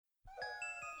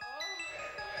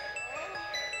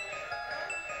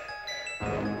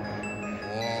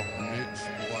Oh, niks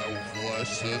blijft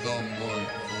flessen dan mooi,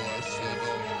 flessen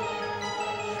dan mooi.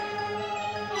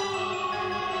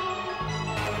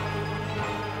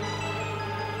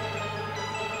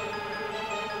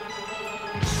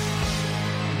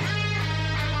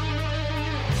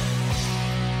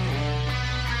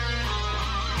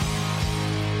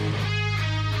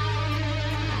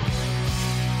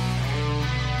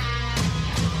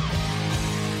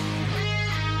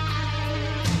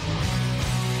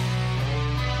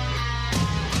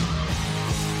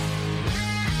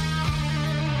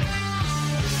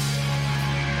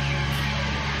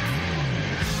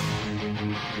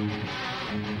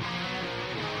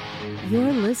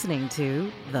 You're listening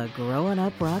to the Growing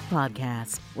Up Rock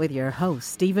Podcast with your hosts,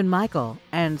 Stephen Michael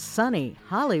and Sonny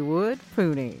Hollywood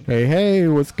Pooney. Hey,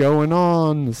 what's going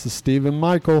on? This is Stephen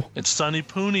Michael. It's Sonny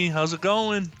Pooney. How's it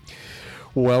going?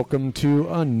 Welcome to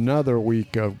another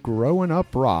week of Growing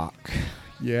Up Rock.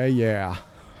 Yeah.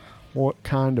 What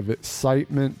kind of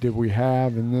excitement did we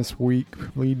have in this week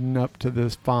leading up to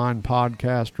this fine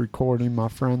podcast recording, my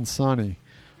friend Sonny?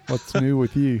 What's new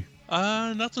with you?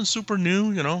 Nothing super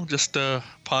new, just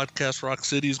Podcast Rock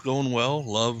City's going well.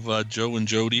 Love Joe and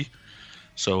Jody.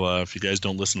 So if you guys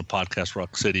don't listen to Podcast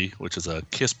Rock City, which is a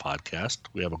KISS podcast,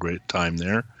 we have a great time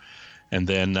there. And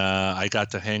then I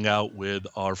got to hang out with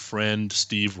our friend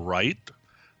Steve Wright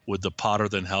with the Potter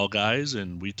Than Hell guys,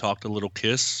 and we talked a little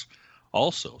KISS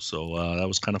also. So that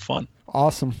was kind of fun.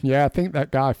 Awesome. Yeah, I think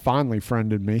that guy finally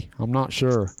friended me. I'm not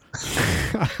sure.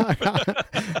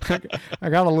 I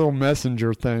got a little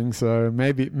messenger thing, so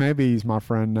maybe he's my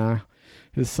friend now.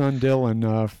 His son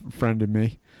Dylan friended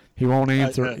me. He won't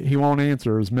answer. He won't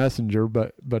answer his messenger,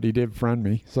 but he did friend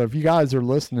me. So if you guys are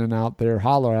listening out there,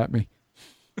 holler at me.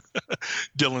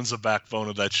 Dylan's the backbone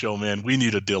of that show, man. We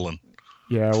need a Dylan.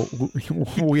 Yeah,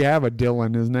 we have a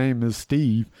Dylan. His name is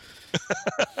Steve.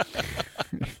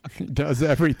 He does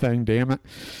everything, damn it.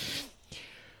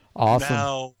 Awesome.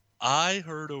 Now, I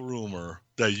heard a rumor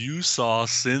that you saw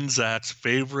Sinzak's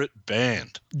favorite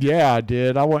band. Yeah, I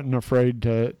did. I wasn't afraid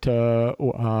to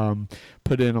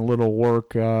put in a little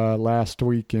work last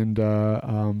week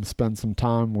and spend some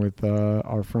time with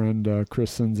our friend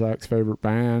Chris Sinzak's favorite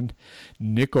band,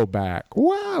 Nickelback.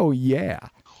 Wow, yeah.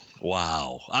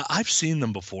 Wow. I've seen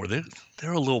them before.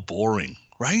 They're a little boring,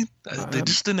 right? They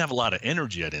just didn't have a lot of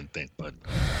energy, I didn't think, but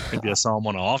maybe I saw them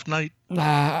on an off night.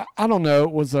 I don't know.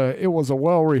 It was a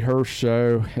well-rehearsed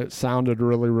show. It sounded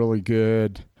really, really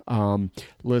good.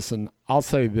 Listen, I'll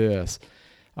say this.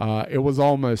 It was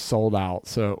almost sold out,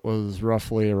 so it was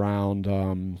roughly around,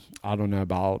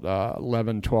 about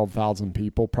 11,000, 12,000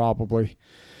 people probably.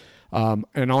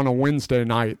 And on a Wednesday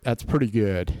night, that's pretty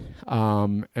good.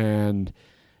 And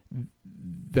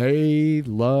they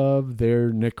love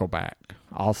their Nickelback.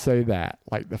 I'll say that.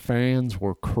 Like, the fans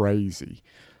were crazy.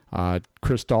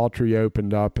 Chris Daughtry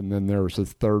opened up, and then there was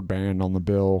his third band on the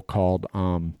bill called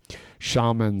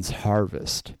Shaman's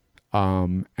Harvest.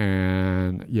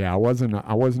 And yeah, I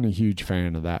wasn't a huge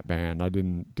fan of that band. I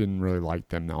didn't really like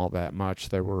them all that much.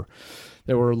 They were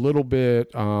a little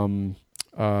bit kind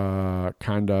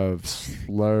of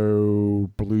slow,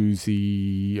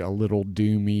 bluesy, a little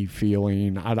doomy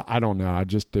feeling. I don't know.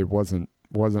 It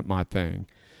wasn't my thing.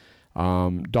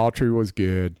 Daughtry was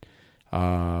good.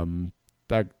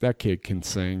 That kid can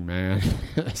sing, man.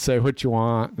 Say what you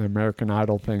want, the American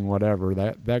Idol thing, whatever.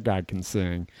 That guy can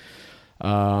sing.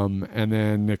 And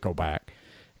then Nickelback.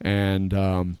 And,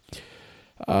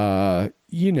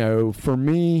 for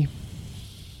me,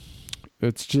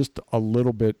 it's just a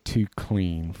little bit too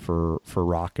clean for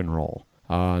rock and roll.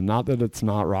 Not that it's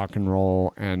not rock and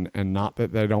roll, and not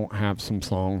that they don't have some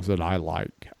songs that I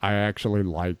like. I actually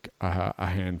like a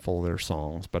handful of their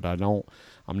songs, but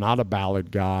I'm not a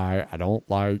ballad guy. I don't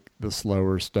like the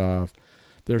slower stuff.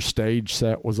 Their stage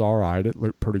set was all right. It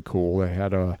looked pretty cool. They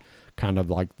had a kind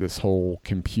of like this whole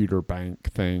computer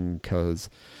bank thing because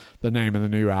the name of the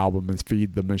new album is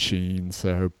Feed the Machine.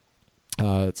 So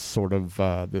it's sort of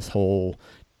this whole,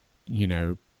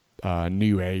 new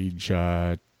age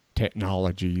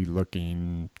technology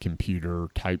looking computer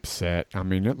type set. I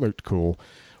mean, it looked cool.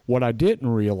 What I didn't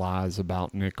realize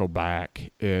about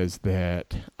Nickelback is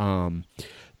that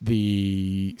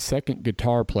the second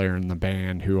guitar player in the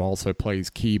band, who also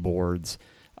plays keyboards,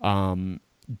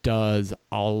 does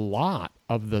a lot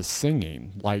of the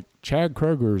singing. Like, Chad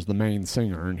Kroeger is the main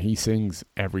singer and he sings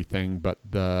everything, but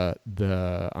the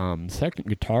second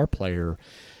guitar player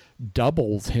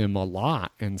doubles him a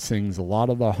lot and sings a lot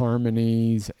of the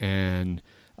harmonies and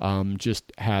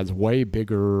just has way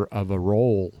bigger of a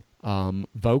role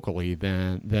vocally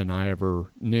than I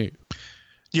ever knew.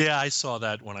 Yeah, I saw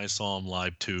that when I saw them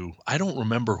live too. I don't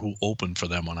remember who opened for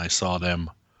them when I saw them.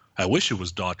 I wish it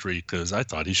was Daughtry because I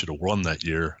thought he should have won that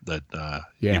year that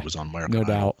he was on American no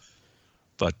Idol. doubt.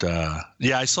 But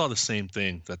yeah, I saw the same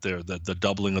thing that the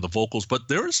doubling of the vocals. But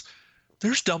there's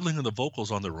doubling of the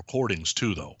vocals on the recordings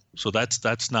too, though. So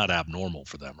that's not abnormal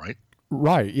for them, right?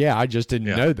 Right. Yeah, I just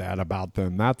didn't know that about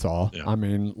them. That's all. Yeah. I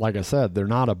mean, like I said, they're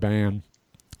not a band.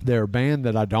 They're a band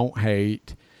that I don't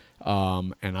hate.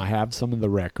 And I have some of the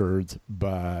records,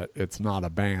 but it's not a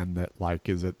band that like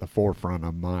is at the forefront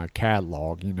of my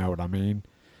catalog. You know what I mean?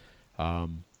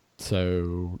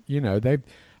 So you know they've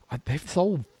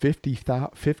sold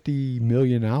 50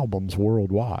 million albums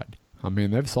worldwide. I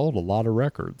mean they've sold a lot of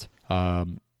records.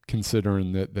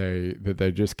 Considering that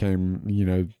they just came, you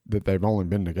know, that they've only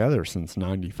been together since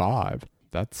 '95.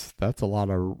 That's a lot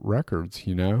of records,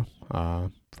 you know.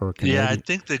 For a Canadian. Yeah, I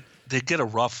think they get a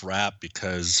rough rap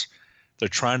because they're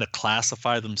trying to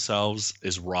classify themselves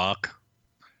as rock,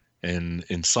 and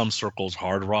in some circles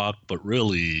hard rock, but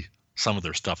really some of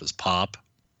their stuff is pop.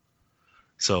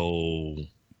 So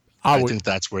I think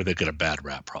that's where they get a bad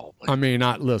rap, probably. I mean,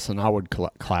 I would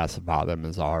classify them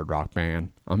as a hard rock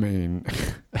band. I mean,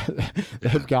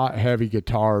 they've got heavy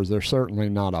guitars. They're certainly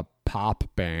not a pop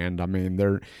band. I mean,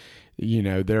 they're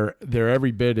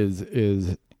every bit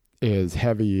as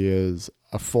heavy as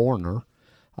a Foreigner,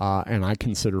 and I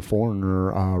consider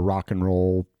Foreigner a rock and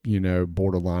roll, you know,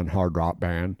 borderline hard rock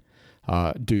band.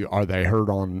 Are they heard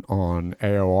on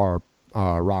AOR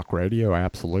rock radio?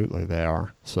 Absolutely, they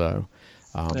are. So.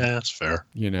 Yeah, that's fair.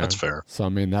 You know, that's fair. So I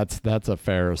mean, that's a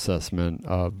fair assessment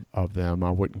of them.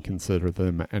 I wouldn't consider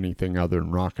them anything other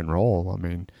than rock and roll. I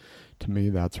mean, to me,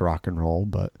 that's rock and roll.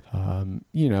 But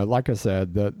you know, like I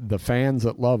said, the fans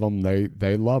that love them,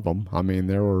 they love them. I mean,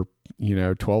 there were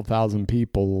 12,000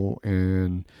 people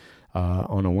on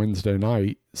a Wednesday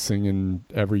night singing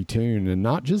every tune, and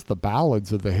not just the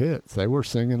ballads of the hits. They were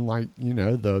singing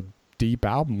the deep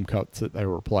album cuts that they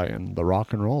were playing, the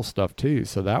rock and roll stuff too.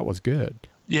 So that was good.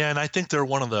 Yeah, and I think they're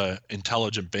one of the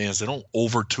intelligent bands. They don't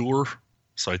over tour.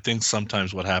 So I think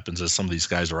sometimes what happens is some of these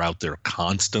guys are out there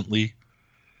constantly,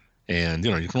 and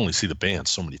you can only see the band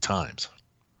so many times.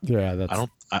 Yeah,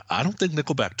 I don't think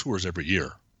Nickelback tours every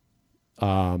year.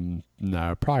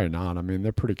 No, probably not. I mean,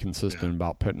 they're pretty consistent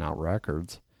about putting out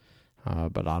records,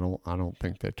 but I don't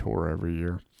think they tour every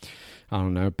year. I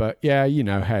don't know, but yeah,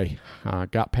 hey,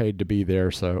 got paid to be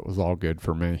there, so it was all good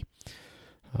for me.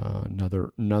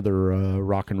 Another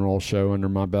rock and roll show under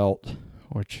my belt,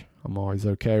 which I'm always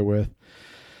okay with.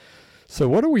 So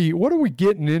what are we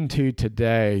getting into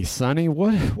today, Sonny?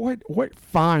 What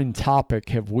fine topic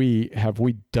have we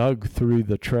dug through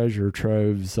the treasure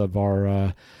troves of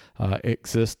our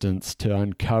existence to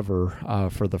uncover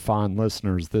for the fine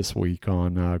listeners this week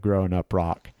on Growing Up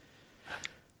Rock?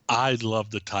 I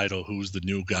love the title, Who's the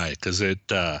New Guy? Because it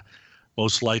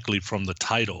most likely from the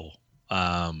title,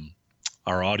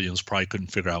 our audience probably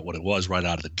couldn't figure out what it was right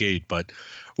out of the gate. But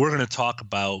we're going to talk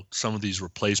about some of these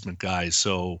replacement guys.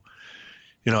 So,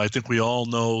 I think we all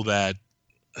know that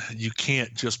you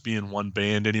can't just be in one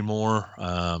band anymore.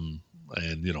 And,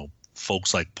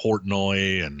 folks like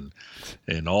Portnoy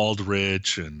and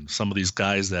Aldrich and some of these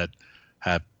guys that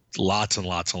have lots and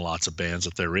lots and lots of bands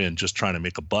that they're in just trying to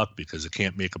make a buck because they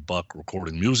can't make a buck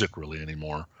recording music really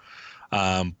anymore.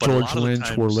 But George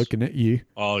Lynch, we're looking at you.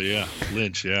 Oh yeah.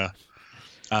 Lynch. Yeah.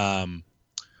 A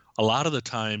lot of the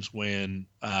times when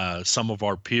some of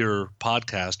our peer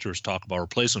podcasters talk about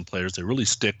replacement players, they really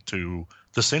stick to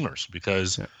the singers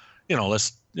because,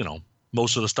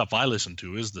 most of the stuff I listen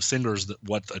to is the singers that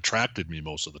what attracted me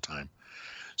most of the time.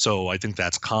 So I think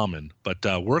that's common, but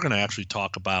we're going to actually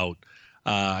talk about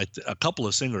a couple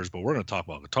of singers, but we're going to talk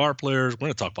about guitar players. We're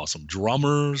going to talk about some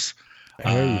drummers,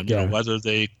 whether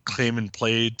they came and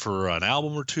played for an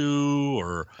album or two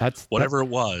or whatever it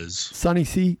was. Sonny,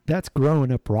 see, that's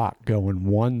Growing Up Rock going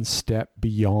one step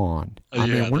beyond. I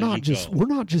mean, we're not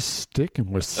just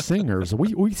sticking with singers.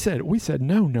 we said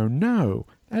no.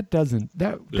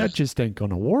 That just ain't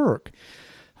going to work.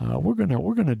 We're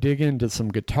gonna dig into some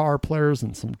guitar players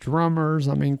and some drummers.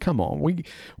 I mean, come on,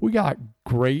 we got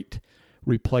great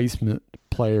replacement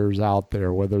players out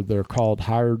there, whether they're called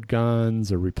hired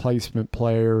guns or replacement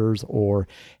players or,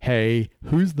 hey,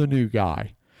 who's the new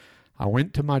guy? I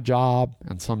went to my job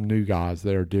and some new guys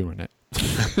there doing it.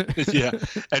 Yeah,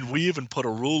 and we even put a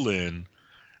rule in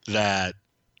that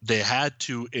they had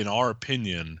to, in our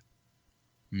opinion,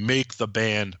 make the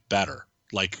band better.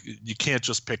 Like, you can't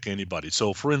just pick anybody.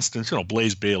 So, for instance,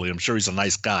 Blaze Bayley, I'm sure he's a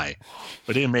nice guy,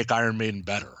 but he didn't make Iron Maiden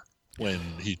better. when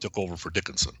he took over for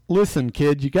Dickinson. Listen,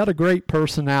 kid, you got a great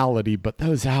personality, but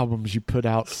those albums you put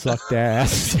out sucked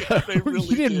ass. Yeah, they really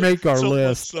you didn't make our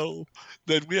list. So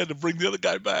that we had to bring the other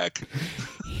guy back.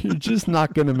 You're just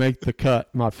not going to make the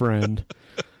cut, my friend.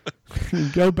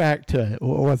 Go back to,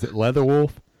 what was it,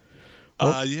 Leatherwolf?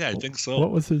 Yeah, I think so.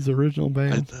 What was his original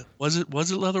band? Was it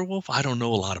Leatherwolf? I don't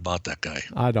know a lot about that guy.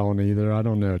 I don't either. I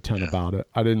don't know a ton about it.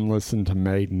 I didn't listen to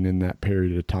Maiden in that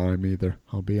period of time either.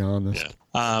 I'll be honest.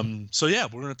 Yeah. So yeah,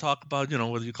 we're going to talk about,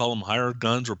 whether you call them hired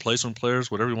guns, replacement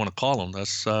players, whatever you want to call them.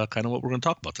 That's kind of what we're going to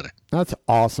talk about today. That's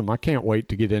awesome. I can't wait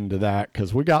to get into that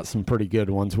because we got some pretty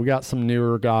good ones. We got some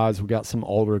newer guys. We got some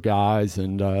older guys,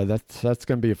 and that's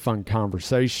going to be a fun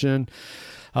conversation.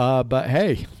 But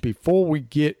hey, before we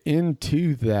get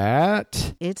into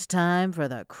that, it's time for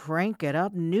the Crank It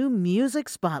Up New Music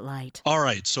Spotlight. All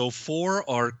right. So for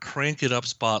our Crank It Up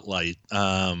Spotlight,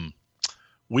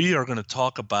 we are going to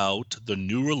talk about the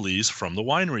new release from the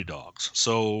Winery Dogs.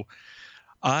 So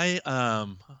I'm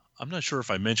not sure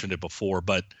if I mentioned it before,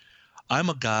 but I'm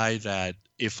a guy that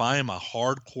if I am a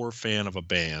hardcore fan of a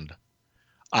band,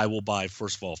 I will buy,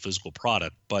 first of all, physical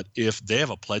product. But if they have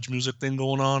a pledge music thing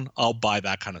going on, I'll buy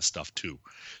that kind of stuff too.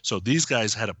 So these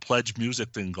guys had a pledge music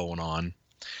thing going on,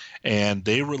 and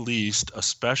they released a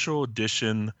special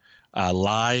edition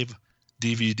live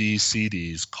DVD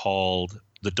CDs called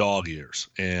The Dog Years.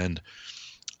 And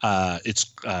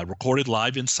it's recorded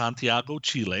live in Santiago,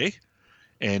 Chile.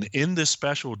 And in this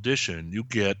special edition, you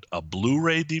get a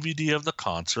Blu-ray DVD of the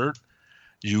concert.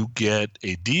 You get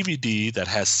a DVD that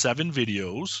has 7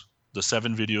 videos, the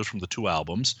 7 videos from the 2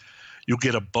 albums. You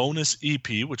get a bonus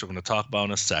EP, which I'm going to talk about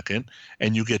in a second,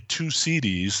 and you get 2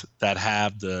 CDs that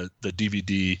have the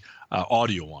DVD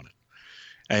audio on it.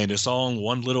 And it's all in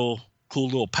one cool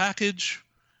little package.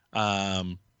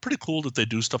 Pretty cool that they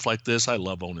do stuff like this. I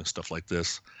love owning stuff like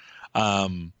this.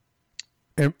 And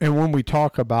when we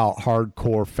talk about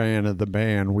hardcore fan of the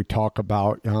band, we talk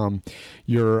about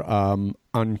your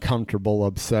uncomfortable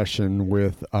obsession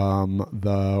with the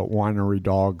Winery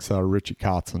Dogs, Richie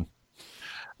Kotzen.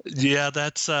 Yeah,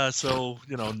 that's so,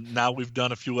 now we've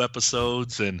done a few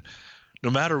episodes, and no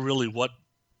matter really what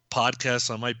podcasts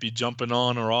I might be jumping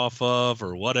on or off of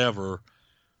or whatever,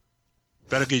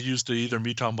 better get used to either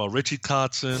me talking about Richie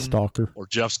Kotzen Stalker or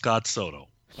Jeff Scott Soto.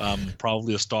 I'm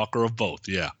probably a stalker of both,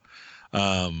 yeah.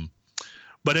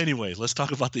 But anyway, let's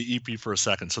talk about the EP for a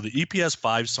second. So the EP has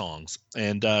 5 songs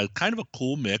and kind of a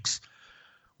cool mix.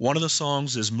 One of the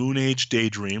songs is Moon Age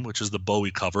Daydream, which is the Bowie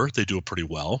cover. They do it pretty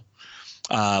well.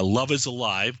 Love is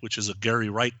Alive, which is a Gary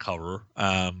Wright cover.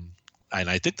 And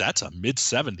I think that's a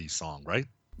mid-70s song, right?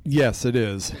 Yes, it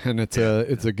is. And it's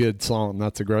a good song.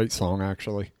 That's a great song,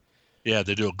 actually. Yeah,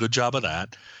 they do a good job of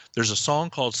that. There's a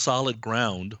song called Solid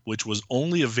Ground, which was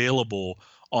only available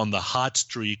on the Hot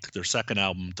Streak, their second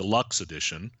album, Deluxe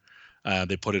Edition.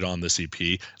 They put it on this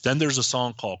EP. Then there's a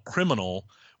song called Criminal,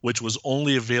 which was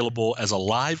only available as a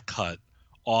live cut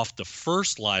off the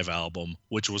first live album,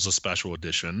 which was a special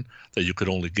edition that you could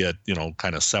only get,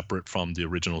 kind of separate from the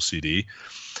original CD.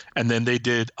 And then they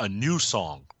did a new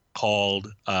song called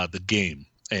The Game.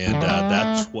 And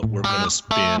that's what we're going to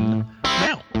spin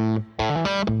now.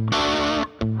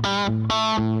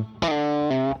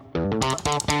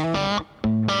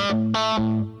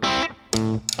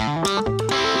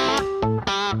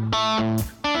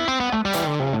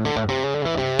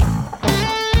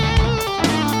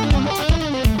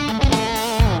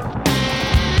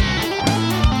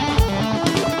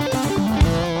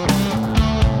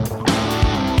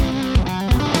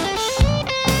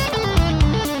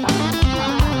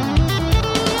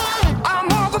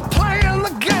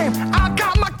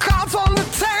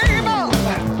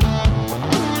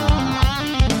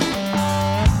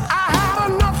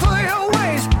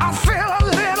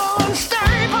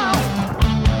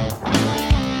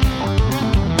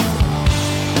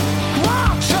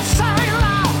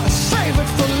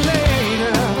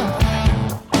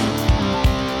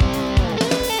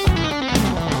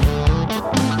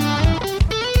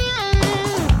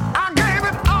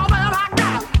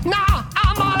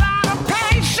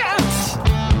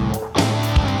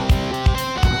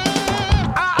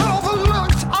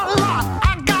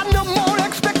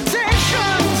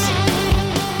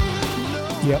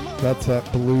 That's that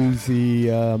bluesy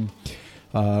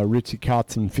Richie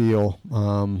Kotzen feel,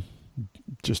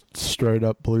 just straight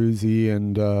up bluesy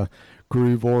and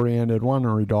groove-oriented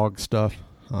Winery Dog stuff.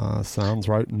 Sounds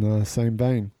right in the same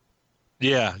vein.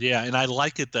 Yeah, and I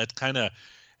like it that kind of,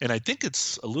 and I think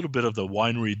it's a little bit of the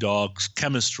Winery Dogs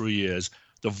chemistry is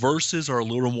the verses are a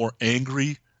little more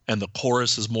angry and the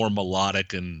chorus is more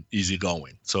melodic and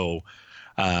easygoing. So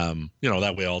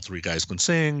That way all three guys can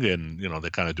sing and, they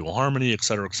kind of do a harmony, et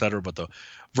cetera, et cetera. But the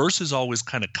verses always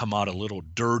kind of come out a little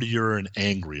dirtier and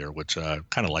angrier, which I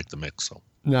kind of like the mix. So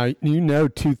now,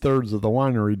 2/3 of the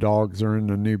Winery Dogs are in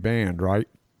the new band, right?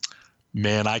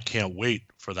 Man, I can't wait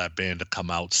for that band to come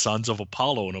out. Sons of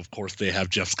Apollo, and of course they have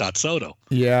Jeff Scott Soto.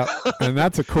 Yeah, and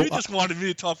that's a cool. You just wanted me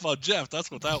to talk about Jeff. That's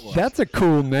what that was. That's a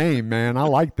cool name, man. I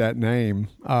like that name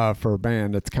for a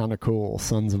band. It's kind of cool.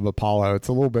 Sons of Apollo. It's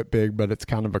a little bit big, but it's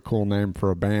kind of a cool name for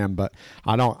a band. But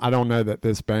I don't know that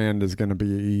this band is going to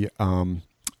be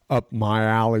up my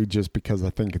alley, just because I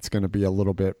think it's going to be a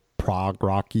little bit prog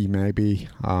rocky, maybe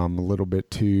a little bit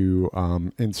too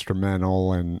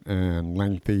instrumental and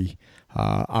lengthy.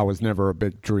 I was never a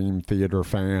big Dream Theater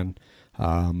fan,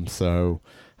 so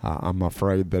I'm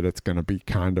afraid that it's going to be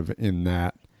kind of in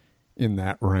that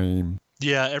reign.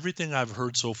 Yeah, everything I've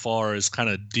heard so far is kind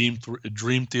of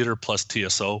Dream Theater plus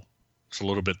TSO. It's a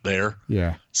little bit there.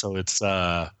 Yeah. So it's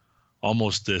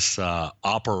almost this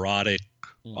operatic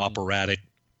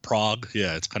prog.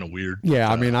 Yeah, it's kind of weird.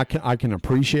 Yeah, I mean, I can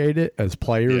appreciate it as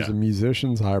players and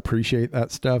musicians. I appreciate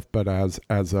that stuff, but as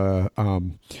a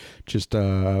just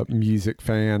a music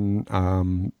fan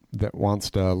that wants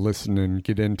to listen and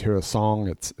get into a song,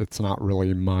 it's not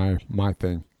really my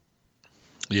thing.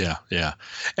 Yeah.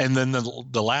 And then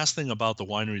the last thing about the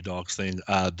Winery Dogs thing,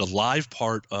 the live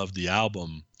part of the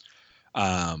album,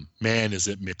 man, is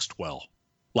it mixed well.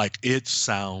 Like, it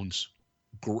sounds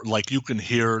like you can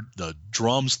hear the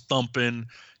drums thumping,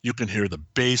 you can hear the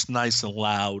bass nice and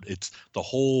loud. It's the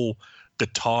whole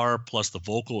guitar plus the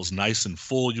vocal is nice and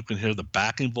full. You can hear the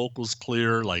backing vocals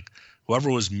clear. Like,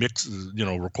 whoever was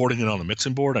recording it on the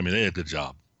mixing board, I mean, they did a good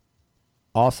job.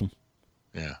 Awesome.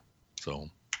 Yeah. So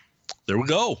there we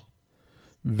go.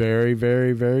 Very,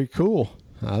 very, very cool.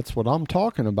 That's what I'm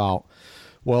talking about.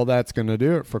 Well, that's going to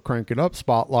do it for Crank It Up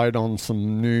Spotlight on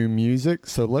some new music.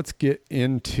 So let's get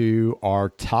into our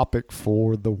topic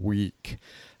for the week.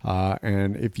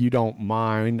 And if you don't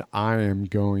mind, I am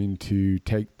going to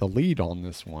take the lead on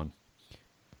this one.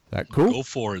 That cool? Go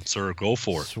for it, sir. Go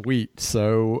for it. Sweet.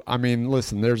 So, I mean,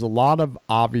 listen, there's a lot of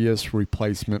obvious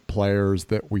replacement players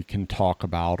that we can talk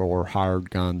about, or hired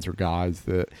guns or guys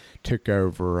that took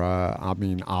over.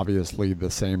 Obviously the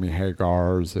Sammy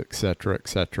Hagars, et cetera, et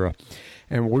cetera.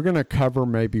 And we're going to cover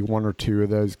maybe one or two of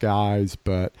those guys,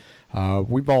 but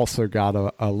we've also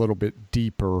got a little bit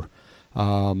deeper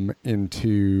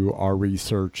into our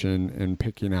research and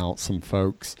picking out some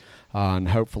folks. And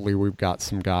hopefully we've got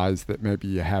some guys that maybe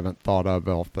you haven't thought of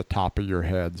off the top of your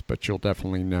heads, but you'll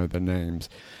definitely know the names.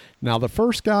 Now, the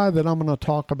first guy that I'm going to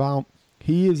talk about,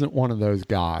 he isn't one of those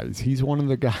guys. He's one of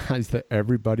the guys that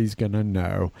everybody's going to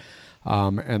know.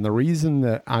 And the reason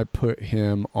that I put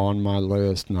him on my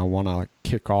list and I want to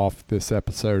kick off this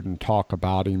episode and talk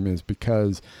about him is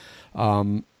because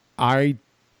I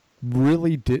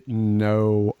really didn't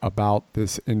know about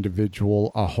this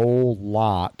individual a whole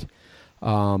lot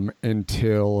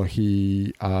until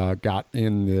he got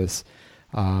in this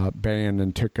band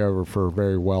and took over for a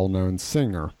very well-known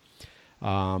singer.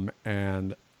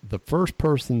 And the first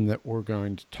person that we're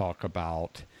going to talk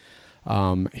about,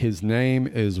 his name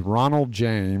is Ronald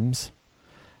James,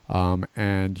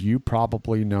 and you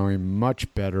probably know him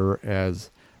much better as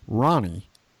Ronnie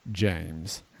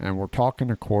James. And we're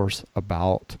talking, of course,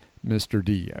 about Mr.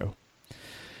 Dio.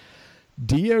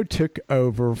 Dio took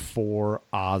over for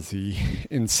Ozzy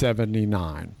in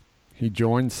 79. He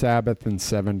joined Sabbath in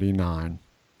 79.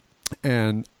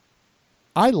 And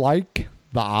I like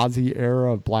the Ozzy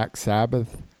era of Black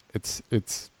Sabbath.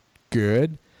 It's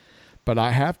good. But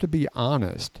I have to be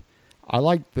honest, I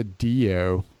like the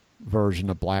Dio version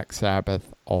of Black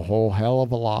Sabbath a whole hell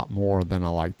of a lot more than I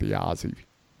like the Ozzy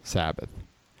Sabbath.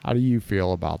 How do you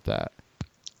feel about that?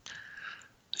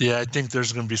 Yeah, I think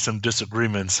there's going to be some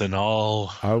disagreements in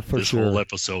whole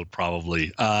episode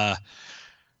probably. I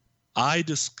kind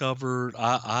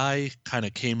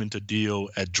of came into Dio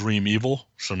at Dream Evil,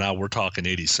 so now we're talking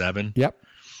 87. Yep.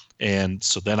 And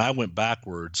so then I went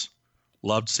backwards,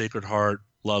 loved Sacred Heart,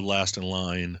 loved Last in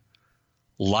Line,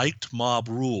 liked Mob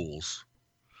Rules,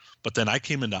 but then I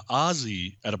came into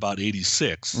Ozzy at about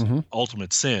 86,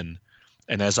 Ultimate Sin,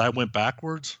 and as I went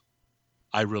backwards,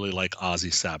 I really like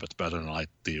Ozzy Sabbath better than I like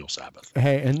Dio Sabbath.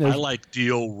 Hey, and I like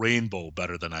Dio Rainbow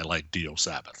better than I like Dio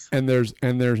Sabbath. And there's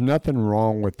nothing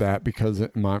wrong with that, because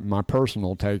my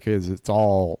personal take is it's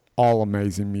all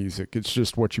amazing music. It's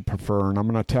just what you prefer, and I'm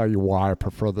going to tell you why I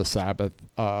prefer the Sabbath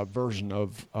version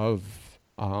of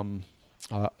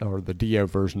or the Dio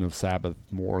version of Sabbath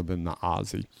more than the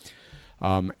Ozzy.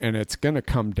 And it's going to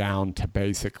come down to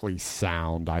basically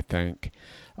sound, I think.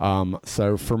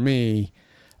 So for me,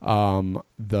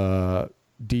 the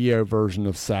Dio version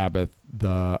of Sabbath,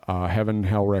 the Heaven and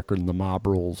Hell record, and the Mob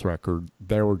Rules record,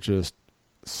 they were just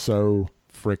so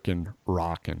freaking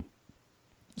rocking.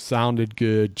 Sounded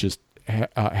good, just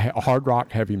hard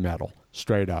rock, heavy metal,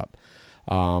 straight up.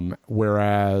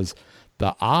 Whereas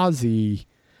the Ozzy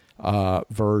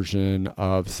version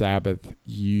of Sabbath,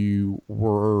 you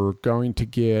were going to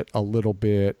get a little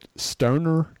bit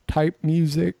stoner type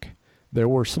music. There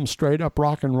were some straight up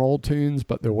rock and roll tunes,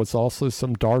 but there was also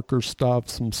some darker stuff,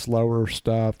 some slower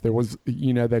stuff. There was,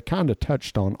 they kind of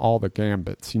touched on all the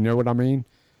gambits. You know what I mean?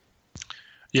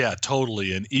 Yeah,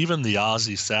 totally. And even the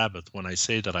Ozzy Sabbath, when I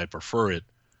say that I prefer it,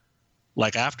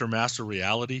 like after Master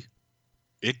Reality,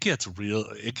 it gets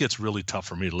really tough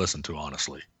for me to listen to,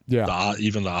 honestly. Yeah.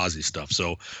 Even the Ozzy stuff.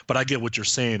 So, but I get what you're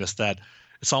saying. Is that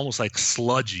it's almost like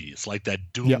sludgy. It's like that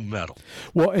doom metal.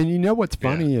 Well, and you know what's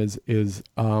funny is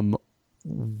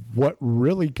what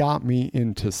really got me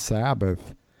into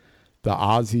Sabbath, the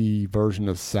Ozzy version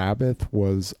of Sabbath,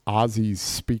 was Ozzy's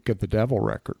Speak of the Devil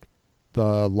record.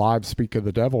 The live Speak of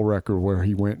the Devil record where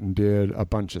he went and did a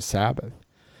bunch of Sabbath.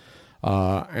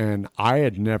 And I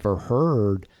had never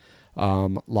heard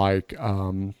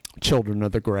Children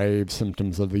of the Grave,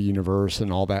 Symptoms of the Universe,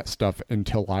 and all that stuff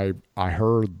until I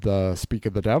heard the Speak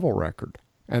of the Devil record.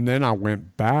 And then I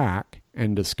went back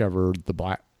and discovered the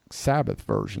Black Sabbath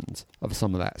versions of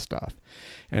some of that stuff.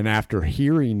 And after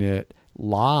hearing it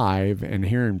live and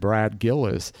hearing Brad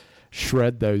Gillis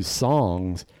shred those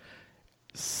songs,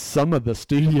 some of the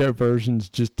studio versions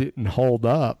just didn't hold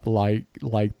up like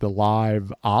the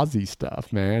live Ozzy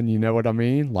stuff, man. You know what I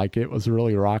mean? Like, it was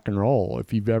really rock and roll.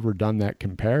 If you've ever done that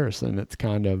comparison, it's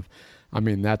kind of, I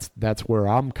mean, that's where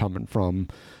I'm coming from.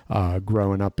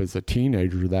 Growing up as a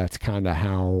teenager, that's kind of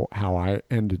how I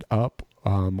ended up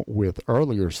with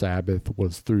earlier Sabbath,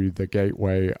 was through the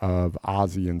gateway of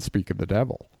Ozzy and Speak of the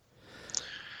Devil.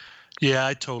 Yeah,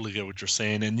 I totally get what you're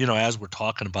saying. And, as we're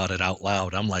talking about it out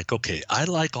loud, I'm like, okay, I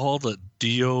like all the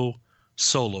Dio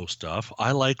solo stuff.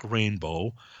 I like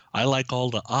Rainbow. I like all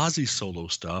the Ozzy solo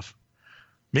stuff.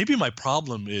 Maybe my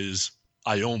problem is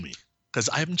Iommi, because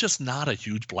I'm just not a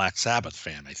huge Black Sabbath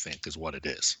fan, I think, is what it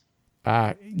is.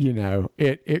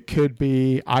 It could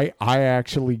be. I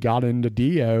actually got into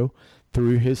Dio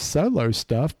through his solo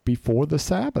stuff before the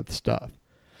Sabbath stuff.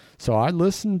 So I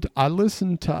listened to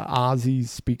Ozzy's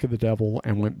Speak of the Devil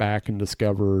and went back and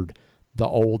discovered the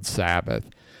old Sabbath.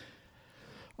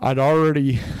 I'd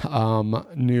already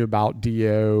knew about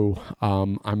Dio.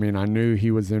 I knew he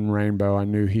was in Rainbow. I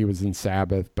knew he was in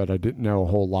Sabbath, but I didn't know a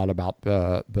whole lot about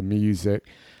the music,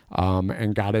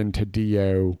 and got into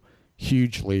Dio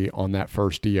hugely on that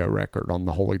first Dio record, on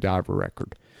the Holy Diver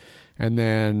record. And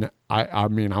then, I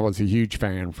was a huge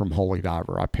fan from Holy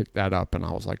Diver. I picked that up and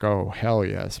I was like, oh, hell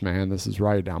yes, man. This is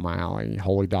right down my alley.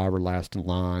 Holy Diver, Last in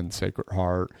Line, Sacred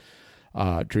Heart,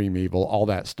 Dream Evil, all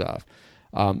that stuff.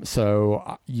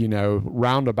 So,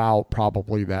 roundabout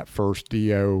probably that first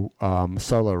Dio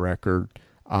solo record,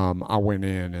 I went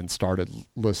in and started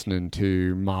listening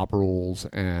to Mob Rules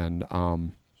and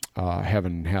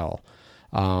Heaven and Hell.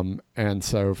 And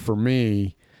so for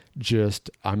me,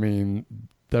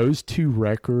 those two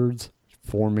records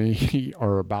for me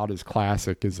are about as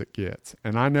classic as it gets.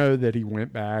 And I know that he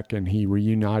went back and he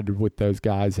reunited with those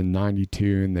guys in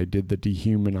 92 and they did the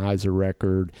Dehumanizer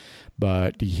record.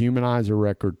 But Dehumanizer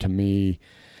record to me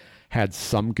had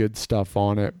some good stuff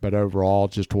on it, but overall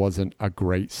just wasn't a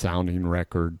great sounding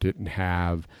record. It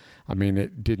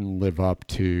didn't live up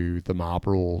to the Mob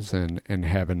Rules and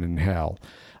Heaven and Hell.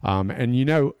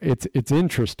 It's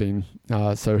interesting.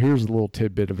 So here's a little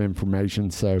tidbit of information.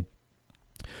 So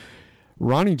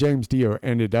Ronnie James Dio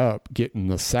ended up getting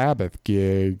the Sabbath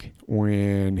gig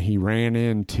when he ran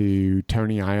into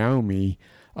Tony Iommi,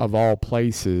 of all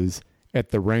places, at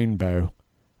the Rainbow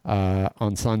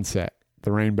on Sunset,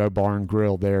 the Rainbow Bar and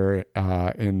Grill there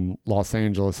in Los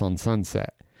Angeles on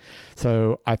Sunset.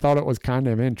 So I thought it was kind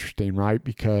of interesting, right?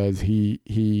 Because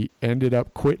he ended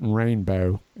up quitting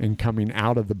Rainbow and coming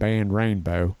out of the band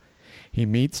Rainbow. He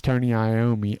meets Tony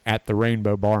Iommi at the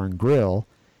Rainbow Bar and Grill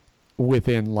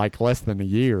within like less than a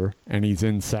year, and he's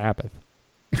in Sabbath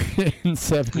in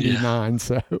 79. Yeah.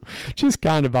 So just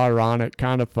kind of ironic,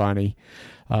 kind of funny.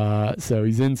 So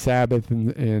he's in Sabbath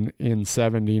in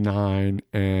 79,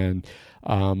 and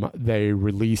they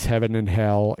release Heaven and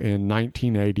Hell in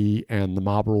 1980 and the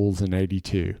Mob Rules in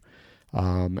 82.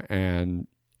 And,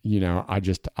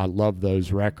 I love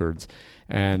those records.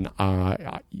 And,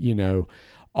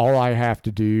 all I have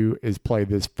to do is play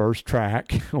this first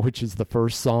track, which is the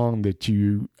first song that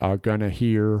you are going to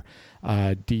hear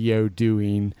Dio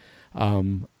doing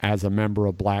as a member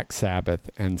of Black Sabbath.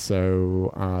 And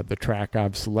so the track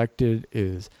I've selected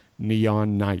is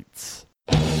Neon Nights.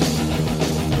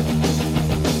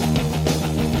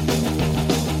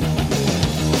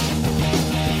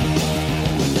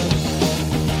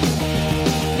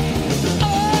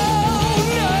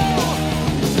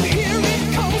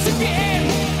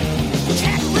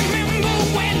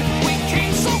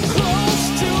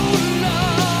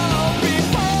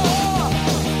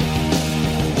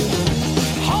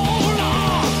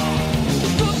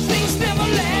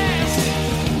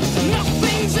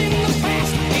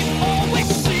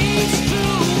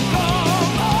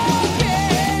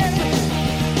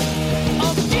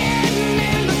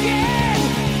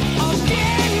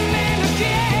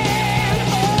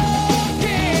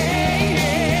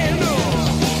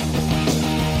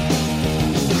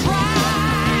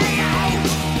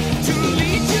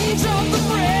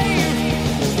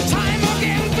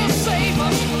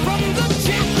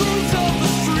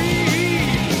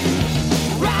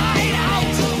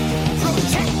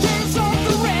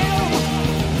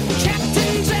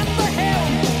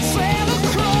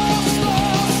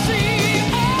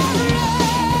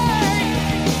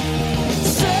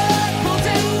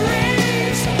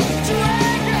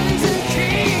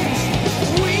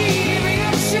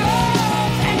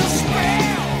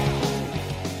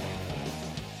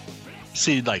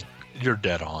 See, like, you're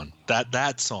dead on.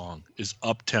 That song is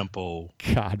up tempo.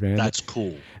 God, man, that's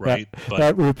cool, right?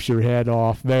 That rips your head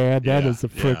off, man. That is a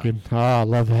freaking. Oh, I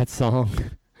love that song.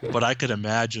 But I could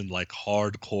imagine like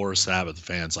hardcore Sabbath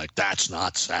fans like, that's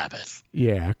not Sabbath.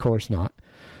 Yeah, of course not.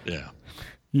 Yeah.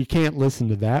 You can't listen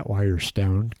to that while you're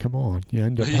stoned. Come on, you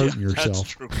end up hurting yourself. That's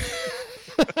true.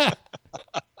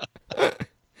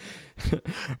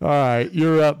 All right,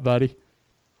 you're up, buddy.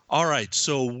 All right,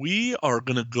 so we are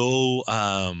going to go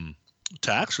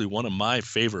to actually one of my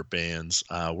favorite bands.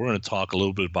 We're going to talk a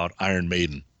little bit about Iron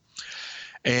Maiden.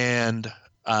 And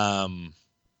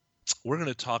we're going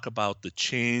to talk about the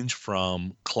change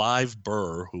from Clive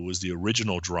Burr, who was the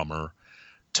original drummer,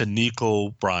 to Nico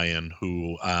Bryan,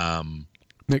 who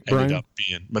ended up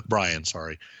being McBrien,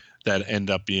 sorry, that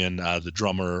ended up being the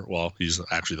drummer. Well, he's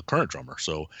actually the current drummer.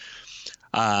 So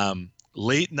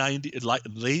late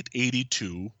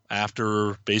 82,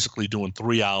 after basically doing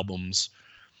 3 albums,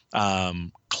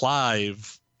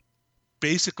 Clive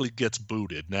basically gets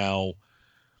booted. Now,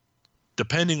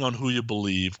 depending on who you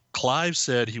believe, Clive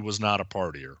said he was not a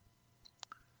partier.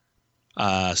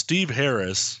 Steve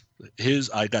Harris,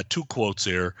 I got 2 quotes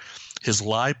here. His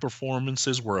live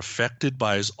performances were affected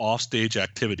by his offstage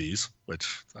activities,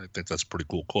 which I think that's a pretty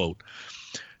cool quote.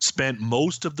 Spent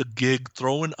most of the gig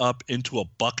throwing up into a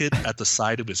bucket at the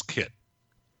side of his kit.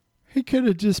 He could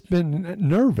have just been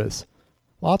nervous.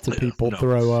 Lots of people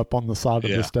throw up on the side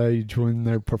of the stage when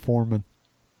they're performing.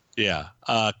 Yeah.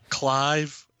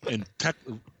 Clive, and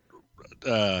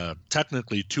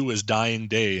technically to his dying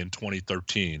day in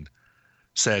 2013,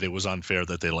 said it was unfair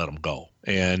that they let him go.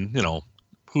 And,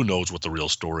 who knows what the real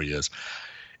story is.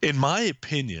 In my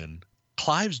opinion,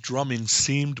 Clive's drumming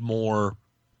seemed more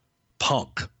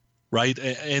punk, right?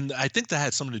 And I think that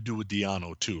had something to do with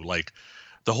Di'Anno too. Like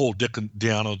the whole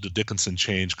Di'Anno to Dickinson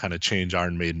change kind of changed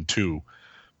Iron Maiden too.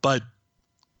 But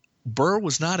Burr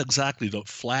was not exactly the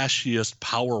flashiest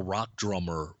power rock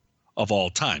drummer of all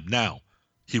time. Now,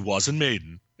 he was in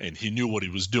Maiden and he knew what he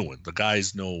was doing. The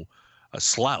guy's no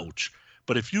slouch.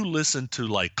 But if you listen to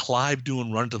like Clive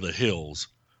doing Run to the Hills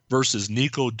versus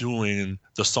Nico doing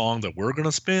the song that we're going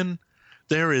to spin,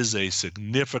 there is a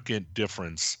significant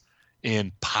difference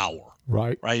in power.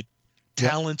 Right.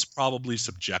 Talent's probably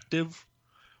subjective,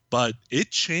 but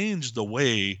it changed the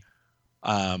way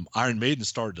Iron Maiden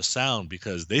started to sound,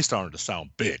 because they started to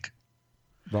sound big.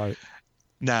 Right.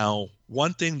 Now,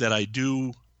 one thing that I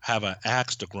do have an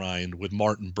axe to grind with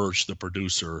Martin Birch, the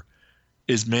producer,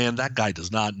 is, man, that guy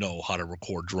does not know how to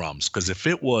record drums. Because if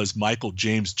it was Michael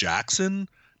James Jackson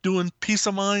doing Peace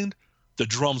of Mind, the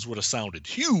drums would have sounded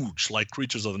huge like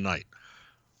Creatures of the Night.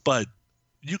 But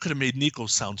you could have made Nico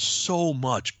sound so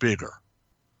much bigger.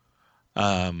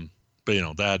 But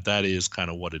that is kind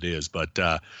of what it is. But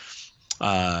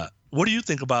what do you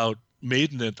think about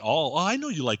Maiden at all? Oh, I know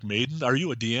you like Maiden. Are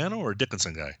you a Di'Anno or a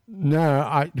Dickinson guy?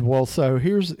 No, so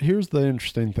here's the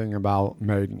interesting thing about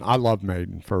Maiden. I love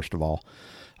Maiden, first of all,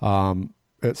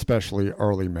 especially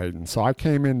early Maiden. So I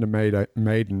came into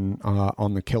Maiden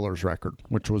on the Killers record,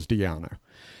 which was Di'Anno.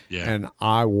 Yeah. And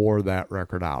I wore that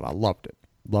record out. I loved it.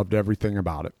 Loved everything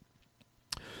about it.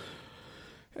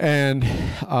 And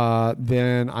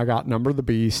then I got Number of the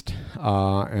Beast,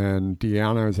 and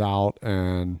Di'Anno's out,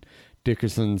 and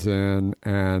Dickinson's in,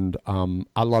 and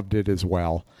I loved it as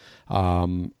well.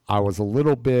 I was a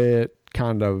little bit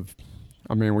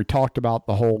we talked about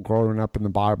the whole growing up in the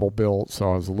Bible Belt,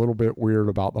 so I was a little bit weird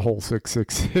about the whole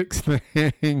 666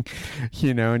 thing,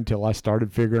 until I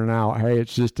started figuring out, hey,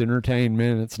 it's just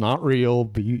entertainment. It's not real.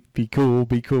 Be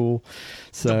cool.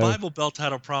 So the Bible Belt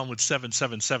had a problem with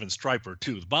 777 Striper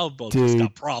too. The Bible Belt just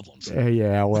got problems.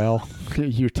 Yeah, well,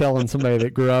 you're telling somebody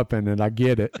that grew up in it. I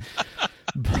get it.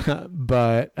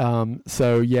 But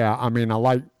so yeah,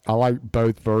 I like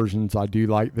both versions. I do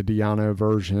like the Diano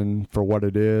version for what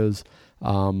it is.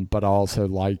 But I also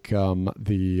like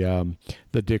the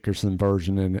Dickerson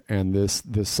version, and this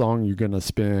song you're gonna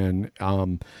spin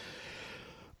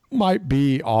might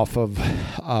be off of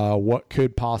what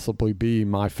could possibly be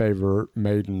my favorite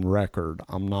Maiden record.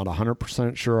 I'm not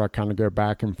 100% sure. I kind of go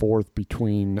back and forth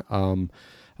between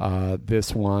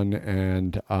this one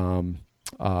and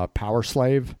Power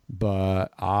Slave,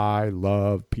 but I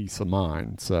love Peace of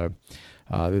Mind. So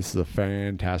this is a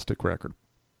fantastic record.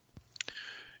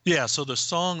 Yeah, so the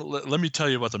song, let me tell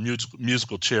you about the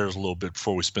musical chairs a little bit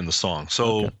before we spin the song.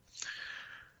 So okay.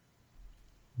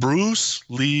 Bruce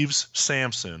leaves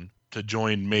Samson to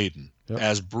join Maiden. Yep.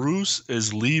 As Bruce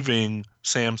is leaving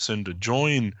Samson to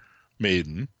join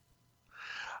Maiden,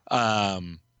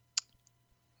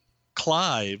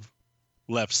 Clive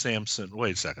left Samson.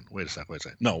 Wait a second.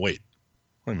 No, wait.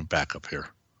 Let me back up here.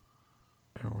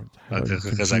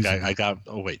 Because I got.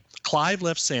 Oh, wait. Clive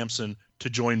left Samson to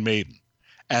join Maiden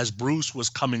as Bruce was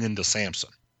coming into Samson.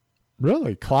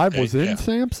 Really? Clive was in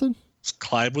Samson?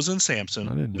 Clive was in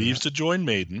Samson, leaves to join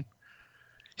Maiden.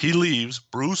 He leaves.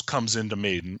 Bruce comes into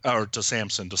Maiden, or to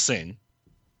Samson to sing.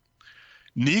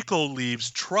 Nico leaves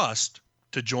Trust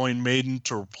to join Maiden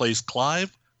to replace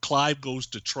Clive. Clive goes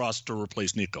to Trust to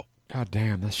replace Nico. God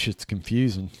damn, that shit's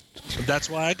confusing. That's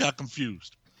why I got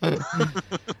confused.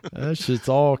 That shit's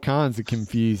all kinds of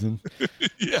confusing.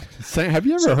 Yeah. Have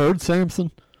you ever heard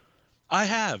Samson? I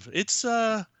have. It's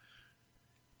a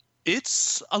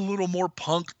little more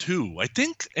punk too. I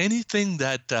think anything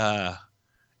that I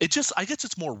guess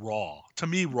it's more raw. To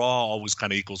me, raw always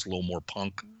kind of equals a little more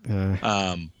punk.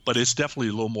 But it's definitely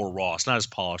a little more raw. It's not as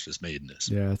polished as Maiden is.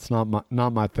 Yeah, it's not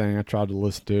my thing. I tried to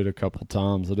listen to it a couple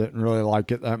times. I didn't really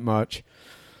like it that much.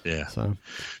 Yeah.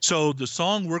 So the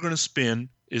song we're going to spin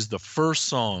is the first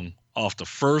song off the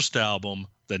first album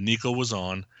that Nico was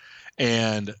on,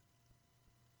 and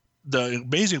the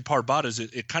amazing part about it is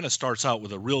it kind of starts out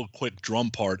with a real quick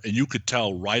drum part, and you could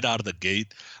tell right out of the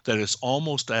gate that it's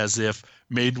almost as if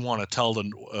Maiden wanted to tell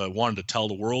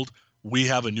the world, we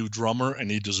have a new drummer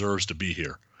and he deserves to be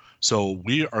here. So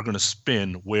we are going to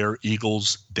spin Where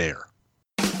Eagles Dare.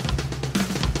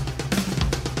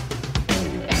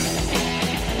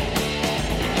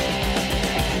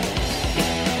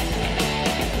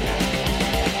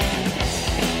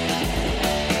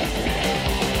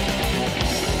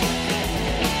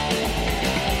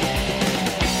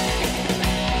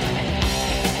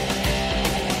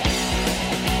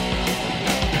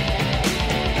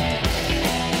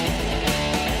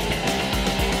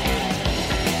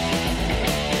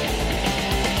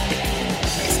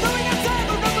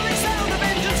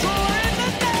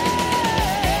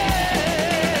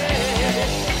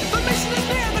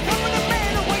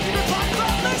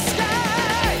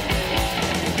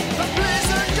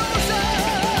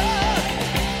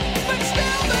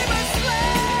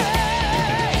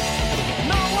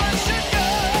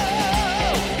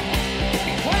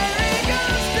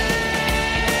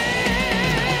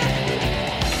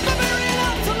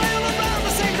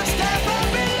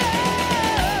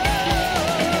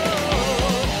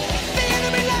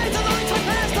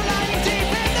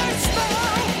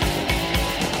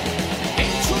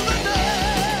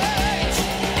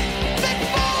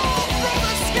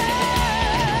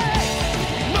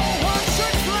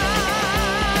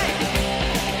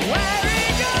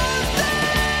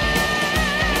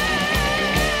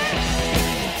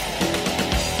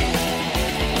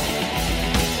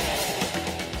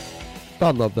 I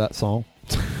love that song.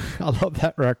 I love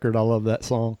that record. I love that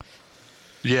song.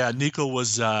 Yeah, Nico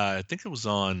was, I think it was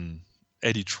on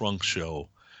Eddie Trunk's show.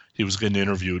 He was getting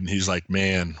interviewed, and he's like,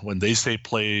 man, when they say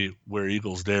play Where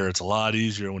Eagles Dare, it's a lot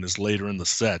easier when it's later in the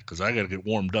set because I got to get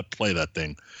warmed up to play that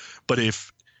thing. But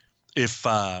if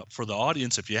for the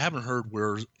audience, if you haven't heard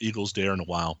Where Eagles Dare in a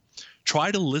while,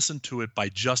 try to listen to it by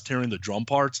just hearing the drum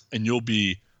parts, and you'll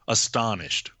be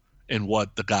astonished in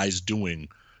what the guy's doing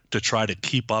to try to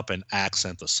keep up and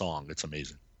accent the song. It's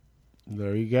amazing.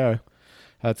 There you go.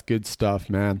 That's good stuff,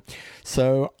 man.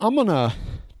 So I'm going to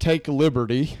take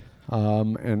liberty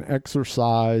and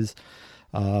exercise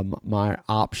my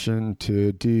option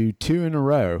to do two in a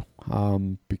row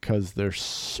because they're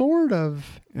sort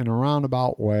of, in a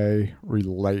roundabout way,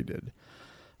 related.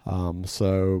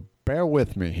 So bear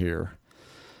with me here.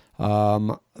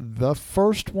 The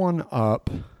first one up,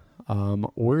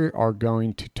 we are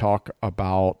going to talk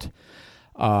about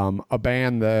a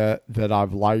band that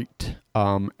I've liked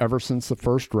ever since the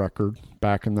first record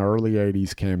back in the early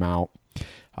 80s came out.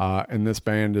 And this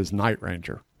band is Night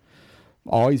Ranger.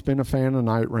 Always been a fan of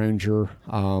Night Ranger.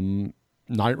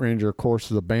 Night Ranger, of course,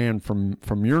 is a band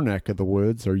from your neck of the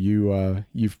woods. Are you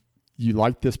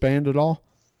like this band at all?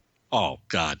 Oh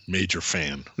God, major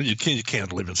fan. You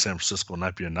can't live in San Francisco and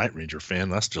not be a Night Ranger fan.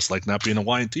 That's just like not being a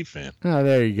Y&T fan. Oh,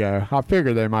 there you go. I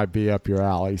figured they might be up your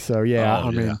alley. So yeah,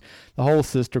 I mean, the whole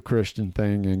Sister Christian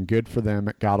thing, and good for them.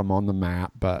 It got them on the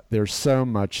map. But there's so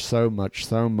much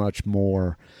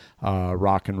more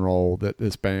rock and roll that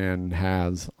this band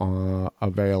has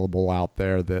available out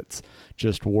there that's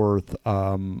just worth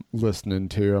listening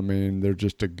to. I mean, they're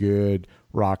just a good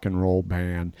rock and roll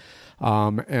band.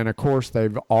 And of course,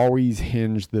 they've always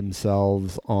hinged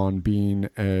themselves on being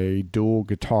a dual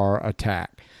guitar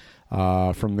attack.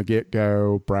 From the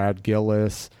get-go, Brad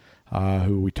Gillis,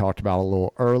 who we talked about a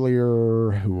little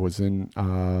earlier, who was in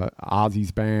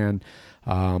Ozzy's band,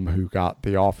 who got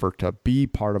the offer to be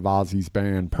part of Ozzy's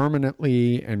band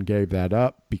permanently and gave that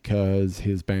up because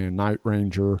his band Night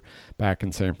Ranger back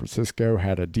in San Francisco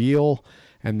had a deal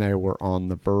and they were on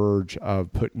the verge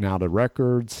of putting out a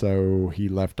record, so he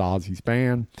left Ozzy's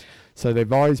band. So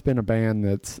they've always been a band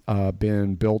that's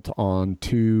been built on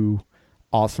two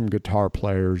awesome guitar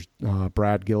players,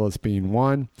 Brad Gillis being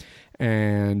one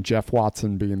and Jeff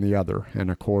Watson being the other.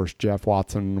 And of course, Jeff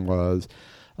Watson was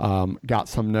got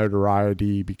some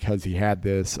notoriety because he had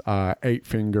this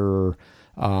 8-finger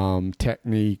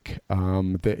technique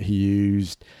that he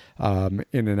used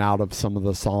in and out of some of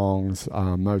the songs,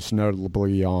 most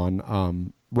notably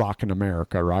on Rockin'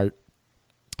 America, right?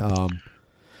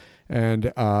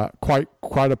 And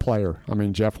quite a player. I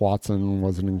mean, Jeff Watson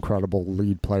was an incredible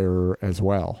lead player as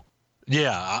well.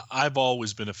 Yeah, I've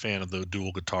always been a fan of the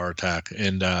dual guitar attack,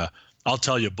 and I'll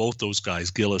tell you, both those guys,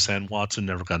 Gillis and Watson,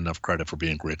 never got enough credit for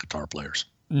being great guitar players.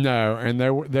 No, and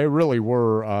they really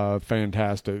were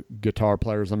fantastic guitar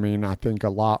players. I mean, I think a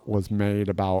lot was made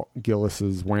about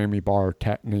Gillis's whammy bar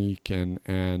technique, and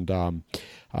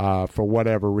for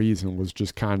whatever reason was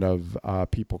just kind of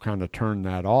people kind of turned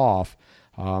that off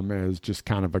as just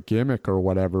kind of a gimmick or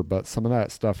whatever. But some of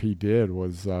that stuff he did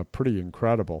was pretty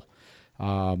incredible.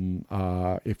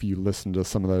 If you listen to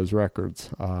some of those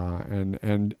records,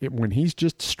 when he's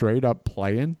just straight up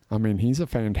playing, I mean, he's a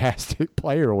fantastic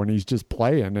player when he's just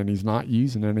playing and he's not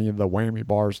using any of the whammy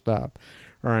bar stuff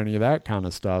or any of that kind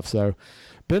of stuff. So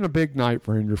been a big Night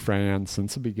Ranger fan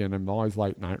since the beginning. I've always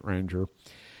liked Night Ranger.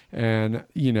 And,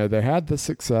 you know, they had the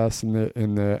success in the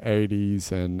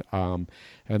 80s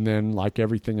and then like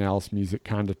everything else, music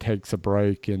kind of takes a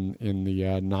break in the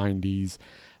 90s.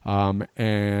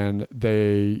 And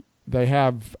they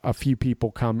have a few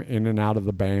people come in and out of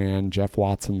the band. Jeff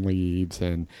Watson leaves,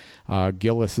 and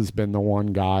Gillis has been the one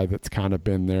guy that's kind of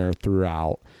been there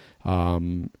throughout.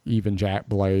 Even Jack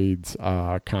Blades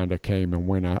kind of came and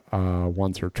went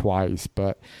once or twice,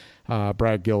 but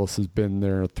Brad Gillis has been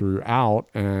there throughout,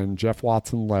 and Jeff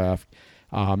Watson left.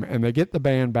 And they get the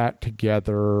band back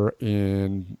together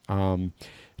in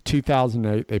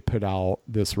 2008. They put out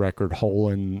this record, Hole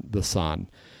in the Sun.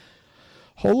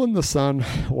 Hole in the Sun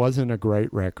wasn't a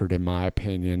great record, in my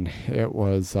opinion. It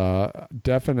was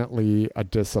definitely a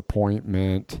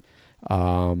disappointment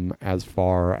as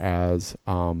far as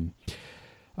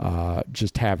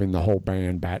just having the whole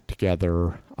band back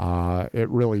together. It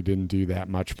really didn't do that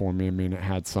much for me. I mean, it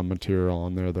had some material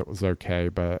on there that was okay,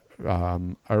 but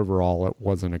overall it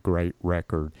wasn't a great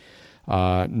record.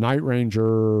 Night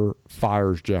Ranger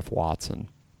fires Jeff Watson.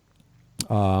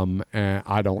 And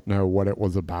I don't know what it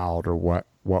was about or what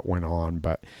went on,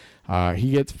 but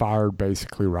he gets fired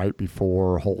basically right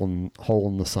before Hole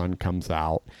in the Sun comes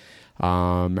out.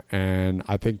 And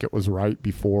I think it was right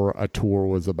before a tour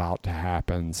was about to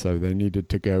happen. So they needed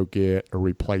to go get a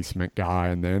replacement guy,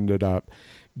 and they ended up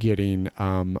getting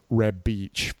Reb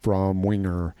Beach from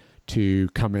Winger to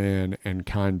come in and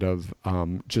kind of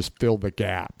just fill the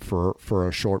gap for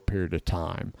a short period of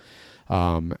time.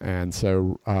 And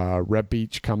so Reb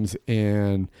Beach comes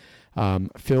in,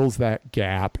 fills that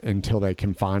gap until they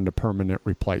can find a permanent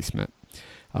replacement.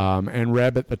 And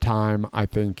Reb at the time, I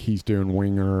think he's doing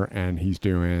Winger and he's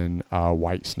doing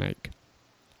Whitesnake.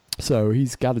 So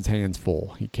he's got his hands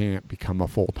full. He can't become a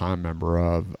full-time member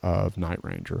of Night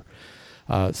Ranger.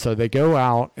 So they go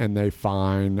out and they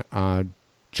find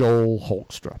Joel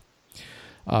Hoekstra.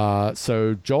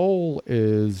 So Joel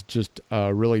is just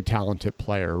a really talented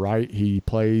player, right? He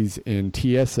plays in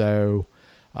TSO.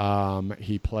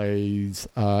 He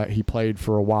played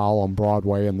for a while on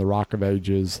Broadway in the Rock of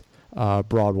Ages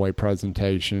Broadway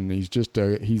presentation.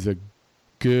 He's a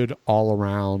good all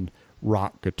around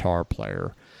rock guitar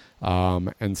player.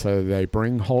 And so they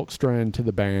bring Hulkstra into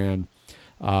the band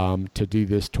to do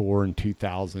this tour in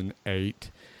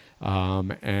 2008.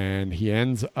 And he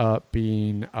ends up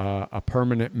being a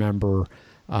permanent member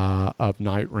of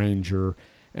Night Ranger.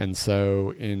 And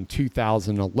so in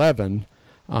 2011,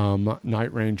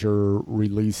 Night Ranger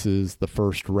releases the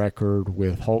first record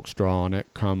with Hulkstra on it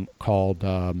called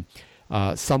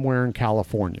Somewhere in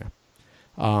California.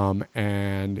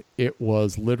 And it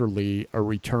was literally a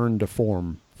return to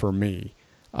form for me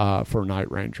for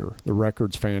Night Ranger. The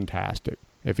record's fantastic.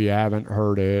 If you haven't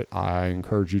heard it, I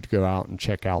encourage you to go out and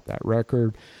check out that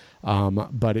record.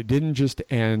 But it didn't just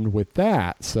end with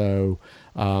that. So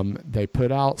they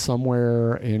put out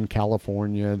Somewhere in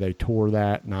California. They tore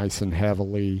that nice and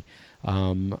heavily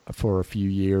for a few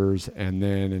years. And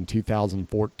then in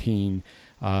 2014,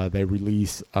 they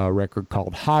released a record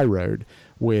called High Road,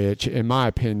 which in my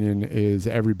opinion is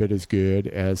every bit as good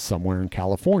as Somewhere in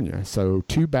California. So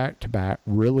 2 back-to-back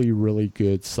really, really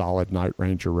good, solid Night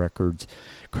Ranger records,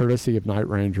 courtesy of Night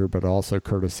Ranger, but also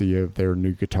courtesy of their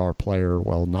new guitar player,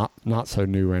 well, not so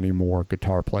new anymore,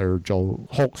 guitar player Joel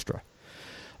Hulkstra.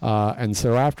 And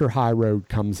so after High Road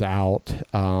comes out,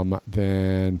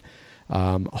 then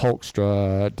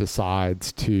Hulkstra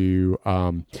decides to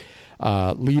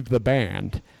leave the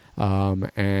band.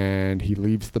 And he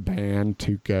leaves the band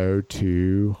to go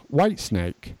to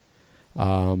Whitesnake.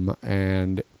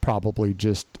 And probably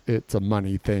it's a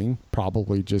money thing.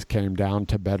 Probably just came down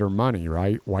to better money,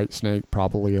 right? Whitesnake,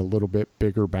 probably a little bit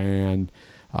bigger band,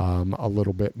 a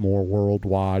little bit more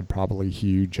worldwide, probably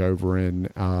huge over in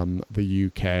the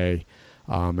UK.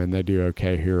 And they do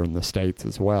okay here in the States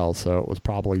as well. So it was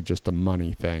probably just a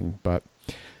money thing. But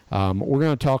we're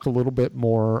going to talk a little bit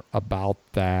more about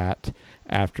that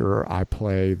after I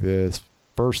play this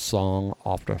first song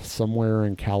off of Somewhere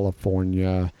in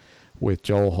California with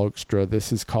Joel Hulkstra.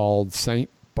 This is called St.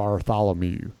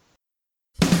 Bartholomew.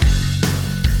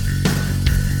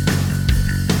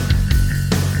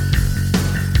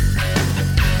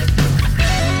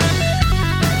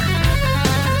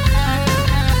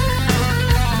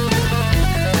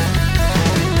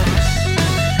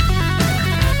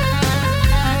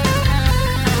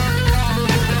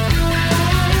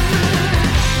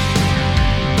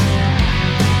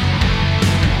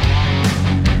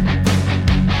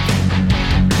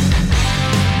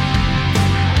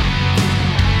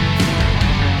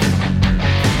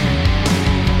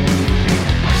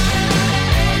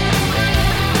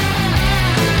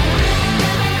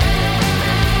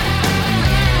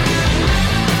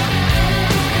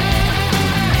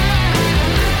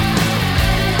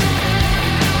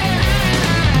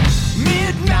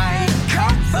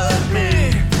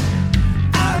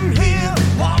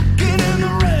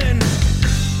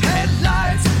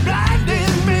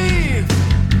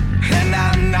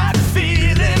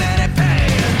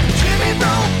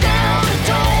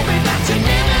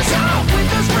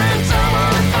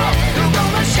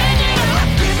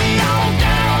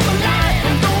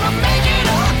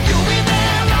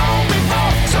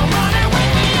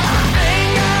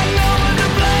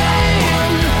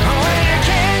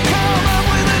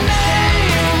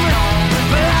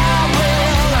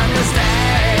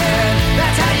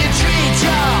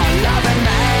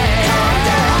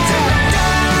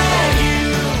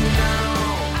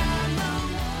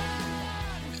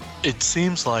 It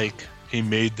seems like he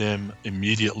made them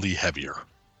immediately heavier,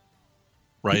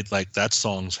 right? Like that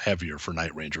song's heavier for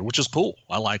Night Ranger, which is cool.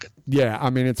 I like it. Yeah, I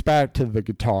mean, it's back to the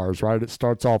guitars, right? It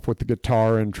starts off with the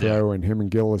guitar intro and him and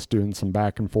Gillis doing some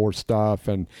back and forth stuff,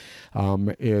 and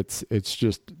it's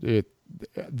just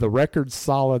the record's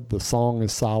solid, the song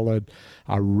is solid.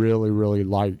 I really, really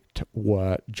liked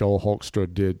what Joel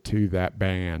Hulkstra did to that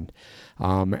band.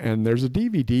 And there's a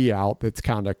DVD out that's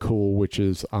kind of cool, which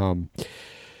is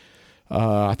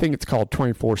I think it's called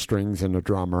 24 Strings and a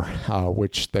Drummer,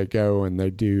 which they go and they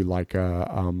do like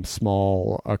a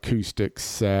small acoustic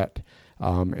set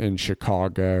in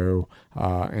Chicago,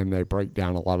 and they break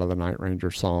down a lot of the Night Ranger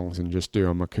songs and just do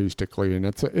them acoustically, and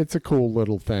it's a cool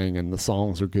little thing, and the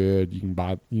songs are good. You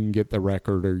can get the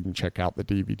record or you can check out the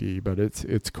DVD, but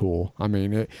it's cool. I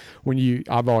mean,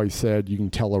 I've always said you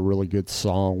can tell a really good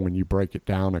song when you break it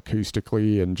down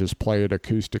acoustically and just play it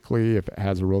acoustically. If it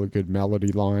has a really good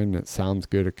melody line that sounds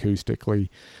good acoustically,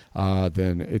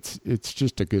 then it's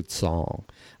just a good song.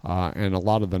 And a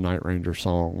lot of the Night Ranger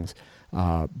songs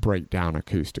break down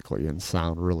acoustically and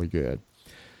sound really good.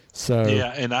 So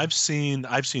yeah, and I've seen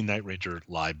Night Ranger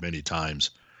live many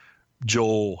times.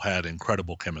 Joel had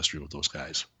incredible chemistry with those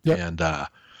guys. Yep. And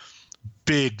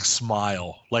big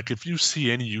smile. Like if you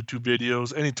see any YouTube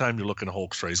videos, anytime you're looking at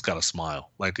Hulkster, he's got a smile.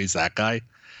 Like he's that guy.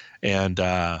 And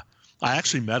I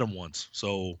actually met him once.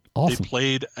 So awesome. They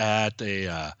played at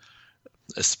a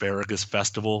asparagus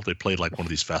festival. They played like one of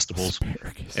these festivals.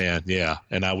 Asparagus.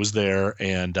 And I was there,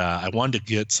 and I wanted to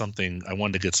get some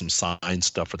signed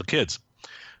stuff for the kids.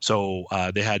 So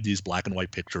they had these black and white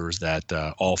pictures that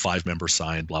all 5 members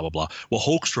signed, blah, blah, blah. Well,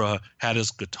 Hulkstra had his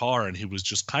guitar, and he was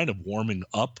just kind of warming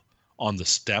up on the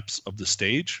steps of the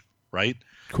stage, right?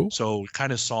 Cool. So he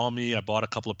kind of saw me. I bought a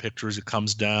couple of pictures. He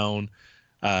comes down,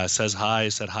 says hi,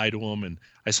 said hi to him. And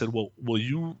I said, well, will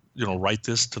you write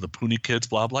this to the Poonie kids,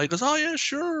 blah, blah. He goes, oh, yeah,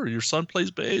 sure. Your son plays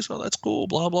bass. Oh, that's cool,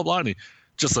 blah, blah, blah. And he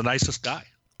just the nicest guy.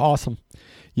 Awesome.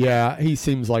 Yeah, he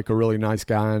seems like a really nice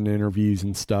guy in interviews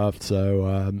and stuff.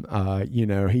 So,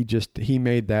 he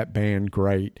made that band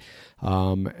great.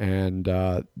 And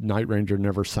Night Ranger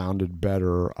never sounded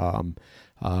better on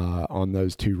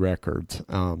those 2 records.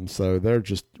 So they're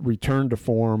just returned to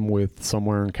form with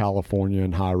Somewhere in California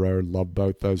and High Road. Loved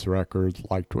both those records.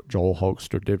 Liked what Joel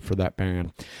Hulkster did for that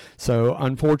band. So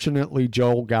unfortunately,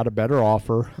 Joel got a better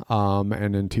offer.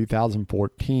 And in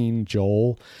 2014,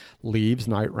 Joel leaves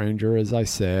Night Ranger, as I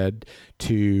said,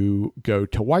 to go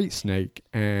to Whitesnake.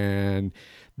 And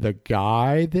the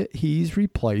guy that he's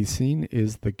replacing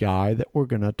is the guy that we're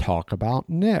going to talk about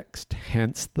next.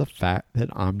 Hence the fact that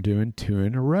I'm doing 2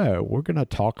 in a row. We're going to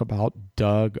talk about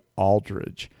Doug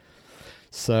Aldridge.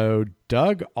 So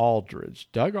Doug Aldridge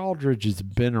has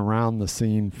been around the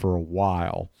scene for a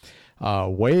while.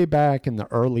 Way back in the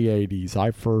early 80s,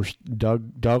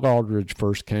 Doug Aldridge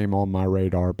first came on my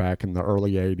radar back in the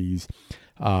early 80s.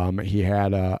 He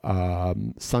had a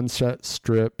Sunset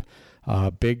Strip,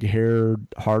 big-haired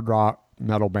hard rock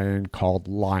metal band called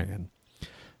Lion,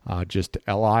 just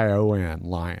Lion,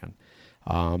 Lion.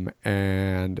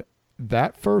 And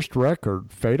that first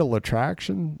record, Fatal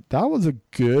Attraction, that was a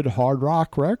good hard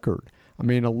rock record. I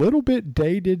mean, a little bit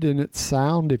dated in its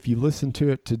sound if you listen to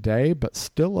it today, but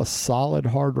still a solid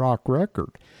hard rock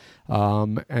record.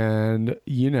 And,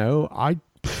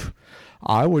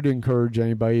 I would encourage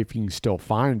anybody, if you can still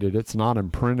find it, it's not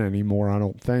in print anymore, I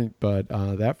don't think, but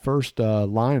that first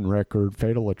Lion record,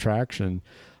 Fatal Attraction,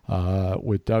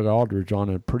 with Doug Aldridge on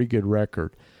it, pretty good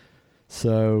record.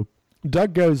 So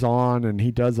Doug goes on and he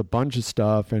does a bunch of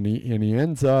stuff, and he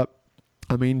ends up,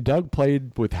 Doug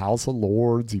played with House of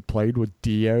Lords. He played with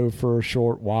Dio for a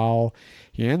short while.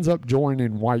 He ends up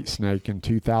joining Whitesnake in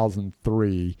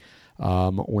 2003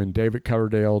 when David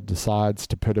Coverdale decides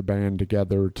to put a band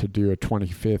together to do a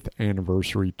 25th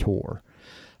anniversary tour.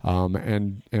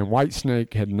 And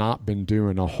Whitesnake had not been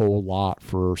doing a whole lot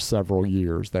for several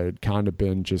years. They had kind of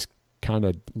been just kind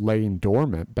of laying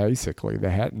dormant, basically.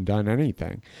 They hadn't done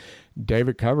anything.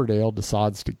 David Coverdale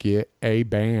decides to get a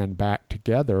band back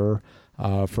together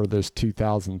for this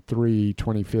 2003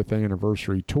 25th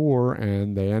anniversary tour,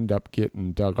 and they end up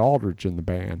getting Doug Aldridge in the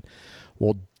band.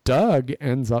 Well, Doug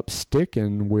ends up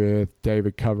sticking with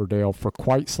David Coverdale for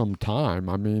quite some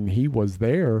time. He was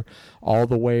there all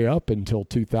the way up until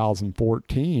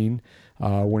 2014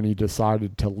 when he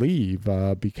decided to leave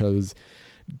because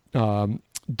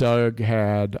Doug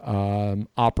had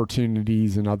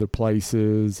opportunities in other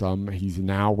places. He's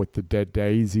now with the Dead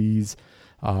Daisies.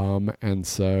 And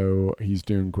so he's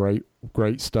doing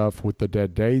great stuff with the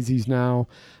Dead Daisies now.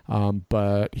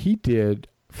 But he did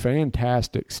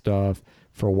fantastic stuff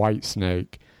for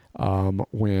Whitesnake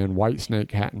when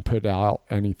Whitesnake hadn't put out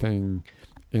anything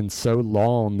in so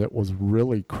long that was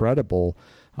really credible.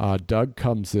 Doug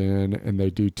comes in and they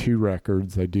do 2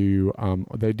 records. They do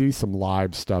some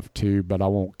live stuff too, but I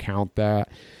won't count that.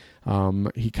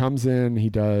 He comes in, he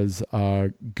does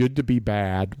Good to Be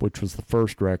Bad, which was the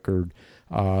first record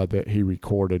that he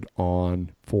recorded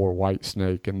on for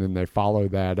Whitesnake, and then they follow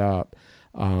that up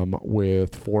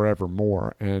with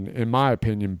Forevermore. And in my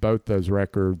opinion, both those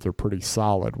records are pretty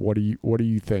solid. What do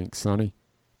you think, Sonny?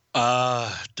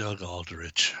 Doug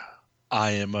Aldridge.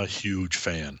 I am a huge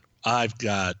fan. I've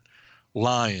got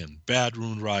Lion, Bad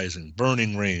Moon Rising,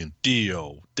 Burning Rain,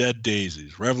 Dio, Dead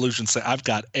Daisies, Revolution. I've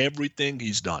got everything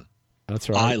he's done. That's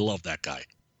right. I love that guy.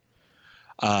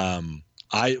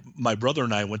 My brother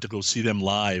and I went to go see them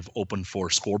live, open for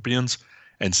Scorpions,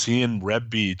 and seeing Reb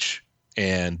Beach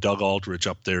and Doug Aldridge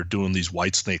up there doing these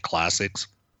Whitesnake classics.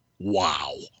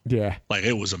 Wow. Yeah. Like,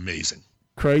 it was amazing.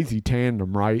 crazy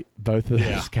tandem, right? Both of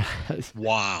those guys.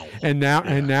 Wow. And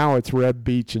now it's Reb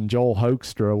Beach and Joel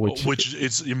Hoekstra, which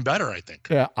is even better, I think.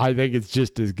 Yeah, I think it's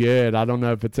just as good. I don't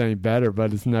know if it's any better,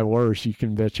 but it's no worse. You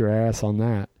can bet your ass on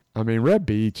that. I mean, Reb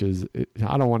Beach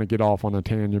I don't want to get off on a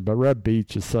tangent, but Reb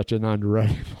Beach is such an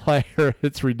underrated player.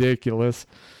 It's ridiculous.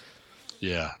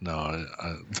 Yeah, no,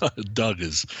 Doug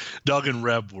and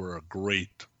Reb were a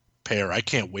great pair. I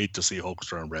can't wait to see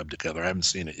Hoekstra and Reb together. I haven't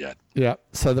seen it yet. Yeah.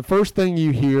 So the first thing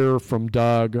you hear from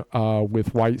Doug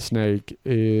with Whitesnake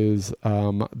is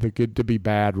the Good to Be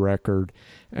Bad record.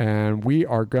 And we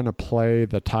are going to play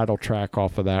the title track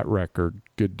off of that record,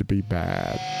 Good to Be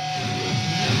Bad.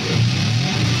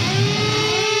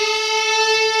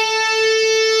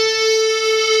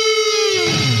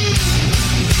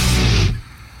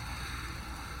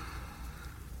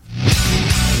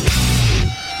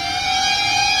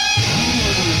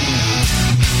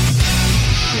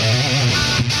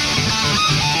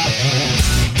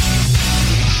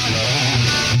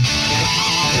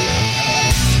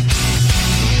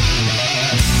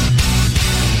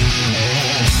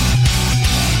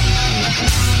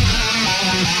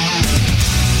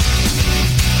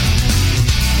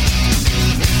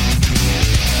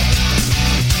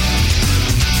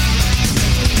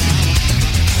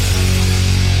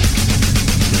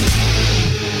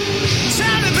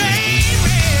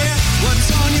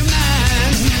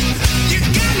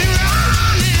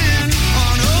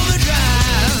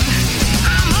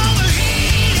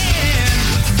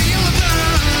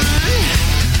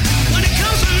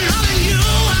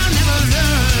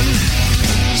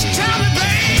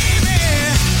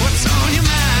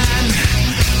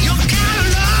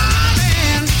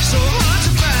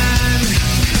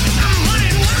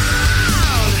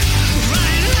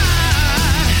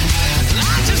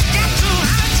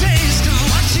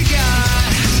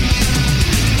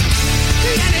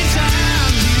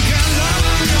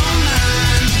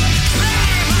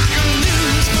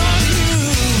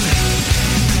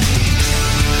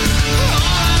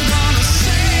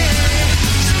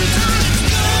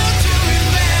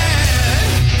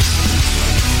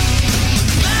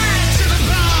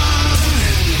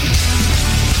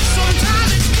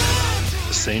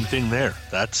 Same thing there.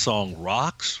 That song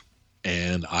rocks,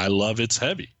 and I love It's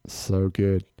Heavy. So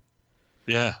good.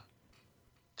 Yeah.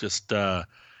 Just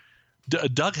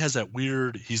Doug has that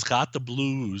weird, he's got the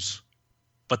blues,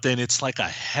 but then it's like a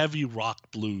heavy rock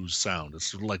blues sound.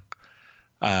 It's like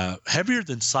heavier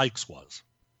than Sykes was.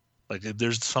 Like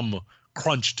there's some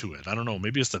crunch to it. I don't know.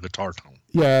 Maybe it's the guitar tone.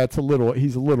 Yeah,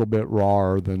 he's a little bit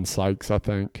rawer than Sykes, I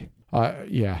think.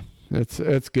 Yeah,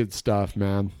 it's good stuff,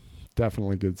 man.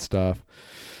 Definitely good stuff.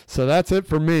 So that's it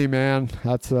for me, man.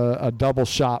 That's a double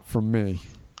shot from me.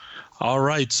 All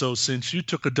right. So since you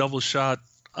took a double shot,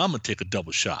 I'm going to take a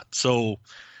double shot. So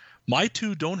my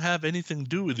two don't have anything to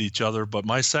do with each other, but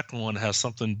my second one has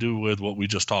something to do with what we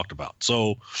just talked about.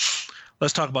 So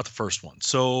let's talk about the first one.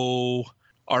 So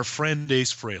our friend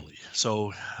Ace Frehley.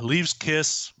 So leaves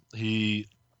Kiss. He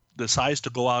decides to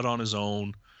go out on his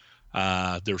own.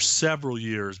 There's several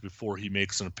years before he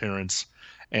makes an appearance,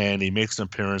 and he makes an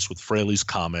appearance with Frehley's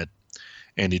Comet,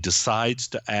 and he decides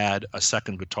to add a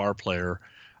second guitar player.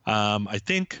 I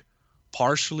think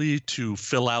partially to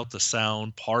fill out the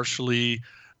sound, partially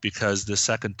because the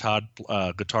second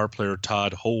guitar player,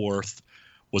 Todd Howarth,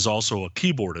 was also a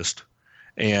keyboardist,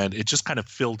 and it just kind of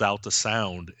filled out the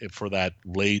sound for that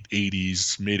late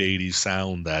 80s, mid 80s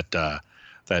sound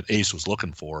that Ace was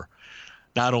looking for.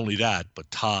 Not only that, but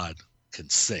Todd can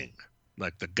sing.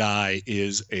 Like, the guy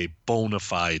is a bona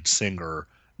fide singer,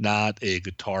 not a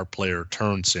guitar player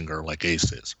turned singer like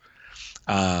Ace is.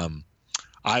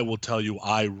 I will tell you,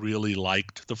 I really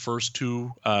liked the first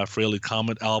two Frehley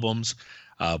Comet albums.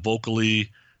 Vocally,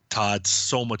 Todd's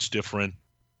so much different.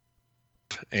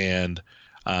 And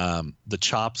the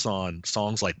chops on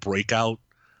songs like Breakout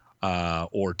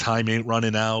or Time Ain't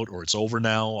Running Out or It's Over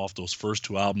Now off those first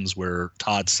two albums where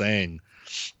Todd sang,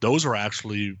 those are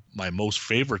actually my most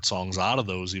favorite songs out of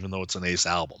those, even though it's an Ace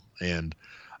album. And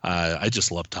I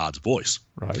just love Todd's voice.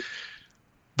 Right.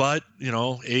 But, you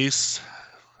know, Ace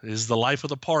is the life of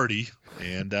the party,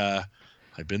 and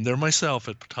I've been there myself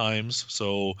at times.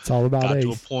 So it's all about Ace.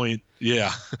 To a point,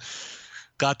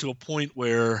 got to a point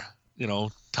where, you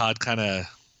know, Todd kind of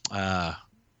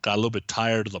got a little bit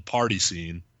tired of the party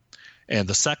scene. And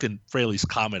the second Frehley's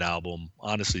Comet album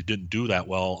honestly didn't do that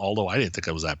well, although I didn't think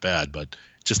it was that bad, but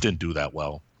it just didn't do that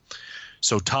well.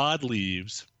 So Todd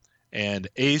leaves, and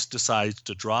Ace decides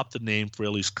to drop the name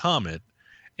Frehley's Comet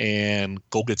and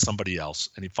go get somebody else.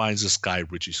 And he finds this guy,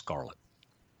 Richie Scarlett.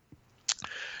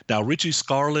 Now, Richie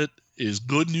Scarlett is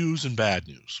good news and bad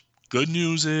news. Good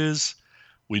news is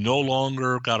We no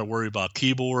longer got to worry about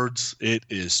keyboards. It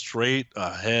is straight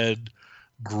ahead,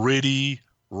 gritty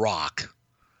rock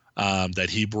that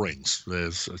he brings.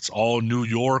 It's all New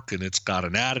York, and it's got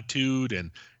an attitude,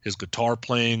 and his guitar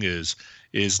playing is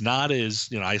not as,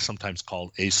 I sometimes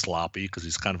call Ace sloppy because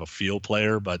he's kind of a feel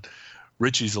player, but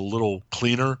Richie's a little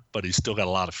cleaner, but he's still got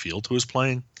a lot of feel to his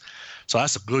playing. So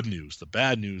that's the good news. The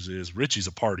bad news is Richie's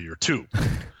a partier too.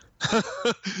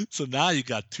 So now you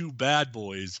got two bad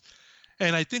boys.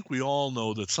 And I think we all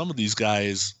know that some of these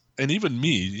guys, and even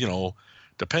me,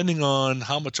 depending on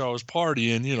how much I was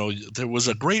partying, there was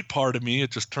a great part of me. It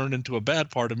just turned into a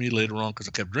bad part of me later on because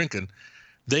I kept drinking.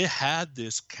 They had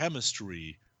this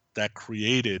chemistry that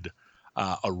created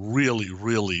a really,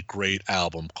 really great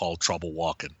album called Trouble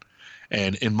Walking.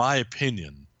 And in my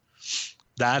opinion,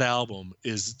 that album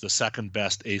is the second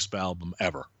best Ace album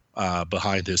ever,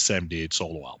 behind his 78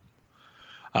 solo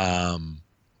album.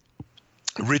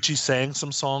 Richie sang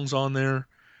some songs on there.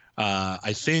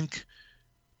 I think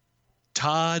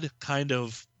Todd kind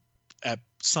of at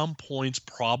some points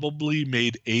probably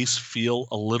made Ace feel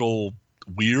a little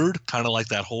weird, kind of like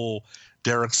that whole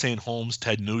Derek St. Holmes,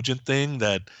 Ted Nugent thing,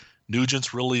 that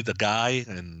Nugent's really the guy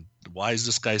and why is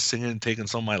this guy singing and taking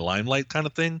some of my limelight kind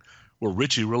of thing, where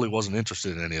Richie really wasn't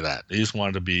interested in any of that. He just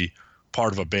wanted to be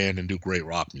part of a band and do great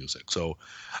rock music. So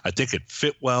I think it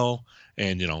fit well,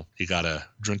 and, he got a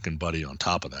drinking buddy on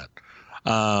top of that.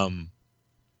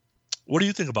 What do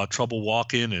you think about Trouble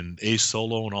Walking and Ace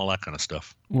solo and all that kind of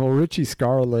stuff? Well, Richie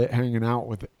Scarlett hanging out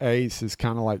with Ace is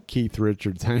kind of like Keith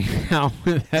Richards hanging out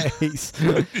with Ace.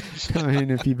 I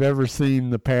mean, if you've ever seen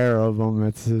the pair of them,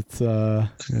 it's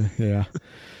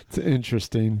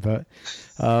interesting. But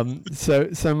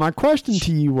so my question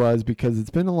to you was, because it's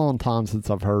been a long time since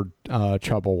I've heard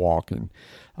Trouble Walking,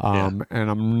 and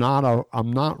I'm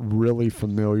not really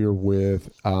familiar with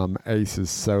Ace's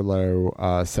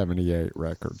solo 78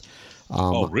 record.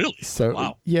 Oh, really? So,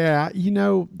 wow. Yeah,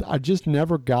 I just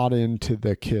never got into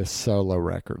the Kiss solo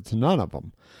records. None of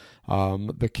them.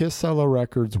 The Kiss solo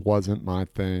records wasn't my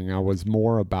thing. I was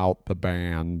more about the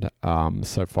band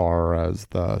so far as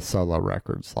the solo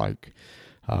records.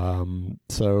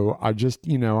 So I just,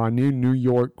 I knew New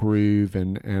York Groove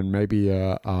and maybe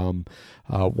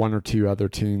one or two other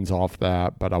tunes off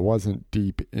that, but I wasn't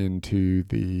deep into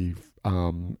the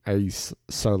Ace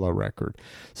solo record.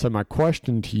 So my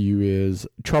question to you is,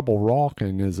 Trouble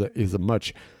Walking is a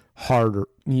much harder,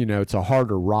 it's a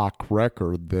harder rock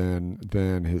record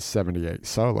than his 78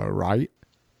 solo, right?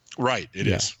 Right. It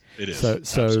is. It is.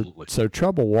 So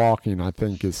Trouble Walking, I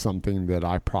think, is something that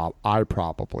I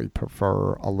probably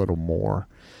prefer a little more.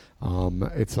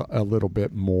 It's a little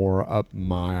bit more up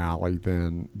my alley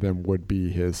than would be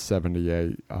his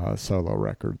 78 solo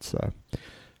record. So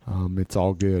it's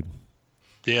all good.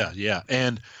 Yeah.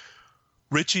 And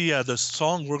Richie, the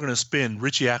song we're going to spin,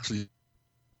 Richie actually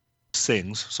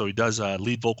sings. So he does a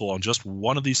lead vocal on just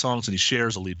one of these songs, and he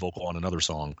shares a lead vocal on another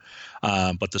song.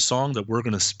 But the song that we're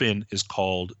going to spin is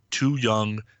called Too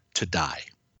Young to Die.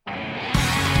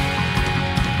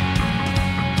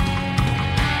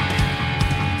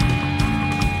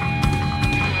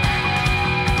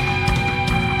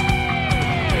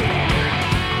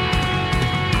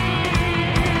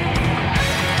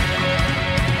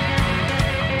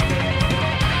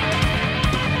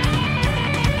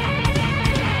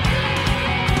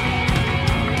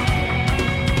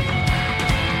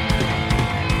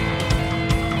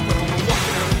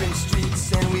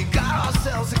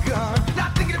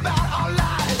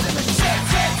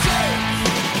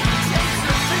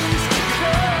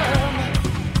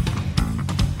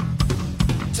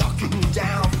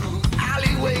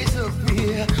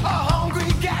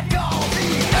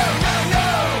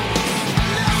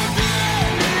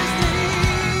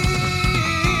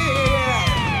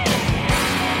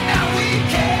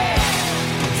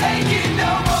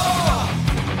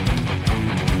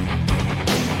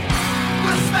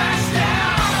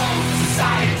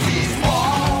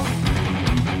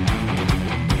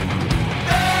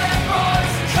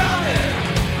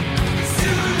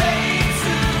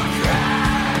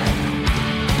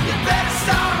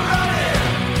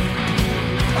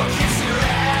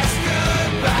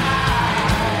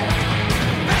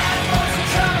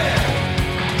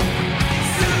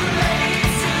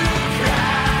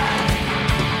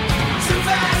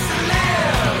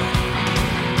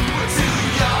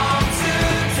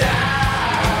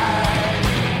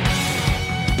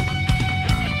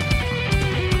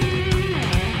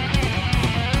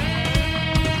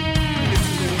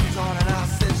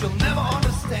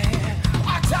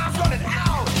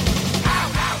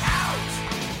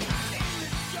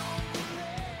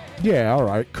 Yeah, all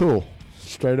right, cool.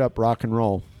 straight up rock and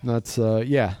roll. That's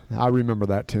I remember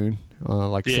that tune.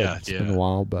 Like I said, it's been a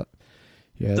while, but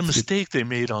yeah. The mistake they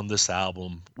made on this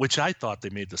album, which I thought they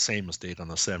made the same mistake on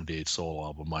the 78 solo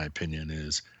album, my opinion,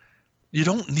 is you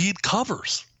don't need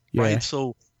covers, right?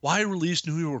 So why release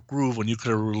New York Groove when you could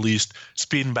have released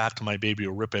Speeding Back to My Baby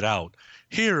or Rip It Out?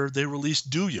 Here they released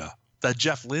Do Ya, that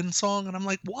Jeff Lynne song, and I'm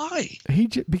like, why?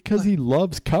 Because he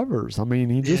loves covers. I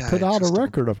mean, he just put out a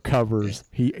record of covers.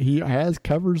 Yeah. He has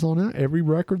covers on it. Every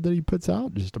record that he puts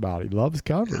out, just about, he loves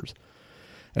covers.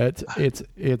 Yeah.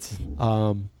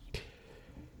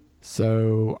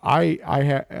 So I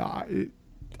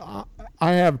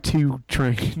have two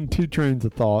trains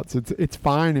of thoughts. It's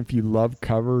fine if you love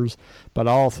covers, but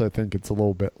I also think it's a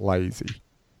little bit lazy,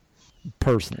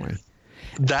 personally.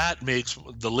 That makes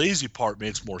the lazy part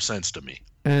makes more sense to me.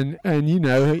 And you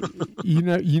know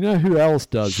who else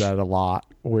does that a lot,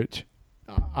 which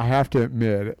I have to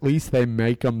admit, at least they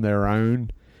make them their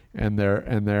own, and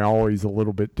they're always a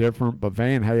little bit different. But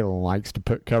Van Halen likes to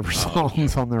put cover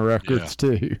songs on their records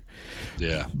too.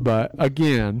 Yeah. But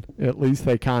again, at least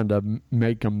they kind of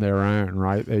make them their own,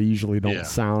 right? They usually don't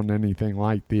sound anything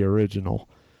like the original.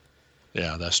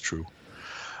 Yeah, that's true.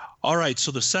 All right, so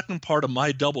the second part of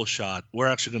my double shot, we're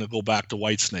actually going to go back to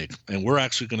Whitesnake, and we're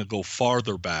actually going to go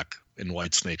farther back in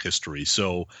Whitesnake history.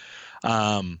 So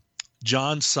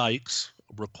John Sykes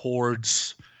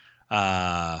records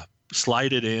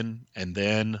Slide It In and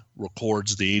then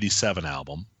records the 87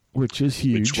 album. Which is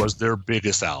huge. Which was their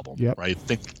biggest album, right? I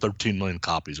think 13 million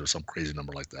copies or some crazy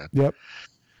number like that. Yep.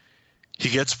 He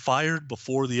gets fired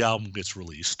before the album gets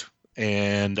released.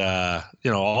 And,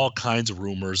 all kinds of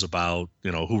rumors about,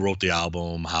 who wrote the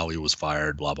album, how he was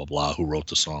fired, blah, blah, blah, who wrote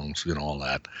the songs, all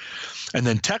that. And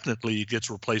then technically he gets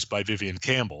replaced by Vivian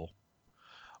Campbell.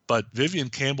 But Vivian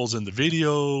Campbell's in the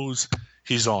videos.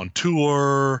 He's on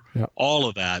tour, all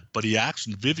of that. But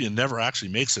Vivian never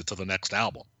actually makes it to the next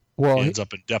album. Well, he ends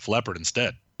up in Def Leppard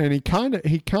instead. And he kind of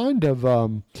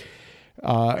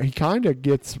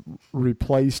gets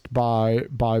replaced by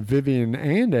Vivian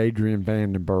and Adrian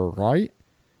Vandenberg, right?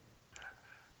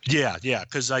 Yeah,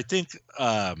 because I think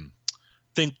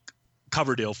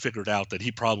Coverdale figured out that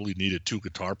he probably needed two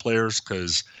guitar players,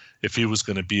 because if he was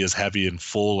going to be as heavy and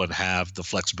full and have the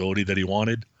flexibility that he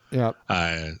wanted. Yeah.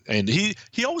 And he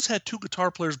always had two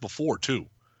guitar players before too,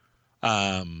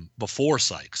 before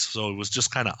Sykes. So it was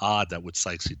just kind of odd that with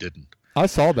Sykes he didn't. I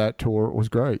saw that tour. It was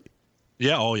great.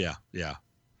 Yeah. Oh, yeah. Yeah.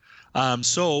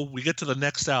 So we get to the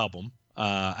next album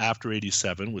after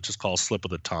 87, which is called Slip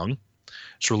of the Tongue.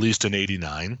 It's released in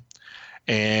 89.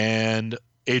 And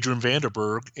Adrian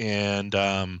Vandenberg and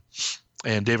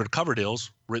David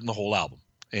Coverdale's written the whole album.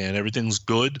 And everything's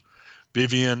good.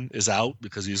 Vivian is out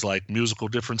because he's like, musical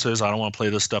differences. I don't want to play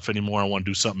this stuff anymore. I want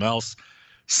to do something else.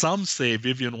 Some say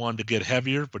Vivian wanted to get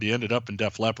heavier, but he ended up in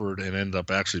Def Leppard and ended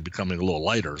up actually becoming a little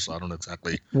lighter. So I don't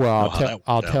exactly know how that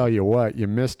I'll tell you what, you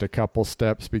missed a couple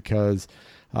steps because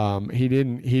he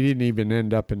didn't even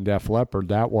end up in Def Leppard.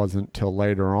 That wasn't till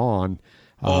later on.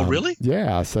 Oh, really?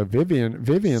 Yeah. So Vivian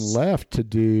left to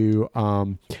do.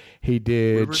 He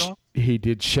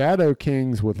did Shadow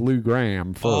Kings with Lou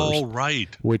Gramm first. Oh,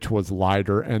 right. Which was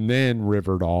lighter, and then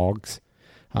River Dogs.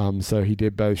 So he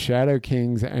did both Shadow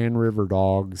Kings and River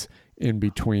Dogs in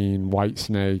between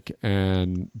Whitesnake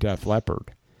and Def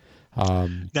Leppard.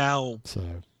 Now,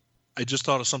 I just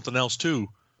thought of something else too.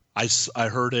 I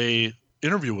heard a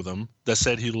interview with him that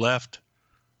said he left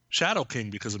Shadow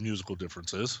King because of musical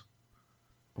differences.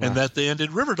 Wow. And that they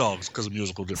ended River Dogs because of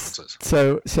musical differences.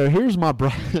 So here's my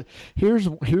here's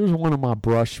one of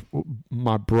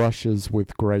my brushes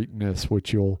with greatness,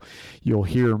 which you'll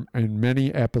hear in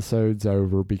many episodes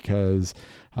over, because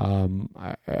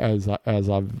as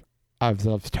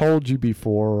I've told you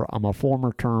before, I'm a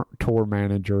former tour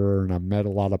manager, and I've met a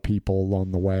lot of people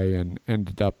along the way and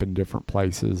ended up in different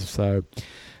places. So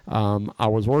I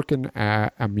was working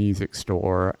at a music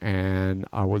store, and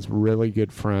I was really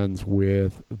good friends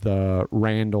with the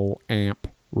Randall amp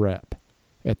rep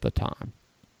at the time.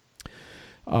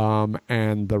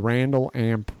 And the Randall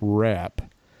amp rep,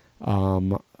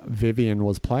 Vivian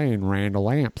was playing Randall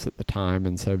amps at the time,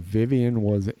 and so Vivian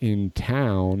was in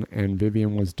town, and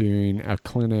Vivian was doing a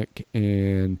clinic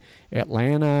in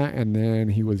Atlanta, and then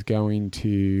he was going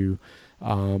to,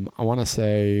 I want to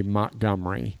say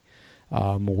Montgomery,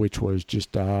 which was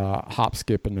just a hop,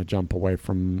 skip, and a jump away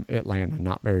from Atlanta,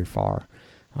 not very far,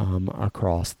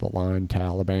 across the line to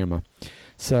Alabama.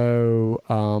 So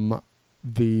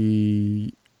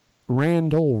the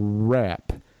Randall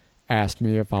rep asked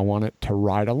me if I wanted to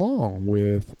ride along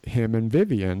with him and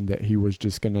Vivian, that he was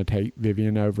just going to take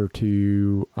Vivian over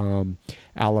to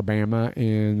Alabama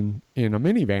in a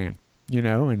minivan,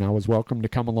 and I was welcome to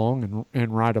come along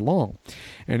and ride along.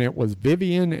 And it was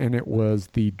Vivian, and it was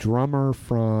the drummer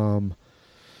from,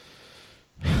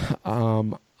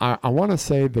 I want to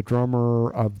say the drummer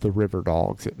of the River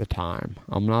Dogs at the time.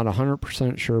 I'm not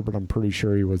 100% sure, but I'm pretty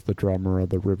sure he was the drummer of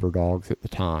the River Dogs at the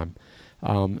time.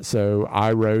 So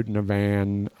I rode in a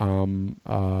van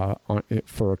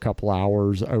for a couple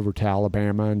hours over to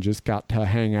Alabama and just got to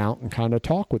hang out and kind of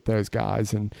talk with those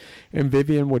guys. And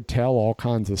Vivian would tell all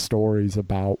kinds of stories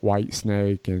about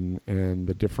Whitesnake and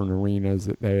the different arenas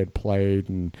that they had played.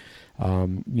 And,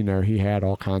 he had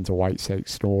all kinds of Whitesnake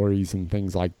stories and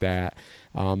things like that.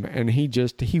 And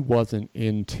he wasn't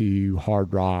into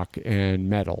hard rock and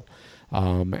metal.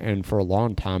 And for a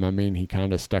long time, he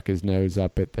kind of stuck his nose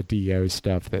up at the Dio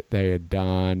stuff that they had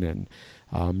done, and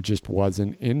just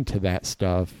wasn't into that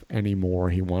stuff anymore.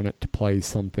 He wanted to play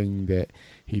something that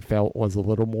he felt was a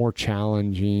little more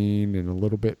challenging and a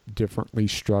little bit differently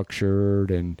structured,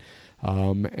 and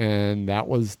that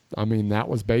was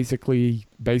basically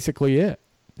it.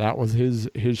 That was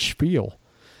his spiel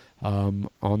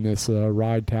on this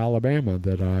ride to Alabama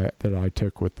that I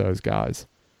took with those guys.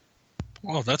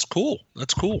 Oh, that's cool.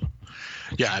 That's cool.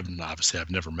 Yeah, I've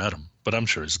never met him, but I'm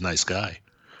sure he's a nice guy.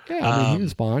 Yeah, he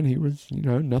was fine. He was,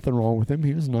 nothing wrong with him.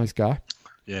 He was a nice guy.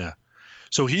 Yeah.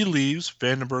 So he leaves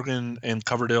Vandenberg and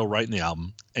Coverdale writing the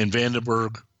album, and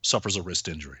Vandenberg suffers a wrist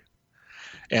injury.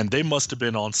 And they must have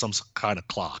been on some kind of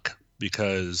clock,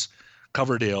 because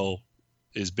Coverdale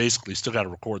is basically still got to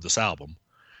record this album.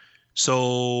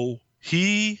 So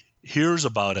he hears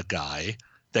about a guy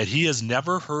that he has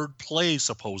never heard play,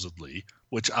 supposedly,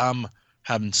 which I'm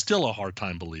having still a hard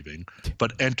time believing,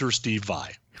 but enter Steve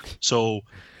Vai. So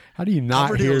how do you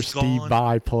not hear Steve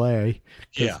Vai play?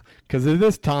 Yeah. Because at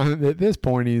this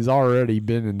point, he's already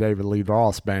been in David Lee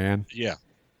Roth's band. Yeah.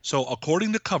 So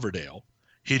according to Coverdale,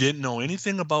 he didn't know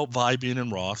anything about Vai being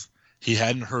in Roth. He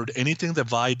hadn't heard anything that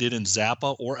Vai did in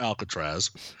Zappa or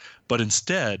Alcatraz, but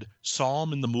instead saw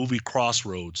him in the movie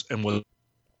Crossroads and was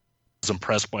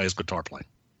impressed by his guitar playing.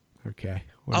 Okay.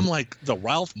 I'm like, the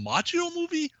Ralph Macchio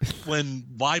movie when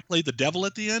Vai played the devil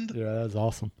at the end? Yeah, that's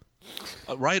awesome.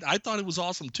 Right? I thought it was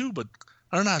awesome too, but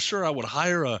I'm not sure I would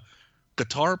hire a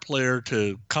guitar player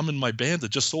to come in my band that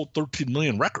just sold 13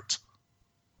 million records.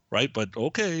 Right? But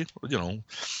okay,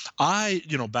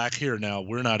 back here now,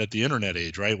 we're not at the internet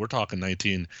age, right? We're talking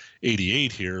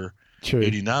 1988 here, True.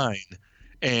 89.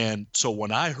 And so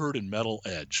when I heard in Metal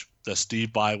Edge that Steve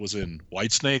Vai was in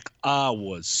Whitesnake, I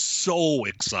was so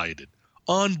excited,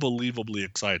 unbelievably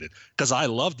excited, because I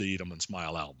love the Eat 'Em and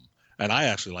Smile album, and I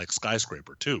actually like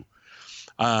Skyscraper too.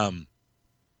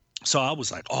 So I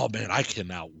was like, oh man, I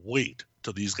cannot wait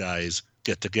till these guys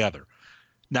get together.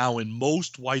 Now, in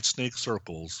most Whitesnake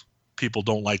circles, people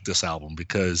don't like this album,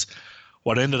 because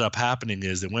what ended up happening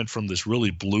is they went from this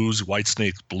really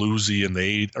Whitesnake bluesy in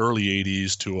the early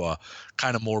 80s to a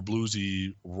kind of more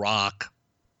bluesy rock,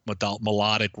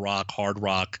 melodic rock, hard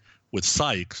rock with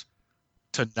Sykes,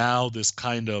 to now this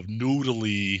kind of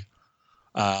noodly,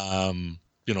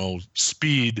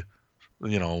 speed,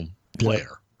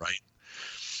 player, right?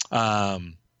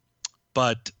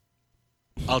 But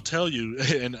I'll tell you,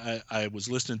 and I was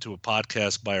listening to a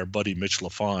podcast by our buddy Mitch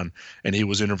LaFon, and he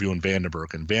was interviewing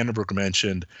Vandenberg, and Vandenberg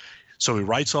mentioned, so he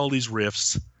writes all these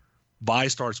riffs, Vai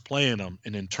starts playing them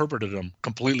and interpreted them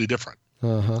completely different.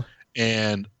 Uh-huh.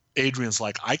 And Adrian's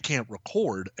like, I can't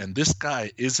record, and this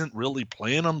guy isn't really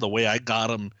playing them the way I got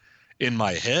them in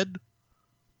my head,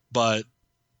 but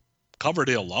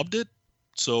Coverdale loved it,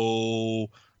 so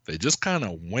they just kind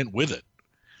of went with it.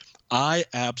 I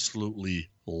absolutely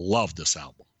love this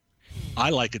album.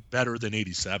 I like it better than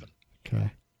 87.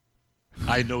 Okay.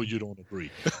 I know you don't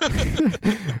agree.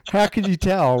 How could you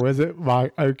tell? Was it my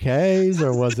okays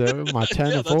or was it my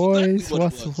tone of voice?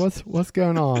 Exactly what's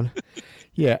going on?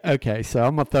 Yeah, okay. So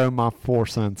I'm gonna throw my 4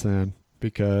 cents in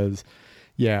because,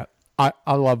 yeah, I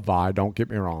love Vai. Don't get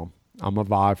me wrong. I'm a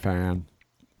Vai fan.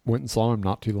 Went and saw him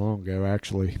not too long ago,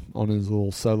 actually, on his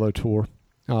little solo tour.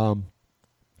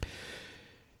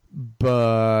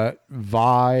 But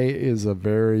Vai is a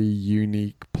very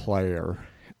unique player,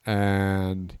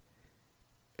 and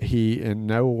he in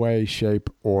no way, shape,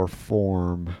 or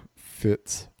form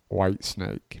fits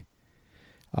Whitesnake.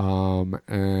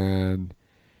 And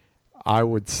I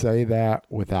would say that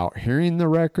without hearing the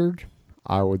record.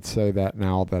 I would say that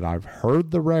now that I've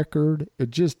heard the record.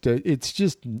 It's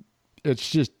just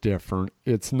different.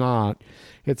 It's not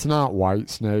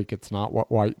Whitesnake. It's not what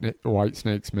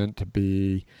Whitesnake's meant to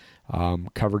be.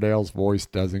 Coverdale's voice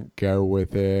doesn't go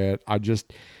with it.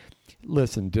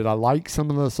 Listen, did I like some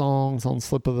of the songs on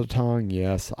Slip of the Tongue?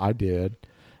 Yes, I did.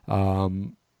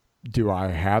 Do I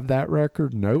have that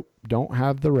record? Nope, don't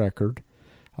have the record.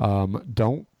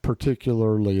 Don't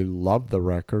particularly love the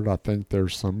record. I think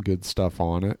there's some good stuff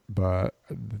on it, but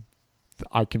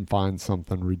I can find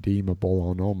something redeemable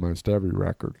on almost every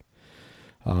record.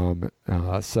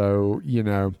 So,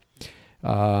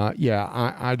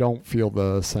 I don't feel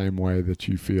the same way that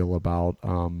you feel about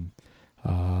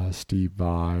Steve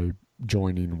Vai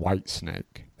joining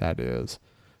Whitesnake, that is.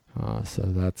 So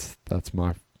that's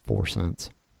my 4 cents.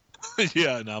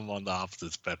 Yeah, and I'm on the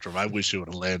opposite spectrum. I wish it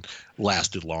would have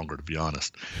lasted longer, to be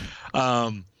honest.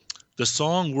 The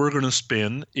song we're going to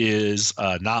spin is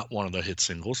not one of the hit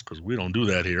singles, because we don't do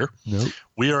that here. Nope.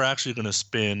 We are actually going to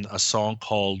spin a song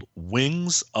called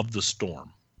Wings of the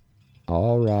Storm.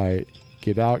 All right.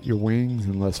 Get out your wings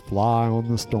and let's fly on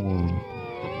the storm.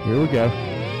 Here we go.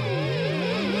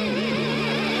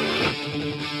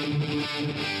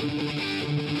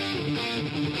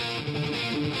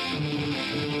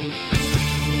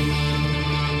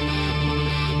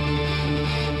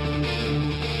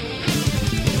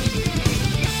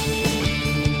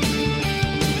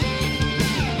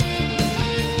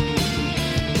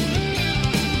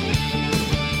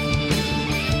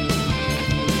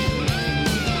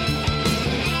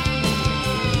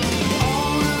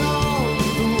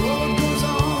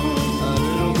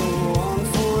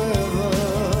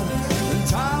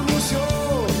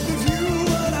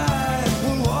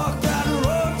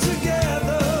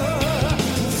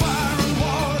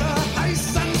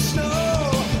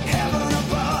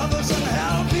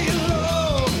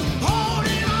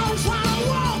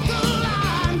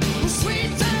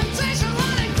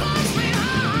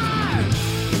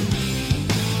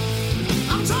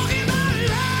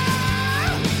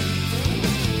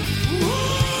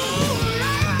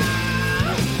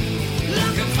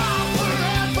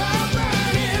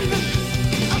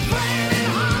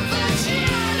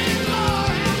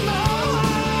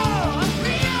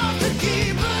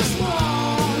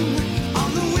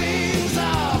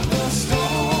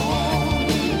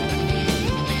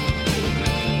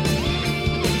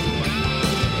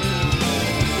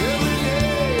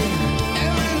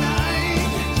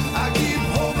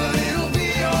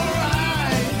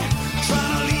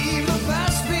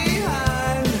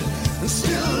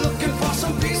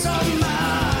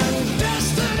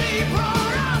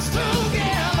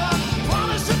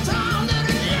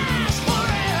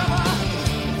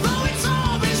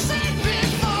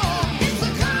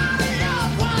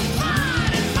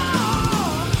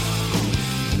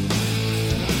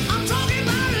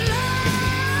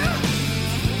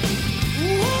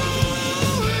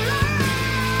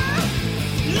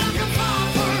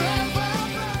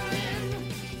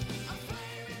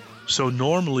 So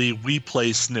normally we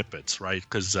play snippets, right?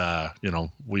 Because,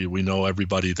 we know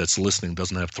everybody that's listening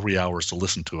doesn't have 3 hours to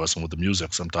listen to us. And with the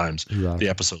music, sometimes the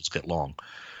episodes get long.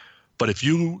 But if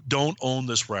you don't own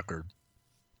this record,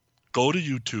 go to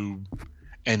YouTube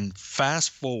and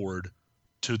fast forward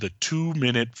to the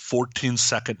 2-minute,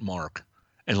 14-second mark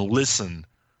and listen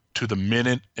to the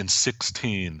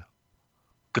 1:16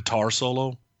 guitar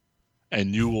solo.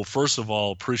 And you will, first of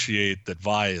all, appreciate that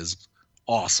Vai is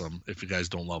awesome if you guys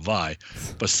don't love Vai.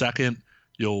 But second,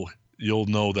 you'll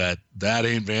know that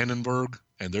ain't Vandenberg,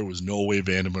 and there was no way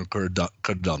Vandenberg could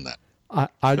have done that.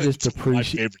 I just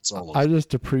appreciate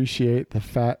the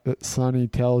fact that Sonny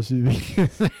tells you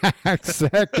the exact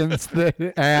seconds that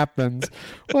it happens.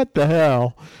 What the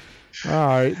hell? All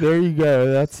right, there you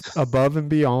go. That's above and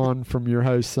beyond from your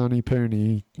host Sonny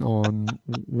Pooney on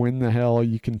when the hell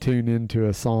you can tune into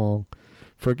a song.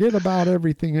 Forget about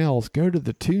everything else. Go to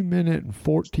the 2-minute and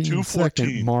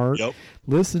 14-second mark. Yep.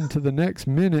 Listen to the next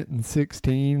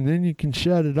 1:16. Then you can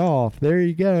shut it off. There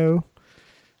you go.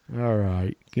 All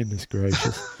right. Goodness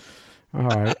gracious. All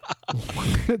right.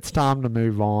 It's time to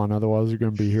move on. Otherwise, we're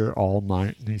going to be here all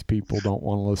night. And these people don't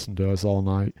want to listen to us all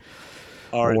night.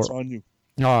 All right. It's on you.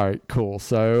 All right. Cool.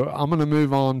 So I'm going to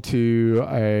move on to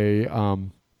a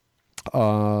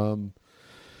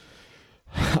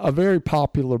very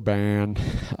popular band,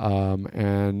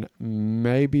 and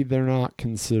maybe they're not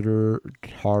considered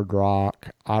hard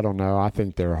rock. I don't know. I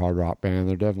think they're a hard rock band.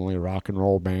 They're definitely a rock and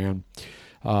roll band,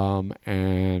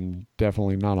 and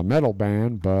definitely not a metal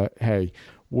band. But hey,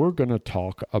 we're going to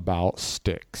talk about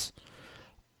Styx.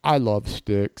 I love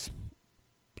Styx.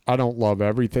 I don't love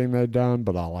everything they've done,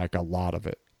 but I like a lot of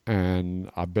it.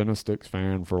 And I've been a Styx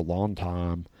fan for a long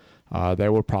time. They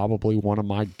were probably one of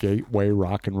my gateway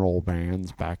rock and roll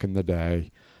bands back in the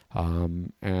day.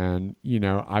 And,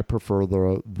 I prefer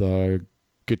the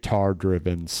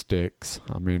guitar-driven Styx.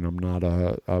 I mean, I'm not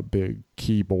a big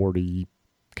keyboardy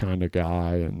kind of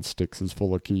guy, and Styx is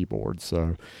full of keyboards,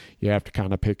 so you have to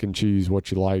kind of pick and choose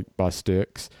what you like by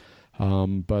Styx.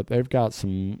 But they've got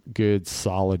some good,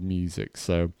 solid music.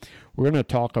 So we're going to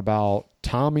talk about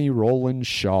Tommy Roland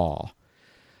Shaw,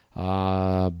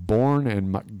 born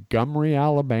in Montgomery,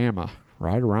 Alabama,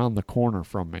 right around the corner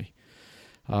from me.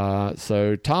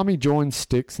 So Tommy joined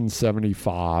Styx in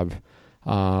 75,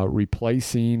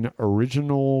 replacing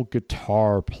original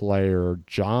guitar player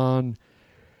John,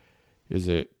 is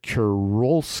it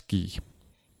Kurolski?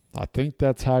 I think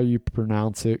that's how you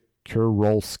pronounce it,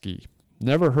 Kurolski.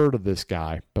 Never heard of this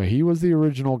guy, but he was the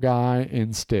original guy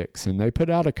in Styx, and they put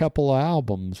out a couple of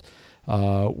albums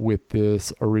with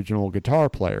this original guitar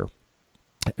player.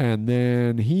 And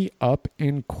then he up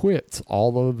and quits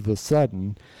all of a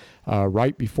sudden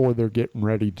right before they're getting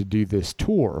ready to do this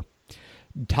tour.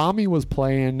 Tommy was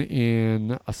playing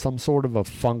in some sort of a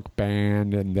funk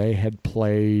band, and they had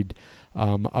played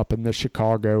up in the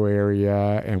Chicago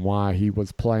area, and while he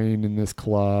was playing in this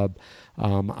club,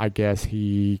 I guess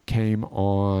he came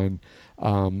on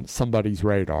somebody's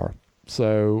radar.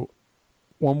 So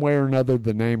one way or another,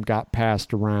 the name got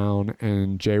passed around,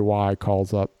 and JY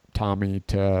calls up Tommy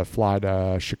to fly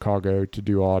to Chicago to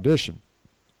do audition.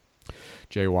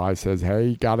 JY says,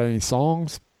 "Hey, got any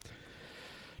songs?"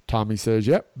 Tommy says,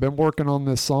 "Yep, been working on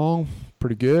this song.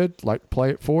 Pretty good. Like to play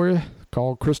it for you.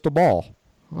 Called Crystal Ball."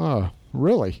 "Oh,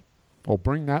 really? Well,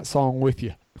 bring that song with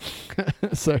you."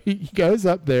 So he goes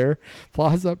up there,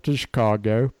 flies up to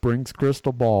Chicago, brings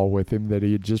Crystal Ball with him that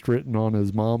he had just written on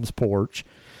his mom's porch.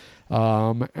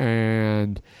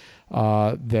 And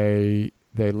they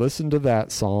listen to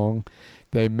that song.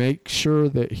 They make sure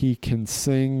that he can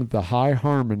sing the high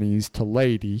harmonies to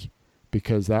Lady,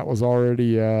 because that was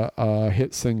already a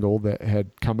hit single that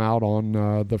had come out on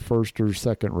the first or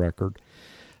second record.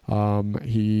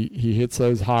 He hits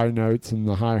those high notes and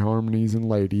the high harmonies in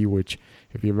Lady, which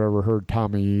if you've ever heard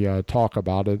Tommy talk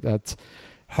about it, that's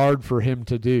hard for him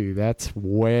to do. That's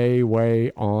way,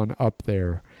 way on up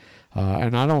there.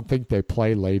 And I don't think they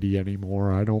play Lady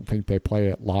anymore. I don't think they play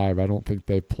it live. I don't think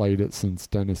they've played it since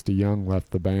Dennis DeYoung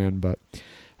left the band. But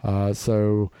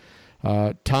so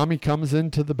Tommy comes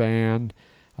into the band,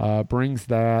 brings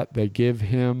that. They give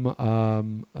him,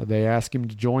 they ask him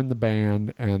to join the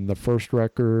band, and the first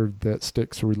record that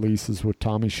Styx releases with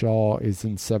Tommy Shaw is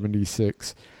in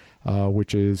 76,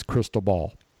 which is Crystal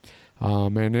Ball.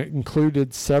 And it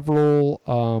included several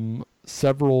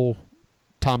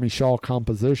Tommy Shaw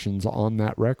compositions on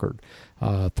that record,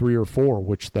 3 or 4,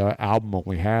 which the album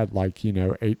only had 8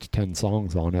 to 10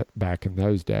 songs on it back in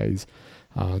those days.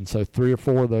 And so 3 or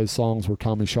 4 of those songs were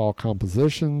Tommy Shaw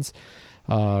compositions,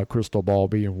 Crystal Ball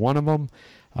being one of them.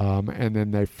 And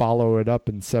then they follow it up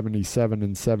in 77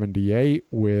 and 78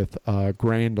 with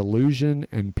Grand Illusion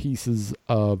and Pieces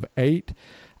of 8.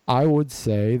 I would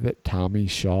say that Tommy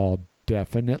Shaw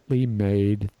definitely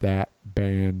made that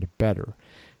band better.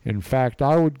 In fact,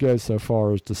 I would go so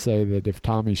far as to say that if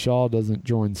Tommy Shaw doesn't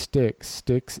join Styx,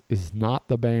 Styx is not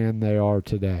the band they are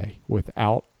today,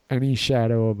 without any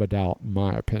shadow of a doubt, in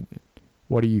my opinion.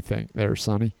 What do you think there,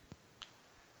 Sonny?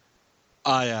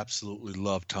 I absolutely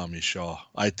love Tommy Shaw.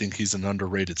 I think he's an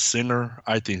underrated singer.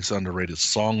 I think he's an underrated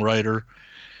songwriter.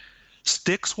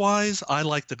 Styx-wise, I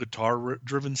like the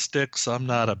guitar-driven Styx. I'm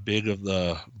not a big of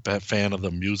the fan of the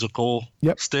musical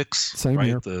Styx. Same right?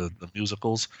 here. The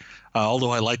musicals. Although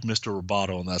I like Mr.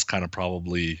 Roboto, and that's kind of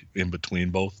probably in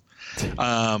between both.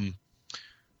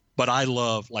 But I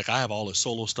love, I have all his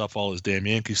solo stuff, all his Damn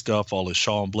Yankee stuff, all his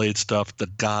Shaw and Blade stuff. The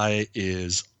guy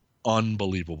is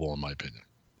unbelievable, in my opinion.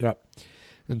 Yep.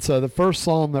 And so the first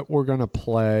song that we're going to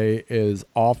play is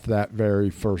off that very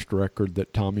first record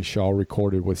that Tommy Shaw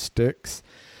recorded with Styx.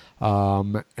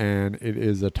 And it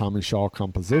is a Tommy Shaw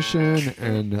composition,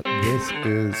 and this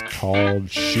is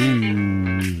called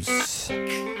Shoes.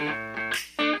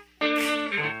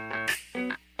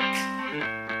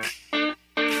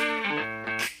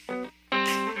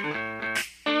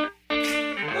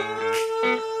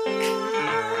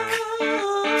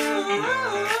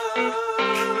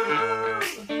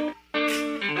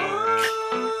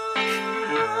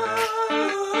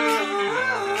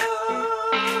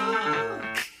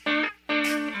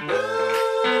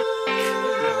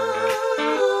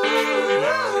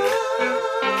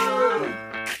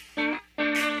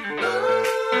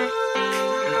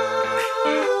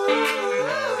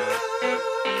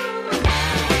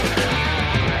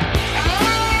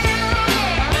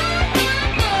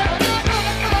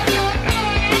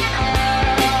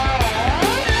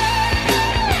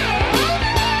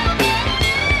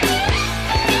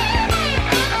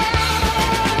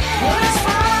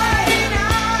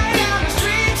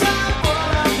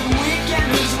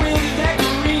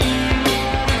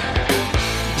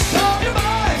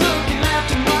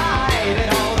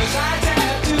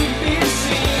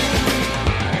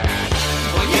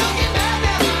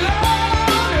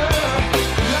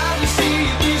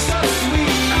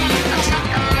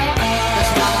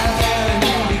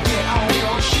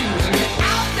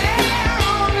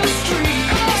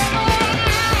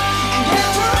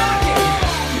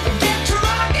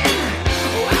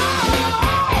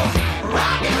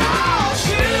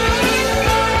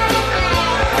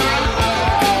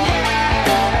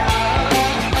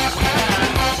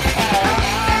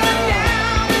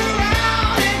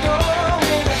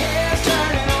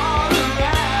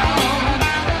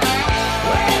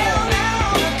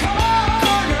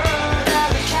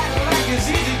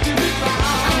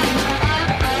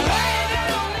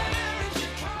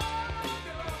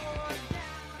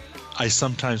 I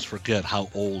sometimes forget how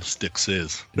old Styx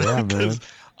is. Yeah, man.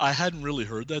 I hadn't really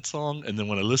heard that song, and then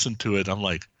when I listened to it, I'm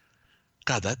like,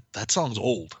 God, that song's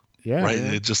old. Yeah, right.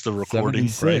 Man. It's just the recording,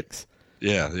 76. right?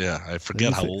 Yeah. I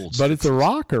forget how old. But it's a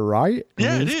rocker, right?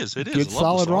 Yeah, it is. Good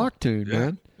solid rock tune,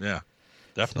 man. Yeah,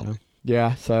 definitely.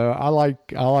 So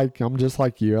I'm just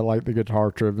like you. I like the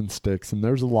guitar-driven Styx, and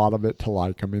there's a lot of it to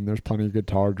like. I mean, there's plenty of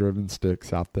guitar-driven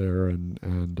Styx out there,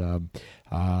 and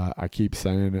I keep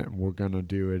saying it, and we're gonna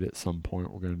do it at some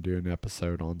point. We're gonna do an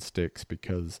episode on Styx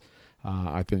because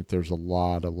I think there's a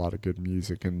lot of good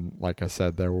music, and like I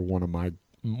said, they were one of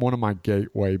my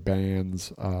gateway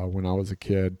bands when I was a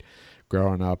kid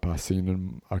growing up. I seen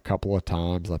them a couple of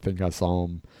times. I think I saw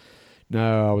them.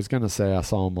 No, I was going to say I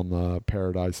saw them on the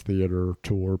Paradise Theater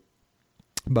tour,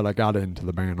 but I got into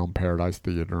the band on Paradise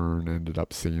Theater and ended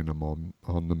up seeing them on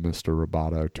the Mr.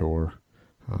 Roboto tour,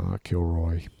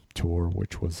 Kilroy tour,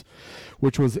 which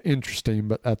was interesting,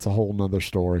 but that's a whole nother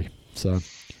story. So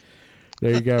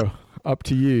there you go. Up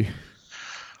to you.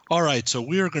 All right, so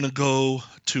we are going to go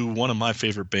to one of my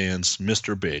favorite bands,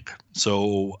 Mr. Big.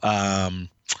 So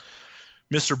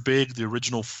Mr. Big, the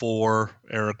original four,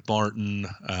 Eric Martin,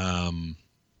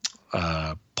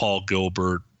 Paul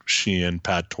Gilbert, Sheehan,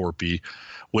 Pat Torpey,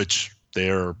 which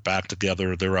they're back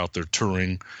together. They're out there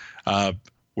touring.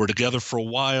 We're together for a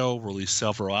while, released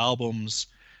several albums.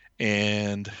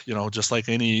 And, just like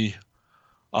any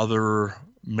other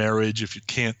marriage, if you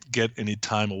can't get any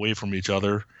time away from each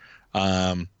other,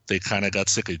 they kind of got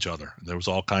sick of each other. There was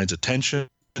all kinds of tension.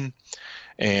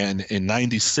 And in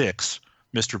 96,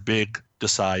 Mr. Big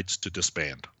decides to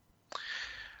disband.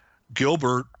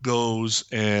 Gilbert goes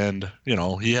and,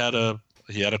 he had a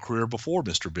career before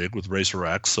Mr. Big with Racer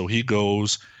X, so he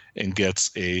goes and gets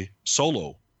a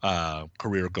solo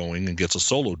career going and gets a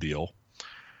solo deal.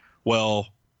 Well,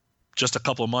 just a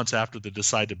couple of months after they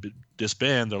decide to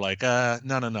disband, they're like,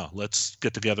 no, let's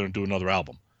get together and do another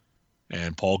album.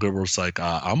 And Paul Gilbert's like,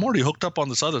 I'm already hooked up on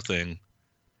this other thing,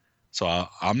 so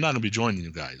I'm not going to be joining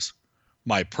you guys.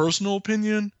 My personal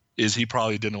opinion is he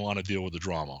probably didn't want to deal with the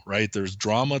drama, right? There's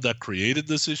drama that created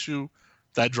this issue.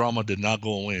 That drama did not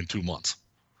go away in 2 months,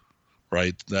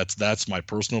 right? That's my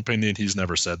personal opinion. He's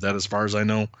never said that as far as I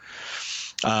know.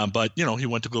 But, he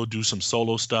went to go do some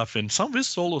solo stuff, and some of his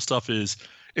solo stuff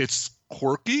it's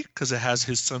quirky because it has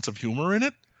his sense of humor in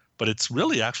it, but it's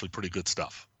really actually pretty good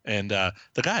stuff. And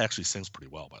the guy actually sings pretty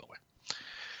well, by the way.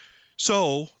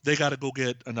 So they got to go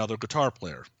get another guitar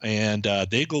player, and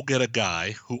they go get a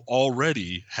guy who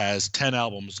already has 10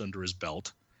 albums under his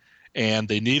belt, and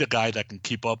they need a guy that can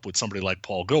keep up with somebody like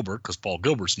Paul Gilbert because Paul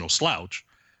Gilbert's no slouch.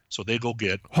 So they go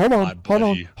get Hold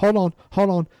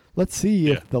on. Let's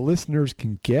see if the listeners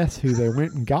can guess who they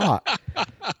went and got.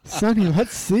 Sonny,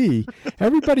 let's see.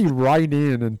 Everybody write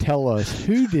in and tell us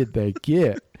who did they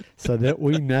get so that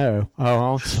we know.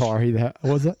 Oh, I'm sorry.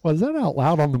 Was that out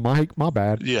loud on the mic? My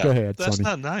bad. Yeah, go ahead, that's Sonny.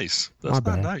 not nice. That's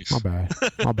not nice.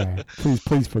 My bad.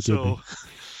 Please forgive me.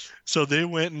 So they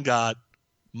went and got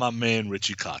my man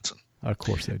Richie Kotzen. Of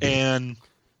course they did. And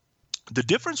the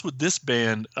difference with this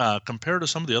band compared to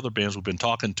some of the other bands we've been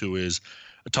talking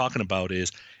about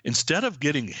is instead of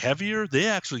getting heavier, they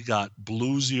actually got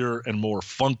bluesier and more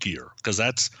funkier because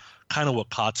that's kind of what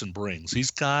Kotzen brings.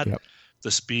 He's got the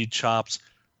speed chops.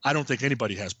 I don't think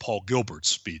anybody has Paul Gilbert's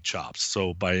speed chops,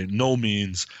 so by no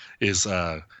means is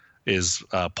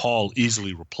Paul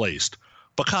easily replaced.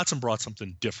 But Kotzen brought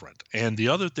something different, and the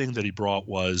other thing that he brought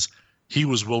was he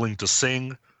was willing to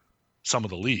sing some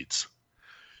of the leads.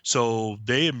 So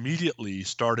they immediately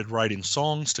started writing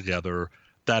songs together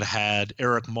that had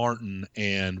Eric Martin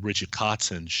and Richie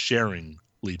Kotzen sharing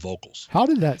lead vocals. How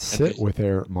did that sit with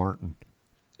Eric Martin?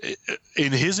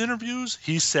 In his interviews,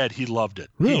 he said he loved it.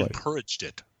 Really? He encouraged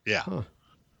it. Yeah. Huh.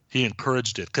 He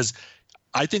encouraged it because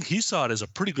I think he saw it as a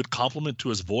pretty good compliment to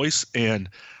his voice. And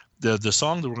the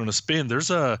song that we're going to spin,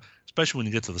 especially when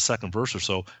you get to the second verse or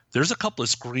so, there's a couple of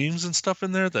screams and stuff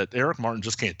in there that Eric Martin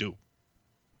just can't do.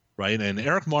 Right. And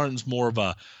Eric Martin's more of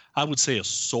I would say a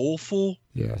soulful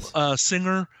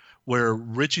singer, where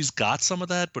Richie's got some of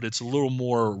that, but it's a little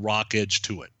more rock edge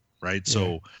to it. Right. Yeah.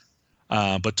 So,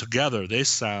 but together they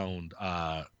sound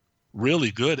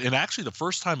really good. And actually the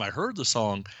first time I heard the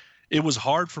song, it was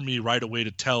hard for me right away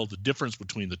to tell the difference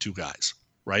between the two guys.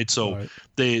 Right. So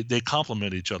they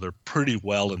complement each other pretty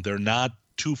well, and they're not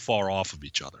too far off of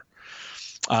each other.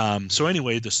 So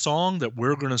anyway, the song that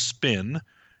we're going to spin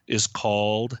is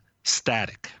called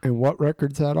Static. And what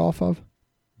record's that off of?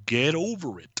 Get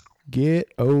Over It.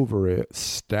 Get Over It.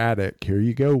 Static. Here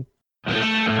you go.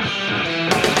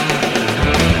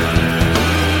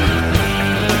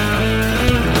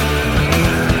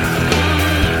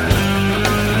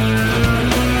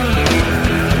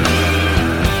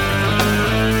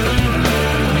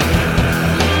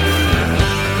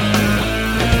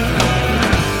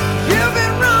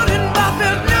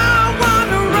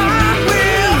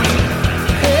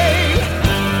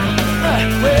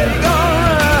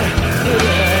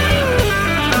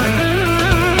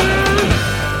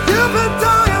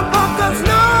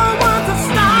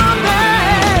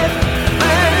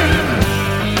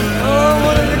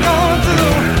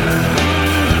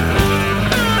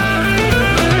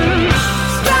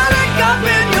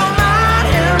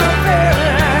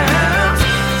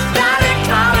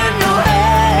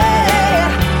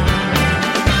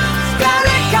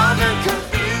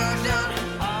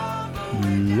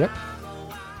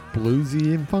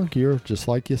 bluesy and funkier, just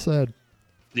like you said.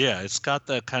 Yeah, it's got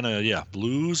that kind of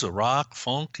blues, a rock,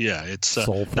 funk. Yeah, it's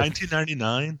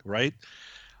 1999, right?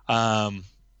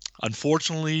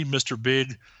 Unfortunately, Mr.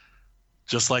 Big,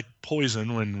 just like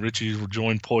Poison, when Richie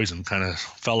joined Poison, kind of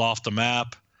fell off the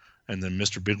map, and then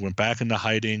Mr. Big went back into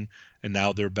hiding, and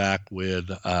now they're back with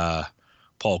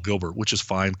Paul Gilbert, which is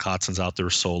fine. Kotzen's out there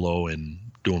solo and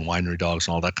doing Winery Dogs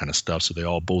and all that kind of stuff, so they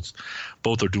all both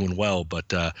are doing well.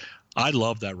 But I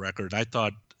love that record. I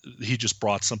thought he just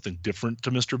brought something different to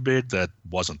Mr. Big that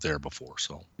wasn't there before,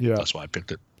 so that's why I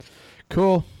picked it.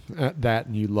 Cool. That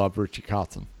and you love Richie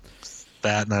Kotzen.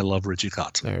 That and I love Richie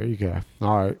Kotzen. There you go.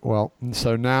 All right. Well,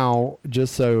 so now,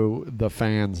 just so the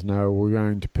fans know, we're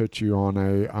going to put you on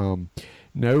a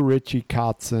no Richie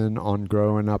Kotzen on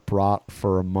Growing Up Rock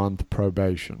for a month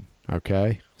probation.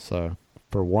 Okay? So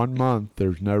for 1 month,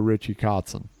 there's no Richie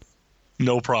Kotzen.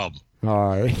 No problem. All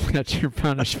right, that's your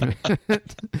punishment.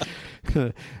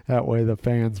 That way the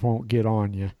fans won't get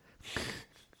on you.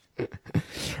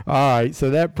 All right,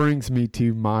 so that brings me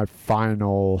to my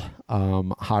final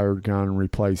hired gun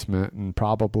replacement, and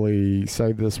probably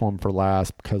save this one for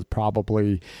last because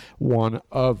probably one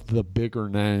of the bigger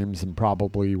names and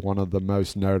probably one of the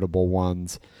most notable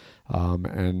ones.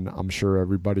 And I'm sure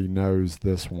everybody knows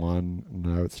this one.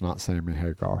 No, it's not Sammy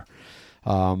Hagar.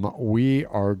 We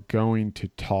are going to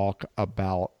talk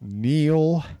about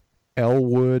Neil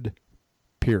Elwood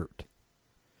Peart.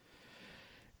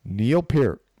 Neil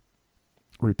Peart,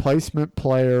 replacement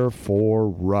player for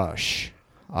Rush,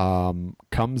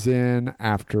 comes in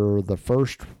after the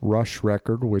first Rush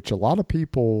record, which a lot of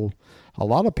people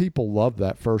love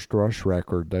that first Rush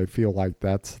record. They feel like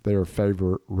that's their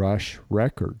favorite Rush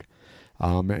record.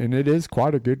 And it is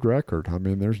quite a good record. I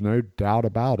mean, there's no doubt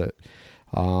about it.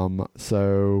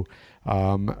 So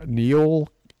Neil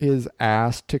is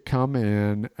asked to come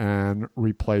in and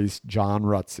replace John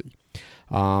Rutsey.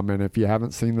 And if you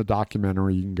haven't seen the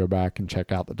documentary, you can go back and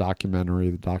check out the documentary.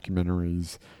 The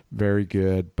documentary's very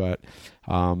good, but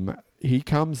he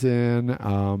comes in,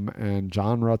 and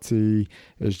John Rutsey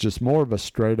is just more of a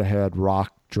straight-ahead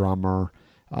rock drummer,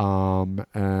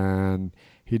 and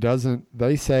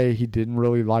they say he didn't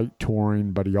really like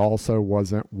touring, but he also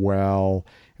wasn't well,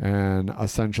 and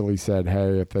essentially said,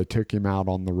 hey, if they took him out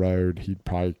on the road, he'd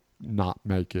probably not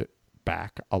make it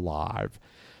back alive.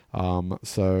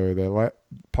 So they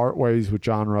part ways with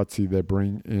John Rutsey. They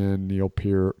bring in Neil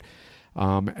Peart.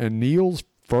 And Neil's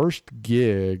first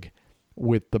gig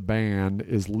with the band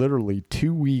is literally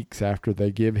 2 weeks after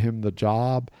they give him the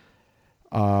job.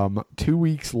 2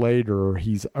 weeks later,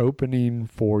 he's opening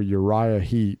for Uriah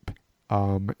Heep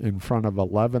in front of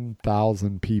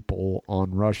 11,000 people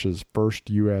on Rush's first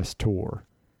U.S. tour.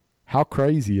 How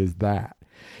crazy is that?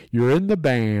 You're in the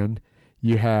band,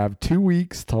 you have 2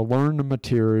 weeks to learn the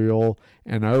material,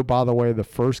 and oh, by the way, the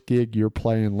first gig you're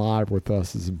playing live with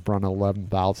us is in front of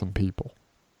 11,000 people.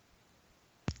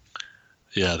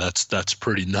 Yeah, that's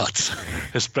pretty nuts,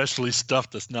 especially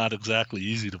stuff that's not exactly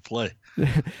easy to play.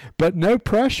 But no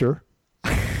pressure.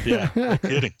 Yeah, no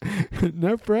kidding.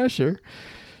 No pressure.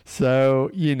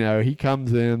 So, he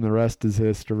comes in, the rest is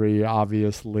history,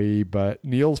 obviously, but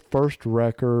Neil's first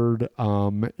record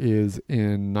is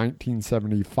in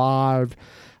 1975.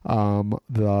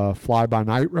 The Fly By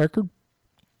Night record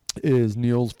is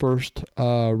Neil's first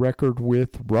record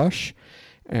with Rush,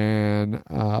 and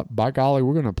by golly,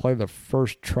 we're going to play the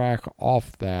first track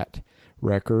off that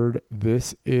record.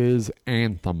 This is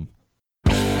Anthem.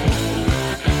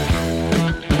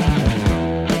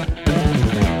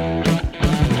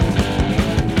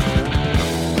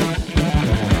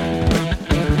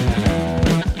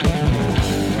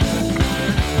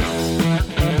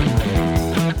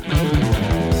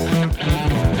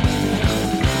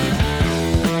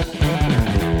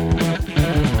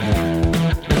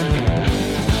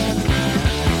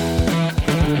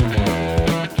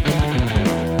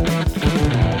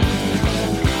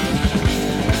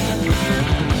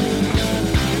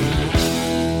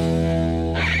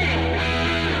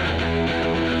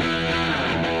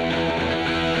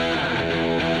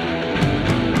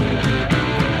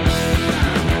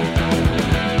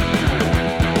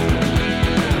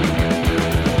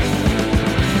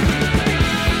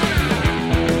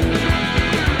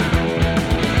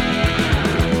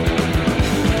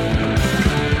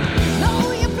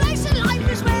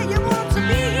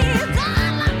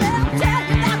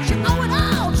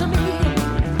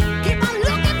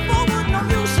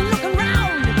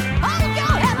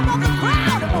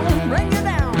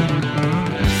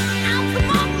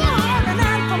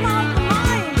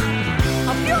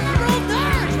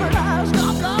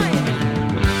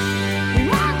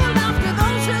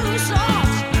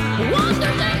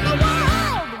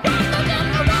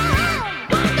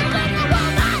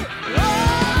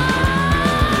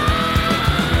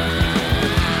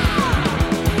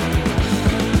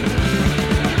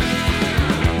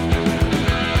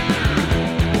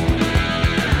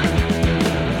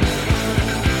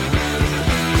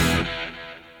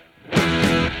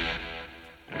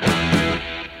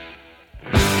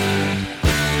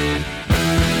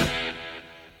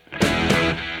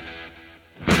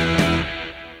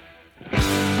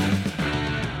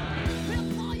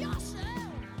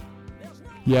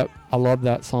 I love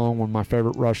that song, one of my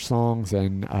favorite Rush songs,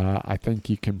 and I think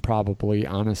you can probably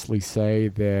honestly say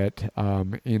that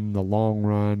in the long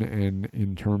run and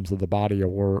in terms of the body of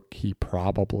work, he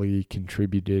probably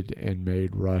contributed and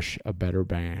made Rush a better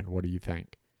band. What do you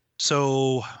think?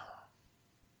 So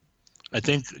I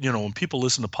think, when people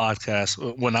listen to podcasts,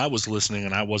 when I was listening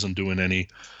and I wasn't doing any,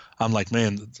 I'm like,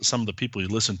 man, some of the people you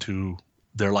listen to,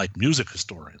 they're like music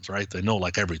historians, right? They know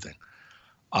like everything.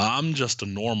 I'm just a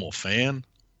normal fan.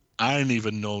 I didn't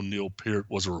even know Neil Peart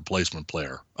was a replacement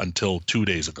player until 2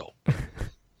 days ago.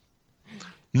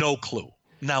 No clue.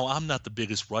 Now, I'm not the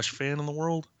biggest Rush fan in the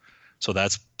world, so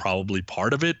that's probably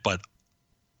part of it, but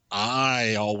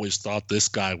I always thought this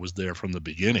guy was there from the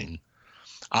beginning.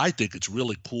 I think it's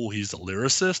really cool he's a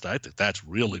lyricist. I think that's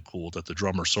really cool that the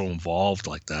drummer's so involved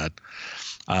like that.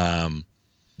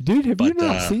 Dude, have you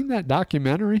not seen that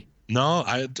documentary? No,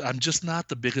 I'm just not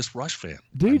the biggest Rush fan.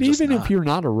 Dude, even if you're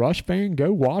not a Rush fan,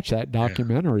 go watch that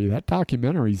documentary. Yeah. That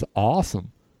documentary's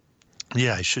awesome.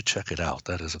 Yeah, I should check it out.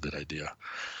 That is a good idea.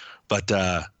 But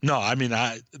no, I mean,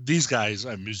 these guys,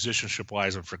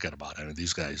 musicianship-wise, and forget about it. I mean,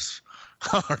 these guys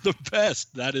are the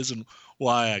best. That isn't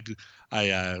why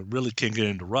I really can't get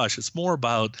into Rush. It's more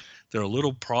about they're a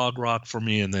little prog rock for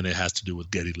me, and then it has to do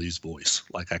with Geddy Lee's voice.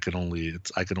 Like I can only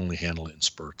handle it in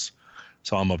spurts.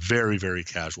 So I'm a very, very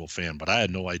casual fan, but I had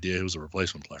no idea he was a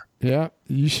replacement player. Yeah,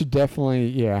 you should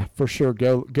definitely, for sure,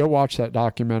 go watch that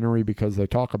documentary because they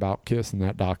talk about Kiss in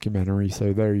that documentary.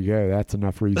 So there you go. That's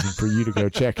enough reason for you to go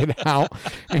check it out.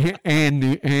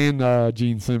 And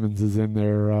Gene Simmons is in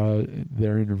there.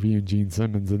 They're interviewing Gene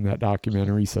Simmons in that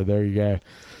documentary. So there you go.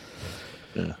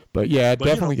 Yeah. But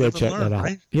definitely go check that out.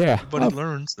 Right? Yeah. Everybody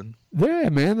learns. And... Yeah,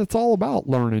 man, it's all about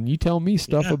learning. You tell me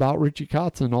stuff about Richie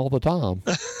Kotzen all the time.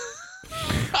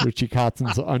 Richie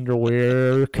Kotzen's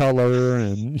underwear color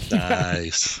and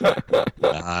nice.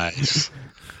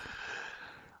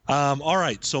 All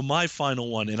right, so my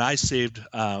final one, and I saved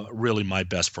really my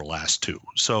best for last too.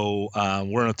 So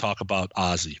we're going to talk about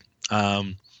Ozzy.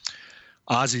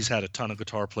 Ozzy's had a ton of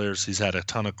guitar players. He's had a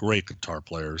ton of great guitar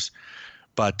players,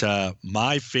 but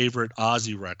my favorite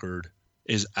Ozzy record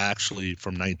is actually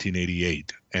from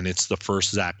 1988, and it's the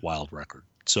first Zakk Wylde record.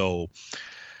 So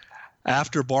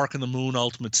after Bark on the Moon,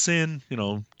 Ultimate Sin,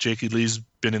 Jakey Lee's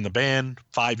been in the band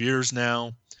 5 years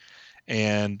now.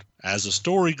 And as the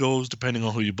story goes, depending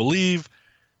on who you believe,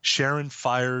 Sharon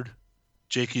fired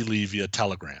Jakey Lee via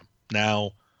telegram.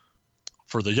 Now,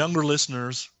 for the younger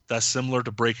listeners, that's similar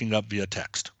to breaking up via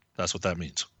text. That's what that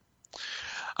means.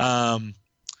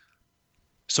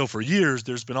 So for years,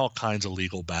 there's been all kinds of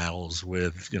legal battles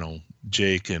with,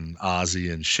 Jake and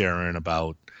Ozzy and Sharon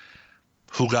about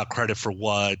who got credit for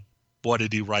what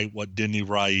did he write, what didn't he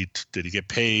write, did he get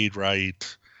paid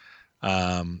right?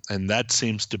 And that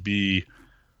seems to be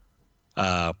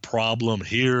a problem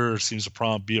here. Seems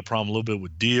to be a problem a little bit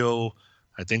with Dio.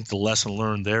 I think the lesson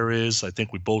learned there is I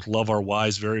think we both love our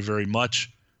wives very, very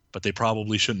much, but they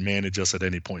probably shouldn't manage us at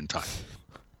any point in time.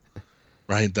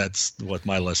 Right? That's what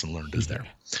my lesson learned is there.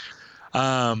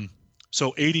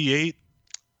 So 88,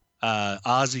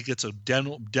 Ozzy gets a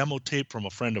demo tape from a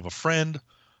friend of a friend,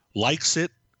 likes it.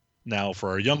 Now, for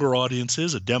our younger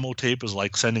audiences, a demo tape is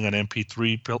like sending an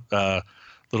MP3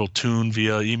 little tune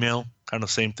via email, kind of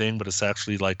same thing, but it's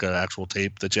actually like an actual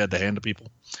tape that you had to hand to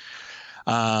people.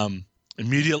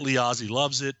 Immediately, Ozzy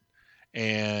loves it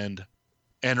and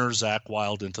enters Zakk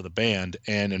Wylde into the band.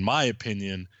 And in my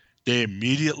opinion, they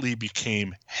immediately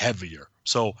became heavier.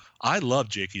 So I love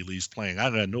Jakey Lee's playing. I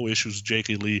had no issues with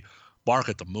Jakey Lee. Bark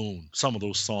at the Moon. Some of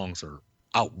those songs are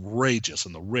outrageous,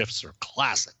 and the riffs are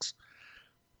classics.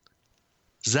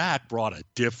 Zakk brought a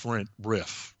different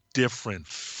riff, different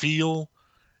feel.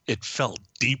 It felt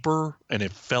deeper and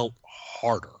it felt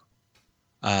harder.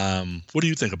 What do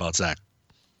you think about Zakk?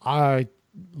 I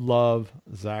love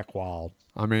Zakk Wylde.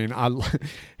 I mean,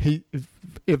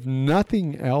 if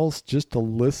nothing else, just to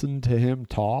listen to him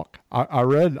talk. I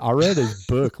read his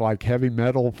book, like Heavy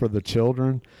Metal for the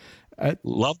Children.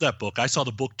 Love that book. I saw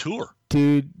the book tour.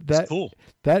 Dude, cool.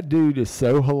 That dude is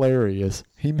so hilarious.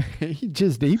 He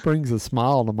brings a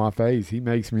smile to my face. He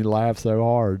makes me laugh so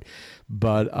hard.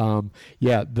 But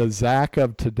the Zakk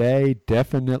of today,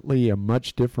 definitely a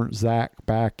much different Zakk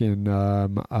back in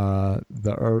the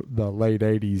late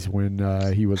 80s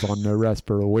when he was on No Rest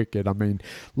for the Wicked. I mean,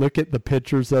 look at the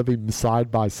pictures of him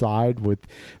side by side with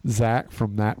Zakk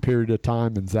from that period of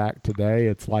time and Zakk today.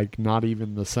 It's like not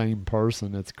even the same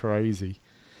person. It's crazy.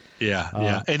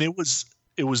 Yeah. And it was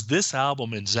this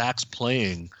album and Zakk's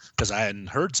playing, because I hadn't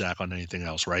heard Zakk on anything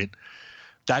else, right?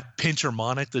 that pinch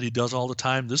harmonic that he does all the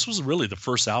time, this was really the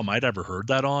first album I'd ever heard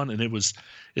that on. And it's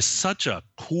such a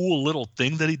cool little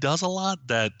thing that he does a lot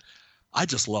that I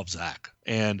just love Zach.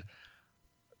 And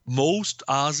most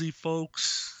Ozzy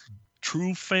folks,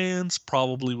 true fans,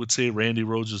 probably would say Randy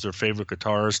Rhoads is their favorite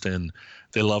guitarist and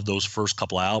they love those first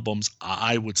couple albums.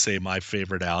 I would say my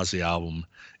favorite Ozzy album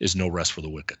is No Rest for the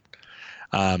Wicked.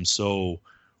 So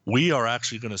we are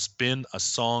actually going to spin a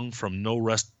song from No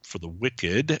Rest for the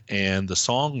Wicked, and the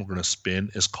song we're going to spin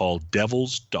is called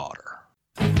Devil's Daughter.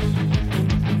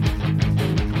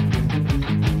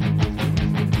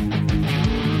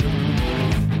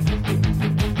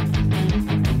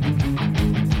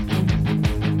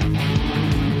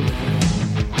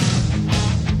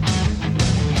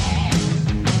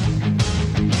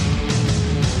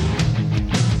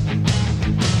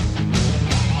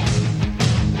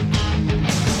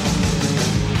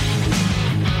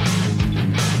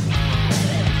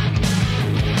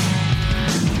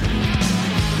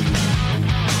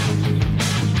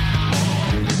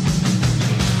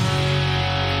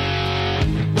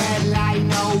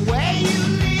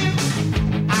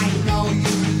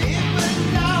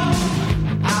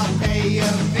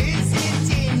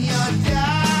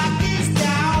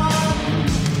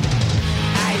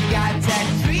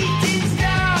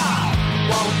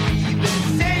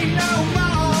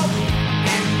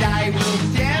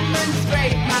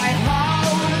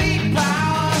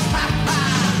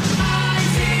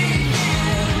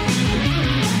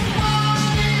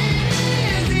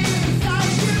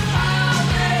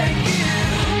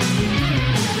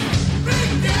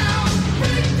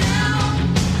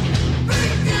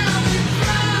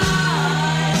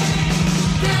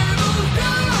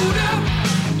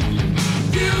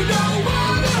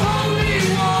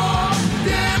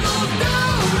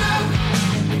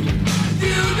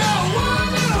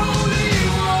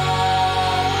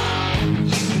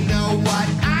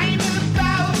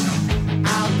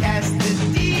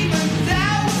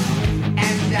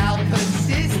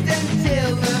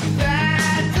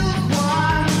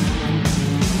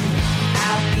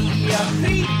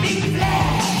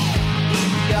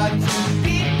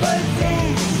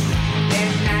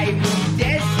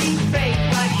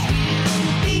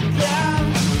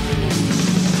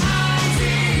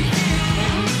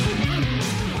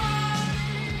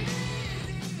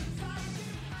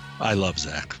 I love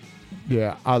Zach.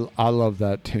 Yeah, I love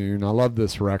that tune. I love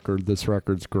this record. This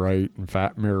record's great. In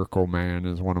fact, Miracle Man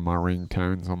is one of my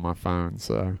ringtones on my phone.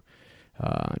 So,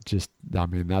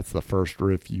 that's the first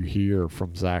riff you hear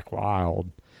from Zach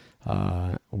Wilde,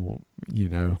 on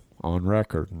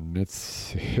record, and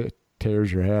it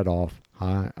tears your head off.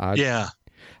 I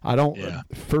don't. Yeah.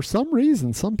 For some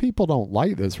reason, some people don't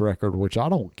like this record, which I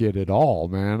don't get at all,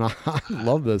 man. I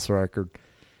love this record.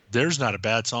 There's not a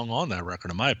bad song on that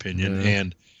record, in my opinion. Yeah.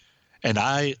 And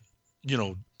I,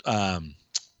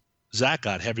 Zach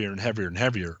got heavier and heavier and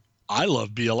heavier. I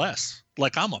love BLS.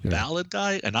 Like, I'm a ballad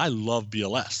guy, and I love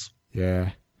BLS.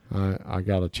 Yeah, I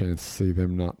got a chance to see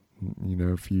them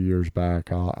a few years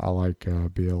back. I like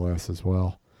BLS as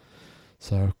well.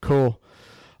 So, cool.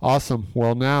 Awesome.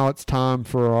 Well, now it's time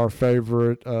for our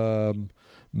favorite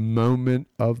moment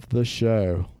of the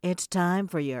show. It's time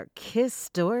for your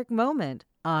Kisstoric moment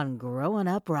on Growing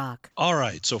Up Rock. All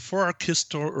right. So for our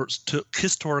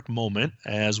Kisstoric moment,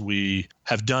 as we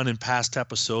have done in past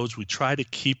episodes, we try to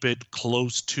keep it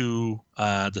close to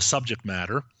the subject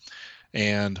matter.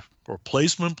 And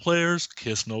replacement players,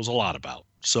 Kiss knows a lot about.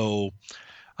 So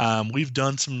we've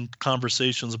done some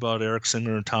conversations about Eric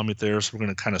Singer and Tommy Thayer, so we're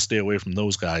going to kind of stay away from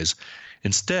those guys.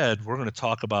 Instead, we're going to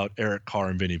talk about Eric Carr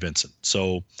and Vinnie Vincent.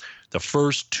 So the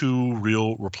first two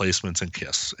real replacements in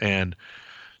Kiss. And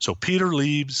so Peter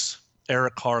leaves,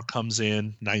 Eric Carr comes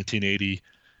in 1980.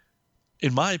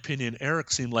 In my opinion, Eric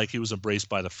seemed like he was embraced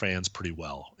by the fans pretty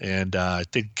well. And I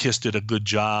think Kiss did a good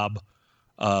job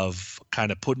of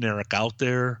kind of putting Eric out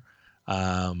there.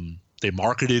 They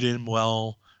marketed him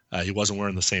well. He wasn't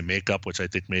wearing the same makeup, which I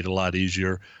think made it a lot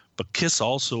easier. But Kiss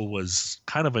also was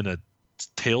kind of in a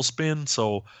tailspin,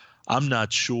 so I'm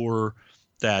not sure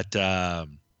that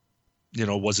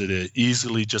was it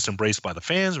easily just embraced by the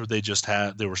fans, or they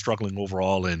were struggling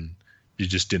overall and you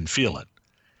just didn't feel it.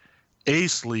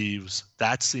 Ace leaves,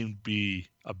 that seemed to be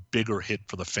a bigger hit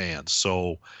for the fans.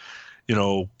 So,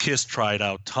 Kiss tried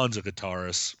out tons of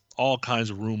guitarists, all kinds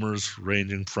of rumors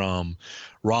ranging from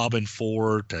Robin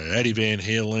Ford to Eddie Van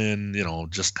Halen,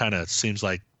 just kind of seems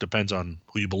like depends on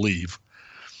who you believe.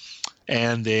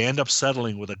 And they end up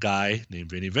settling with a guy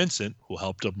named Vinnie Vincent who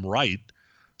helped them write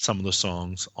some of the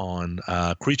songs on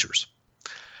Creatures.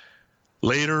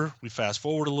 Later, we fast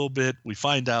forward a little bit. We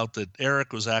find out that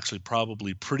Eric was actually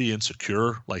probably pretty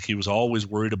insecure. Like he was always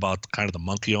worried about kind of the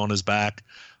monkey on his back,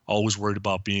 always worried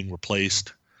about being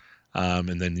replaced.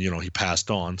 And then, he passed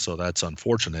on. So that's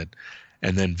unfortunate.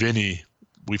 And then Vinny,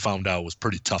 we found out, was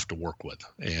pretty tough to work with.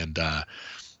 And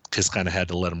Kiss kind of had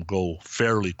to let him go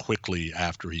fairly quickly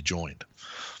after he joined.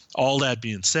 All that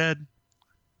being said,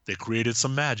 they created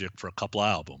some magic for a couple of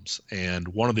albums. And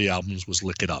one of the albums was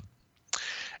Lick It Up.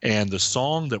 And the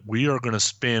song that we are going to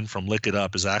spin from Lick It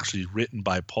Up is actually written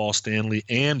by Paul Stanley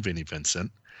and Vinnie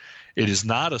Vincent. It is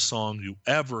not a song you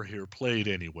ever hear played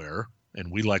anywhere,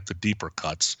 and we like the deeper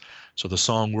cuts. So the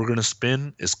song we're going to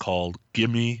spin is called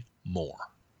Gimme More.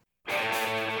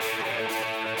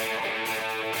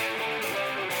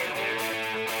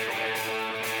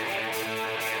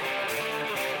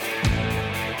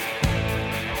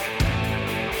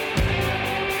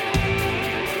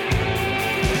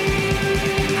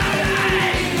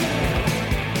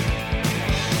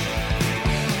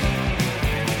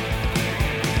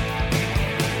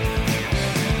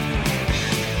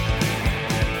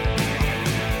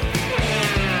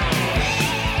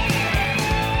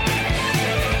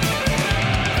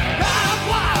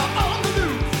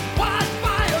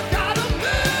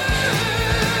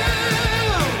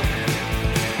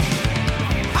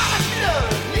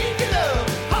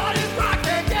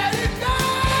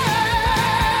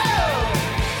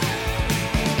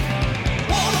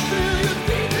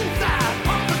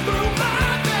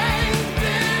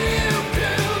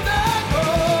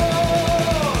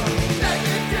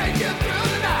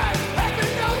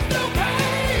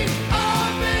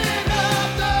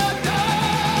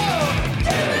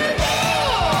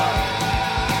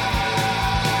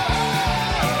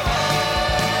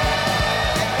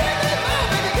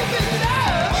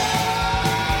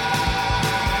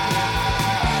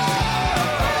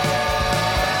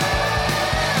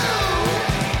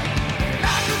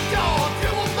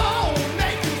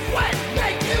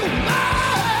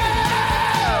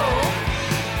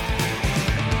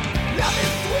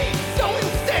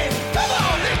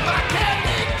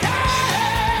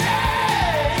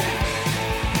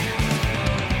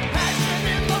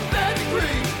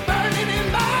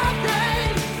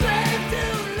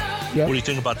 Yep. What do you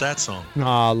think about that song?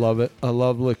 I love it. I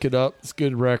love Lick It Up. It's a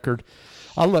good record.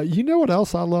 You know what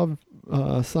else I love,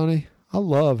 Sonny? I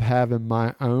love having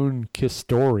my own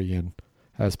Kisstorian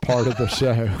as part of the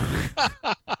show.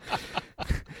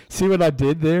 See what I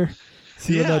did there?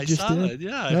 See what I just did? That.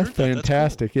 Yeah, that's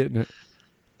fantastic, cool. Isn't it?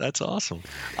 That's awesome.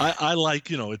 I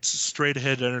like, it's a straight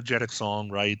ahead, energetic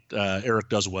song, right? Eric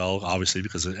does well, obviously,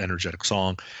 because it's an energetic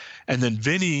song. And then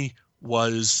Vinny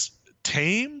was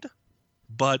tamed,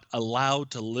 but allowed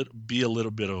to be a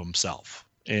little bit of himself.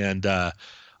 And a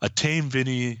tame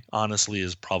Vinny, honestly,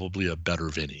 is probably a better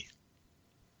Vinny.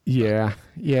 Yeah.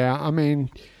 I mean,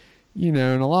 in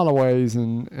a lot of ways,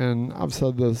 and I've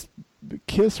said this,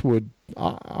 Kiss would,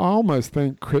 I almost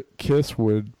think Kiss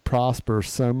would prosper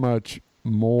so much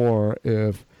more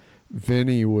if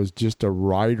Vinny was just a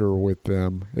writer with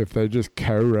them, if they just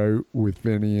co-wrote with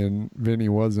Vinny and Vinny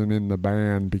wasn't in the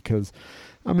band, because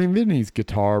I mean, Vinny's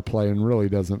guitar playing really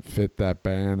doesn't fit that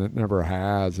band. It never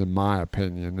has, in my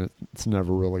opinion. It's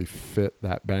never really fit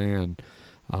that band.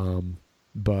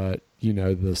 But,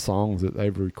 the songs that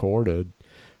they've recorded,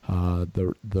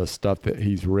 the stuff that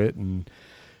he's written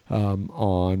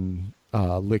on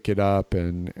Lick It Up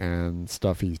and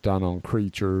stuff he's done on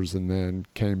Creatures, and then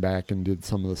came back and did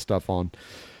some of the stuff on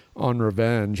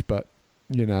Revenge. But,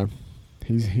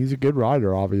 he's a good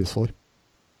writer, obviously.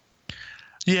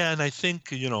 Yeah, and I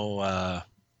think,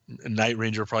 Night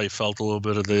Ranger probably felt a little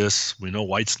bit of this. We know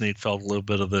Whitesnake felt a little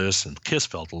bit of this, and Kiss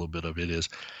felt a little bit of it. Is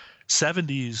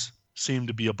 70s seemed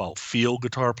to be about feel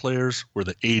guitar players, where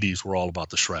the 80s were all about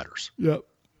the shredders. Yep.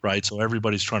 Right? So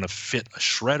everybody's trying to fit a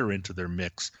shredder into their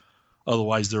mix.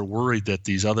 Otherwise, they're worried that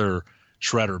these other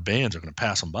shredder bands are going to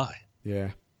pass them by.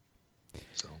 Yeah.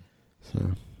 So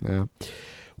yeah.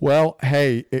 Well,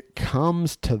 hey, it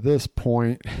comes to this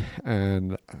point,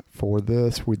 and for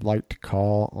this, we'd like to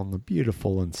call on the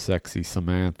beautiful and sexy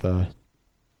Samantha.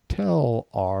 Tell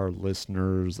our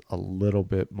listeners a little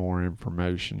bit more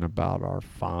information about our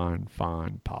fine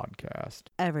podcast.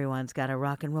 Everyone's got a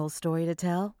rock and roll story to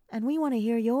tell, and we want to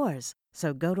hear yours.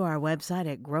 So go to our website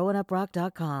at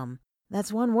growinguprock.com.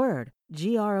 That's one word,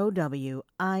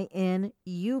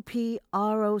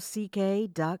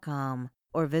 growinguprock.com.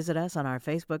 Or visit us on our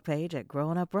Facebook page at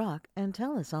Growing Up Rock and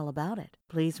tell us all about it.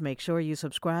 Please make sure you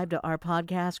subscribe to our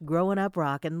podcast, Growing Up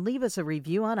Rock, and leave us a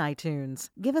review on iTunes.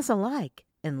 Give us a like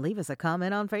and leave us a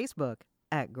comment on Facebook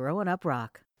at Growing Up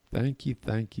Rock. Thank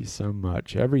you so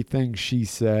much. Everything she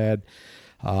said.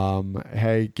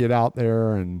 Hey, get out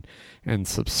there and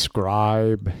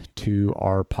subscribe to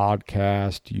our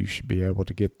podcast. You should be able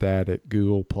to get that at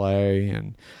Google Play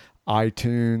and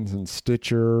iTunes and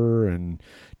Stitcher and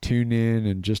TuneIn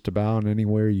and just about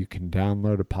anywhere you can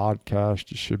download a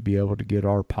podcast. You should be able to get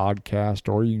our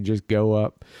podcast, or you can just go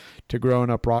up to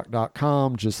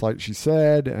growinguprock.com, just like she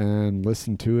said, and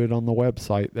listen to it on the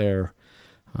website there.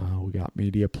 We got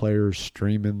media players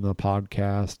streaming the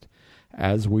podcast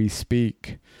as we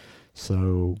speak.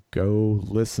 So go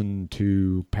listen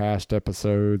to past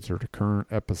episodes or to current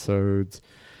episodes,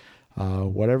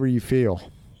 whatever you feel.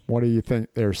 What do you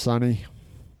think there, Sonny?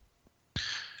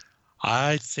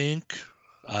 I think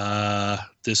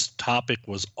this topic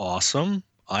was awesome.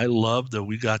 I love that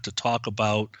we got to talk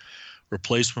about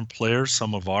replacement players,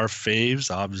 some of our faves.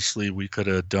 Obviously, we could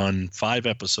have done 5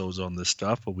 episodes on this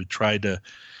stuff, but we tried to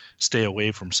stay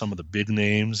away from some of the big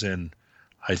names. And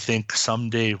I think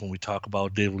someday when we talk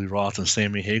about David Lee Roth and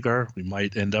Sammy Hagar, we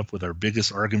might end up with our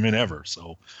biggest argument ever.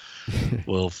 So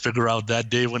we'll figure out that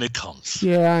day when it comes.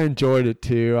 Yeah, I enjoyed it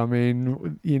too. I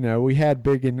mean, we had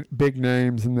big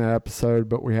names in the episode,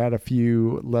 but we had a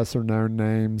few lesser known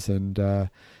names, and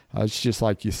it's just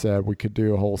like you said, we could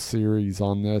do a whole series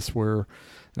on this where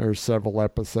there's several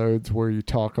episodes where you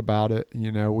talk about it.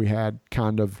 We had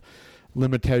kind of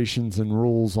limitations and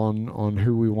rules on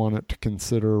who we wanted to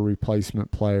consider a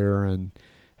replacement player and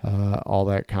all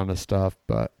that kind of stuff.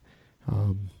 But,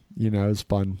 it's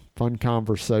fun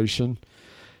conversation,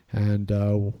 and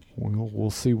we'll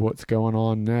see what's going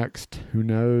on next. Who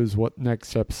knows what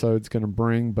next episode's going to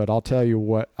bring, but I'll tell you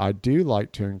what I do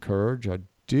like to encourage. I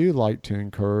do like to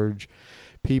encourage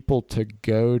people to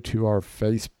go to our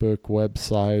Facebook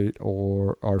website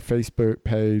or our Facebook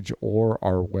page or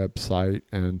our website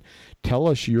and tell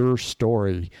us your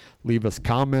story. Leave us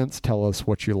comments. Tell us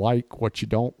what you like, what you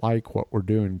don't like, what we're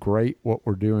doing great, what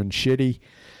we're doing shitty.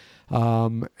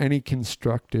 Any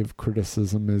constructive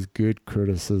criticism is good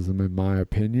criticism, in my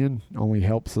opinion. Only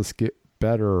helps us get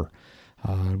better.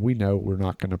 We know we're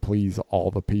not going to please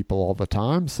all the people all the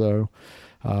time, so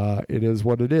it is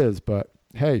what it is. But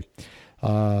hey,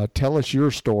 tell us your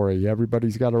story.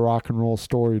 Everybody's got a rock and roll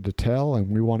story to tell,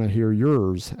 and we want to hear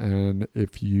yours. And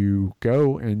if you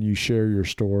go and you share your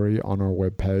story on our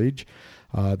webpage,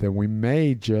 then we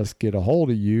may just get a hold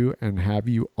of you and have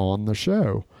you on the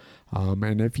show.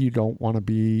 And if you don't want to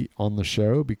be on the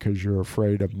show because you're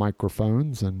afraid of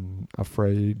microphones and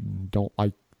afraid and don't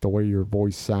like the way your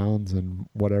voice sounds and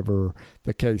whatever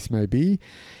the case may be,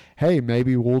 hey,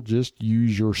 maybe we'll just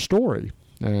use your story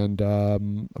and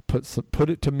put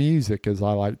it to music, as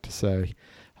I like to say.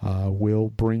 We'll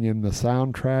bring in the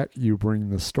soundtrack, you bring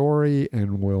the story,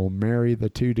 and we'll marry the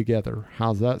two together.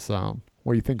 How's that sound?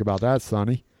 What do you think about that,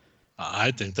 Sonny?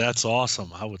 I think that's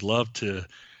awesome. I would love to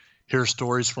hear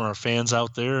stories from our fans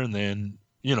out there, and then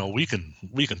we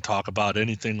can talk about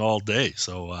anything all day.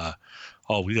 So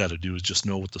all we got to do is just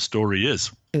know what the story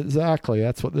is. Exactly.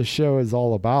 That's what this show is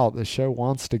all about. The show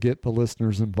wants to get the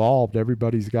listeners involved.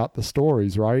 Everybody's got the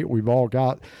stories, right? We've all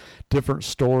got different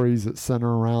stories that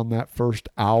center around that first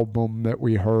album that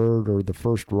we heard, or the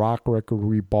first rock record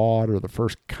we bought, or the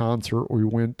first concert we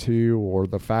went to, or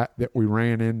the fact that we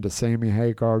ran into Sammy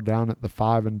Hagar down at the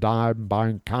Five and Dime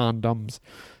buying condoms.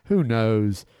 Who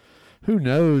knows? Who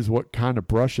knows what kind of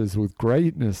brushes with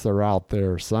greatness are out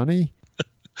there, Sonny?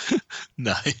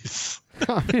 Nice.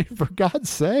 I mean, for God's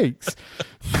sakes.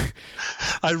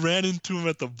 I ran into him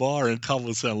at the bar in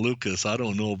Cabo San Lucas. I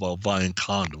don't know about buying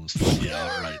condoms, but yeah,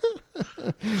 all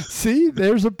right. See,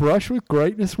 there's a brush with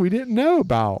greatness we didn't know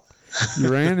about. You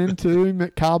ran into him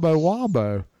at Cabo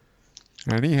Wabo,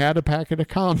 and he had a packet of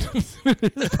condoms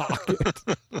in his pocket.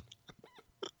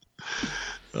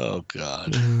 Oh,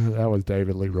 God. That was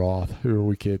David Lee Roth. Who are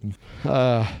we kidding?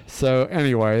 So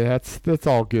anyway, that's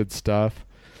all good stuff.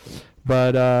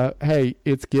 But hey,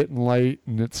 it's getting late,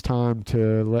 and it's time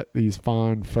to let these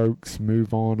fine folks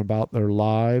move on about their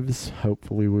lives.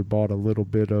 Hopefully we brought a little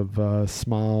bit of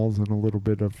smiles and a little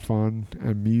bit of fun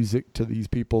and music to these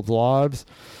people's lives.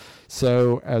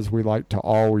 So, as we like to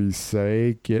always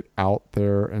say, get out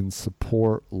there and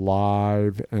support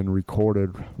live and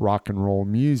recorded rock and roll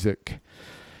music.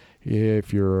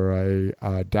 If you're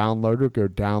a downloader, go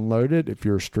download it. If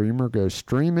you're a streamer, go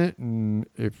stream it. And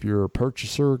if you're a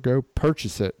purchaser, go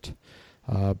purchase it.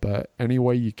 But any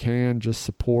way you can, just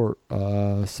support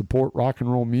rock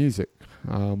and roll music.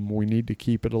 We need to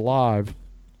keep it alive,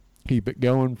 keep it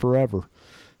going forever,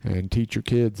 and teach your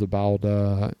kids about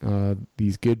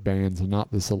these good bands and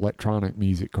not this electronic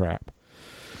music crap.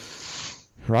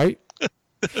 Right?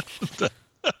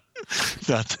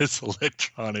 Not this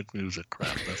electronic music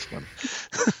crap. That's funny.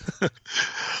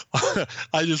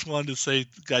 I just wanted to say,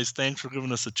 guys, thanks for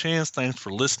giving us a chance. Thanks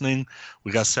for listening.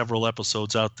 We got several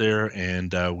episodes out there,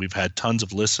 and we've had tons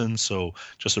of listens. So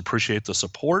just appreciate the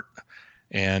support,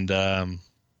 and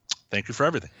thank you for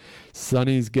everything.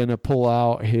 Sonny's going to pull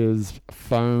out his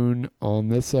phone on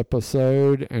this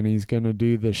episode, and he's going to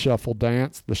do the shuffle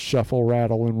dance, the shuffle,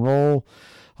 rattle, and roll.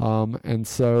 And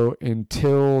so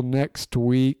until next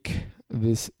week,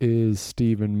 this is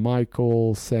Stephen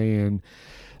Michael saying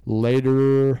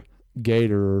later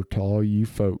Gator to all you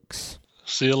folks.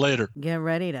 See you later. Get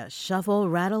ready to shuffle,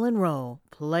 rattle, and roll.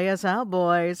 Play us out,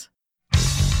 boys.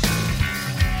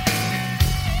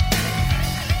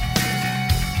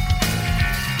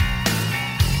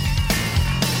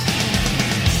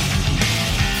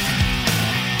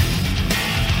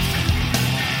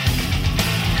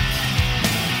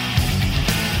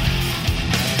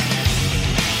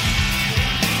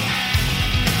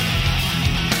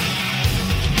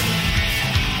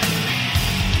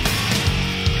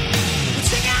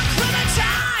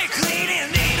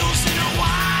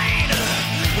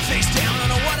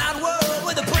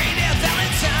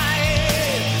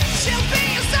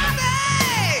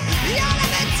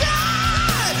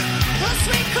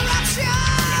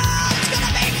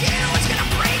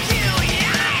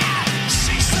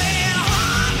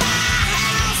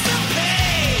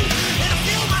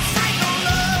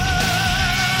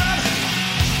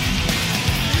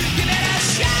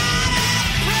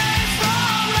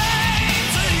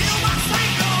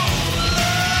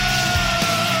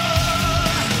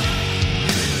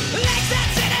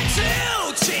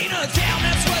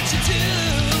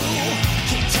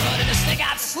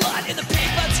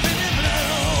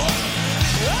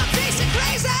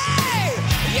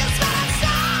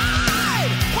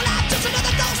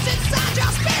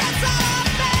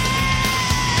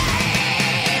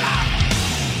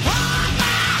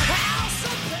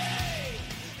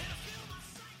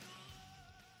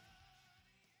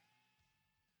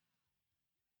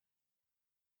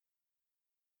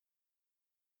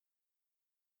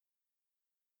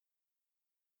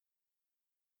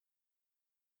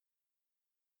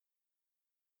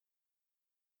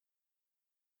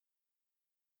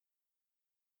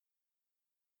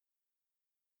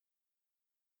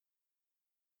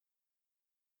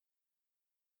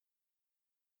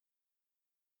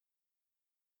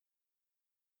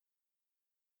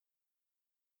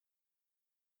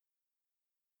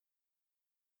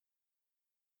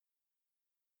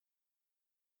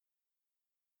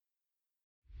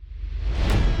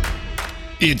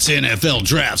 It's NFL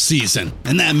draft season,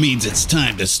 and that means it's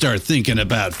time to start thinking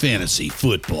about fantasy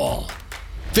football.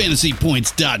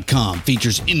 FantasyPoints.com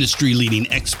features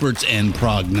industry-leading experts and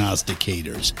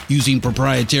prognosticators using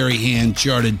proprietary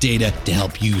hand-charted data to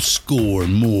help you score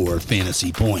more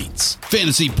fantasy points.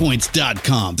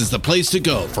 FantasyPoints.com is the place to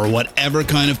go for whatever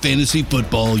kind of fantasy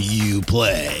football you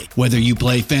play. Whether you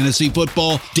play fantasy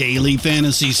football, daily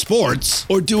fantasy sports,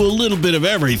 or do a little bit of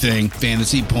everything,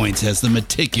 Fantasy Points has the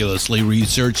meticulously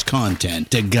researched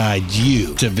content to guide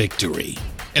you to victory.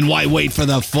 And why wait for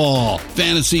the fall?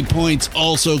 Fantasy Points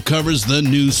also covers the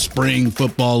new spring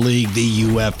football league, the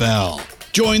UFL.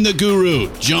 Join the guru,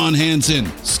 John Hansen,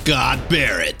 Scott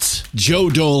Barrett, Joe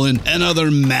Dolan, and other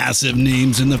massive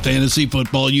names in the fantasy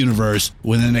football universe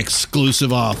with an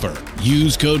exclusive offer.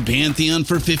 Use code Pantheon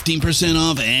for 15%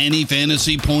 off any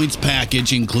Fantasy Points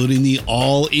package, including the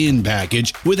all-in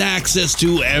package, with access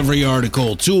to every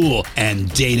article, tool, and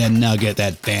data nugget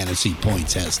that Fantasy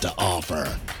Points has to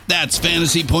offer. That's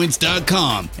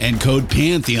FantasyPoints.com and code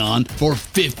Pantheon for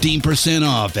 15%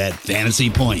 off at Fantasy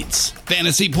Points.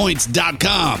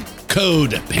 FantasyPoints.com,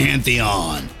 code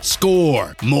Pantheon.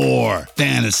 Score more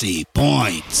fantasy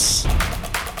points.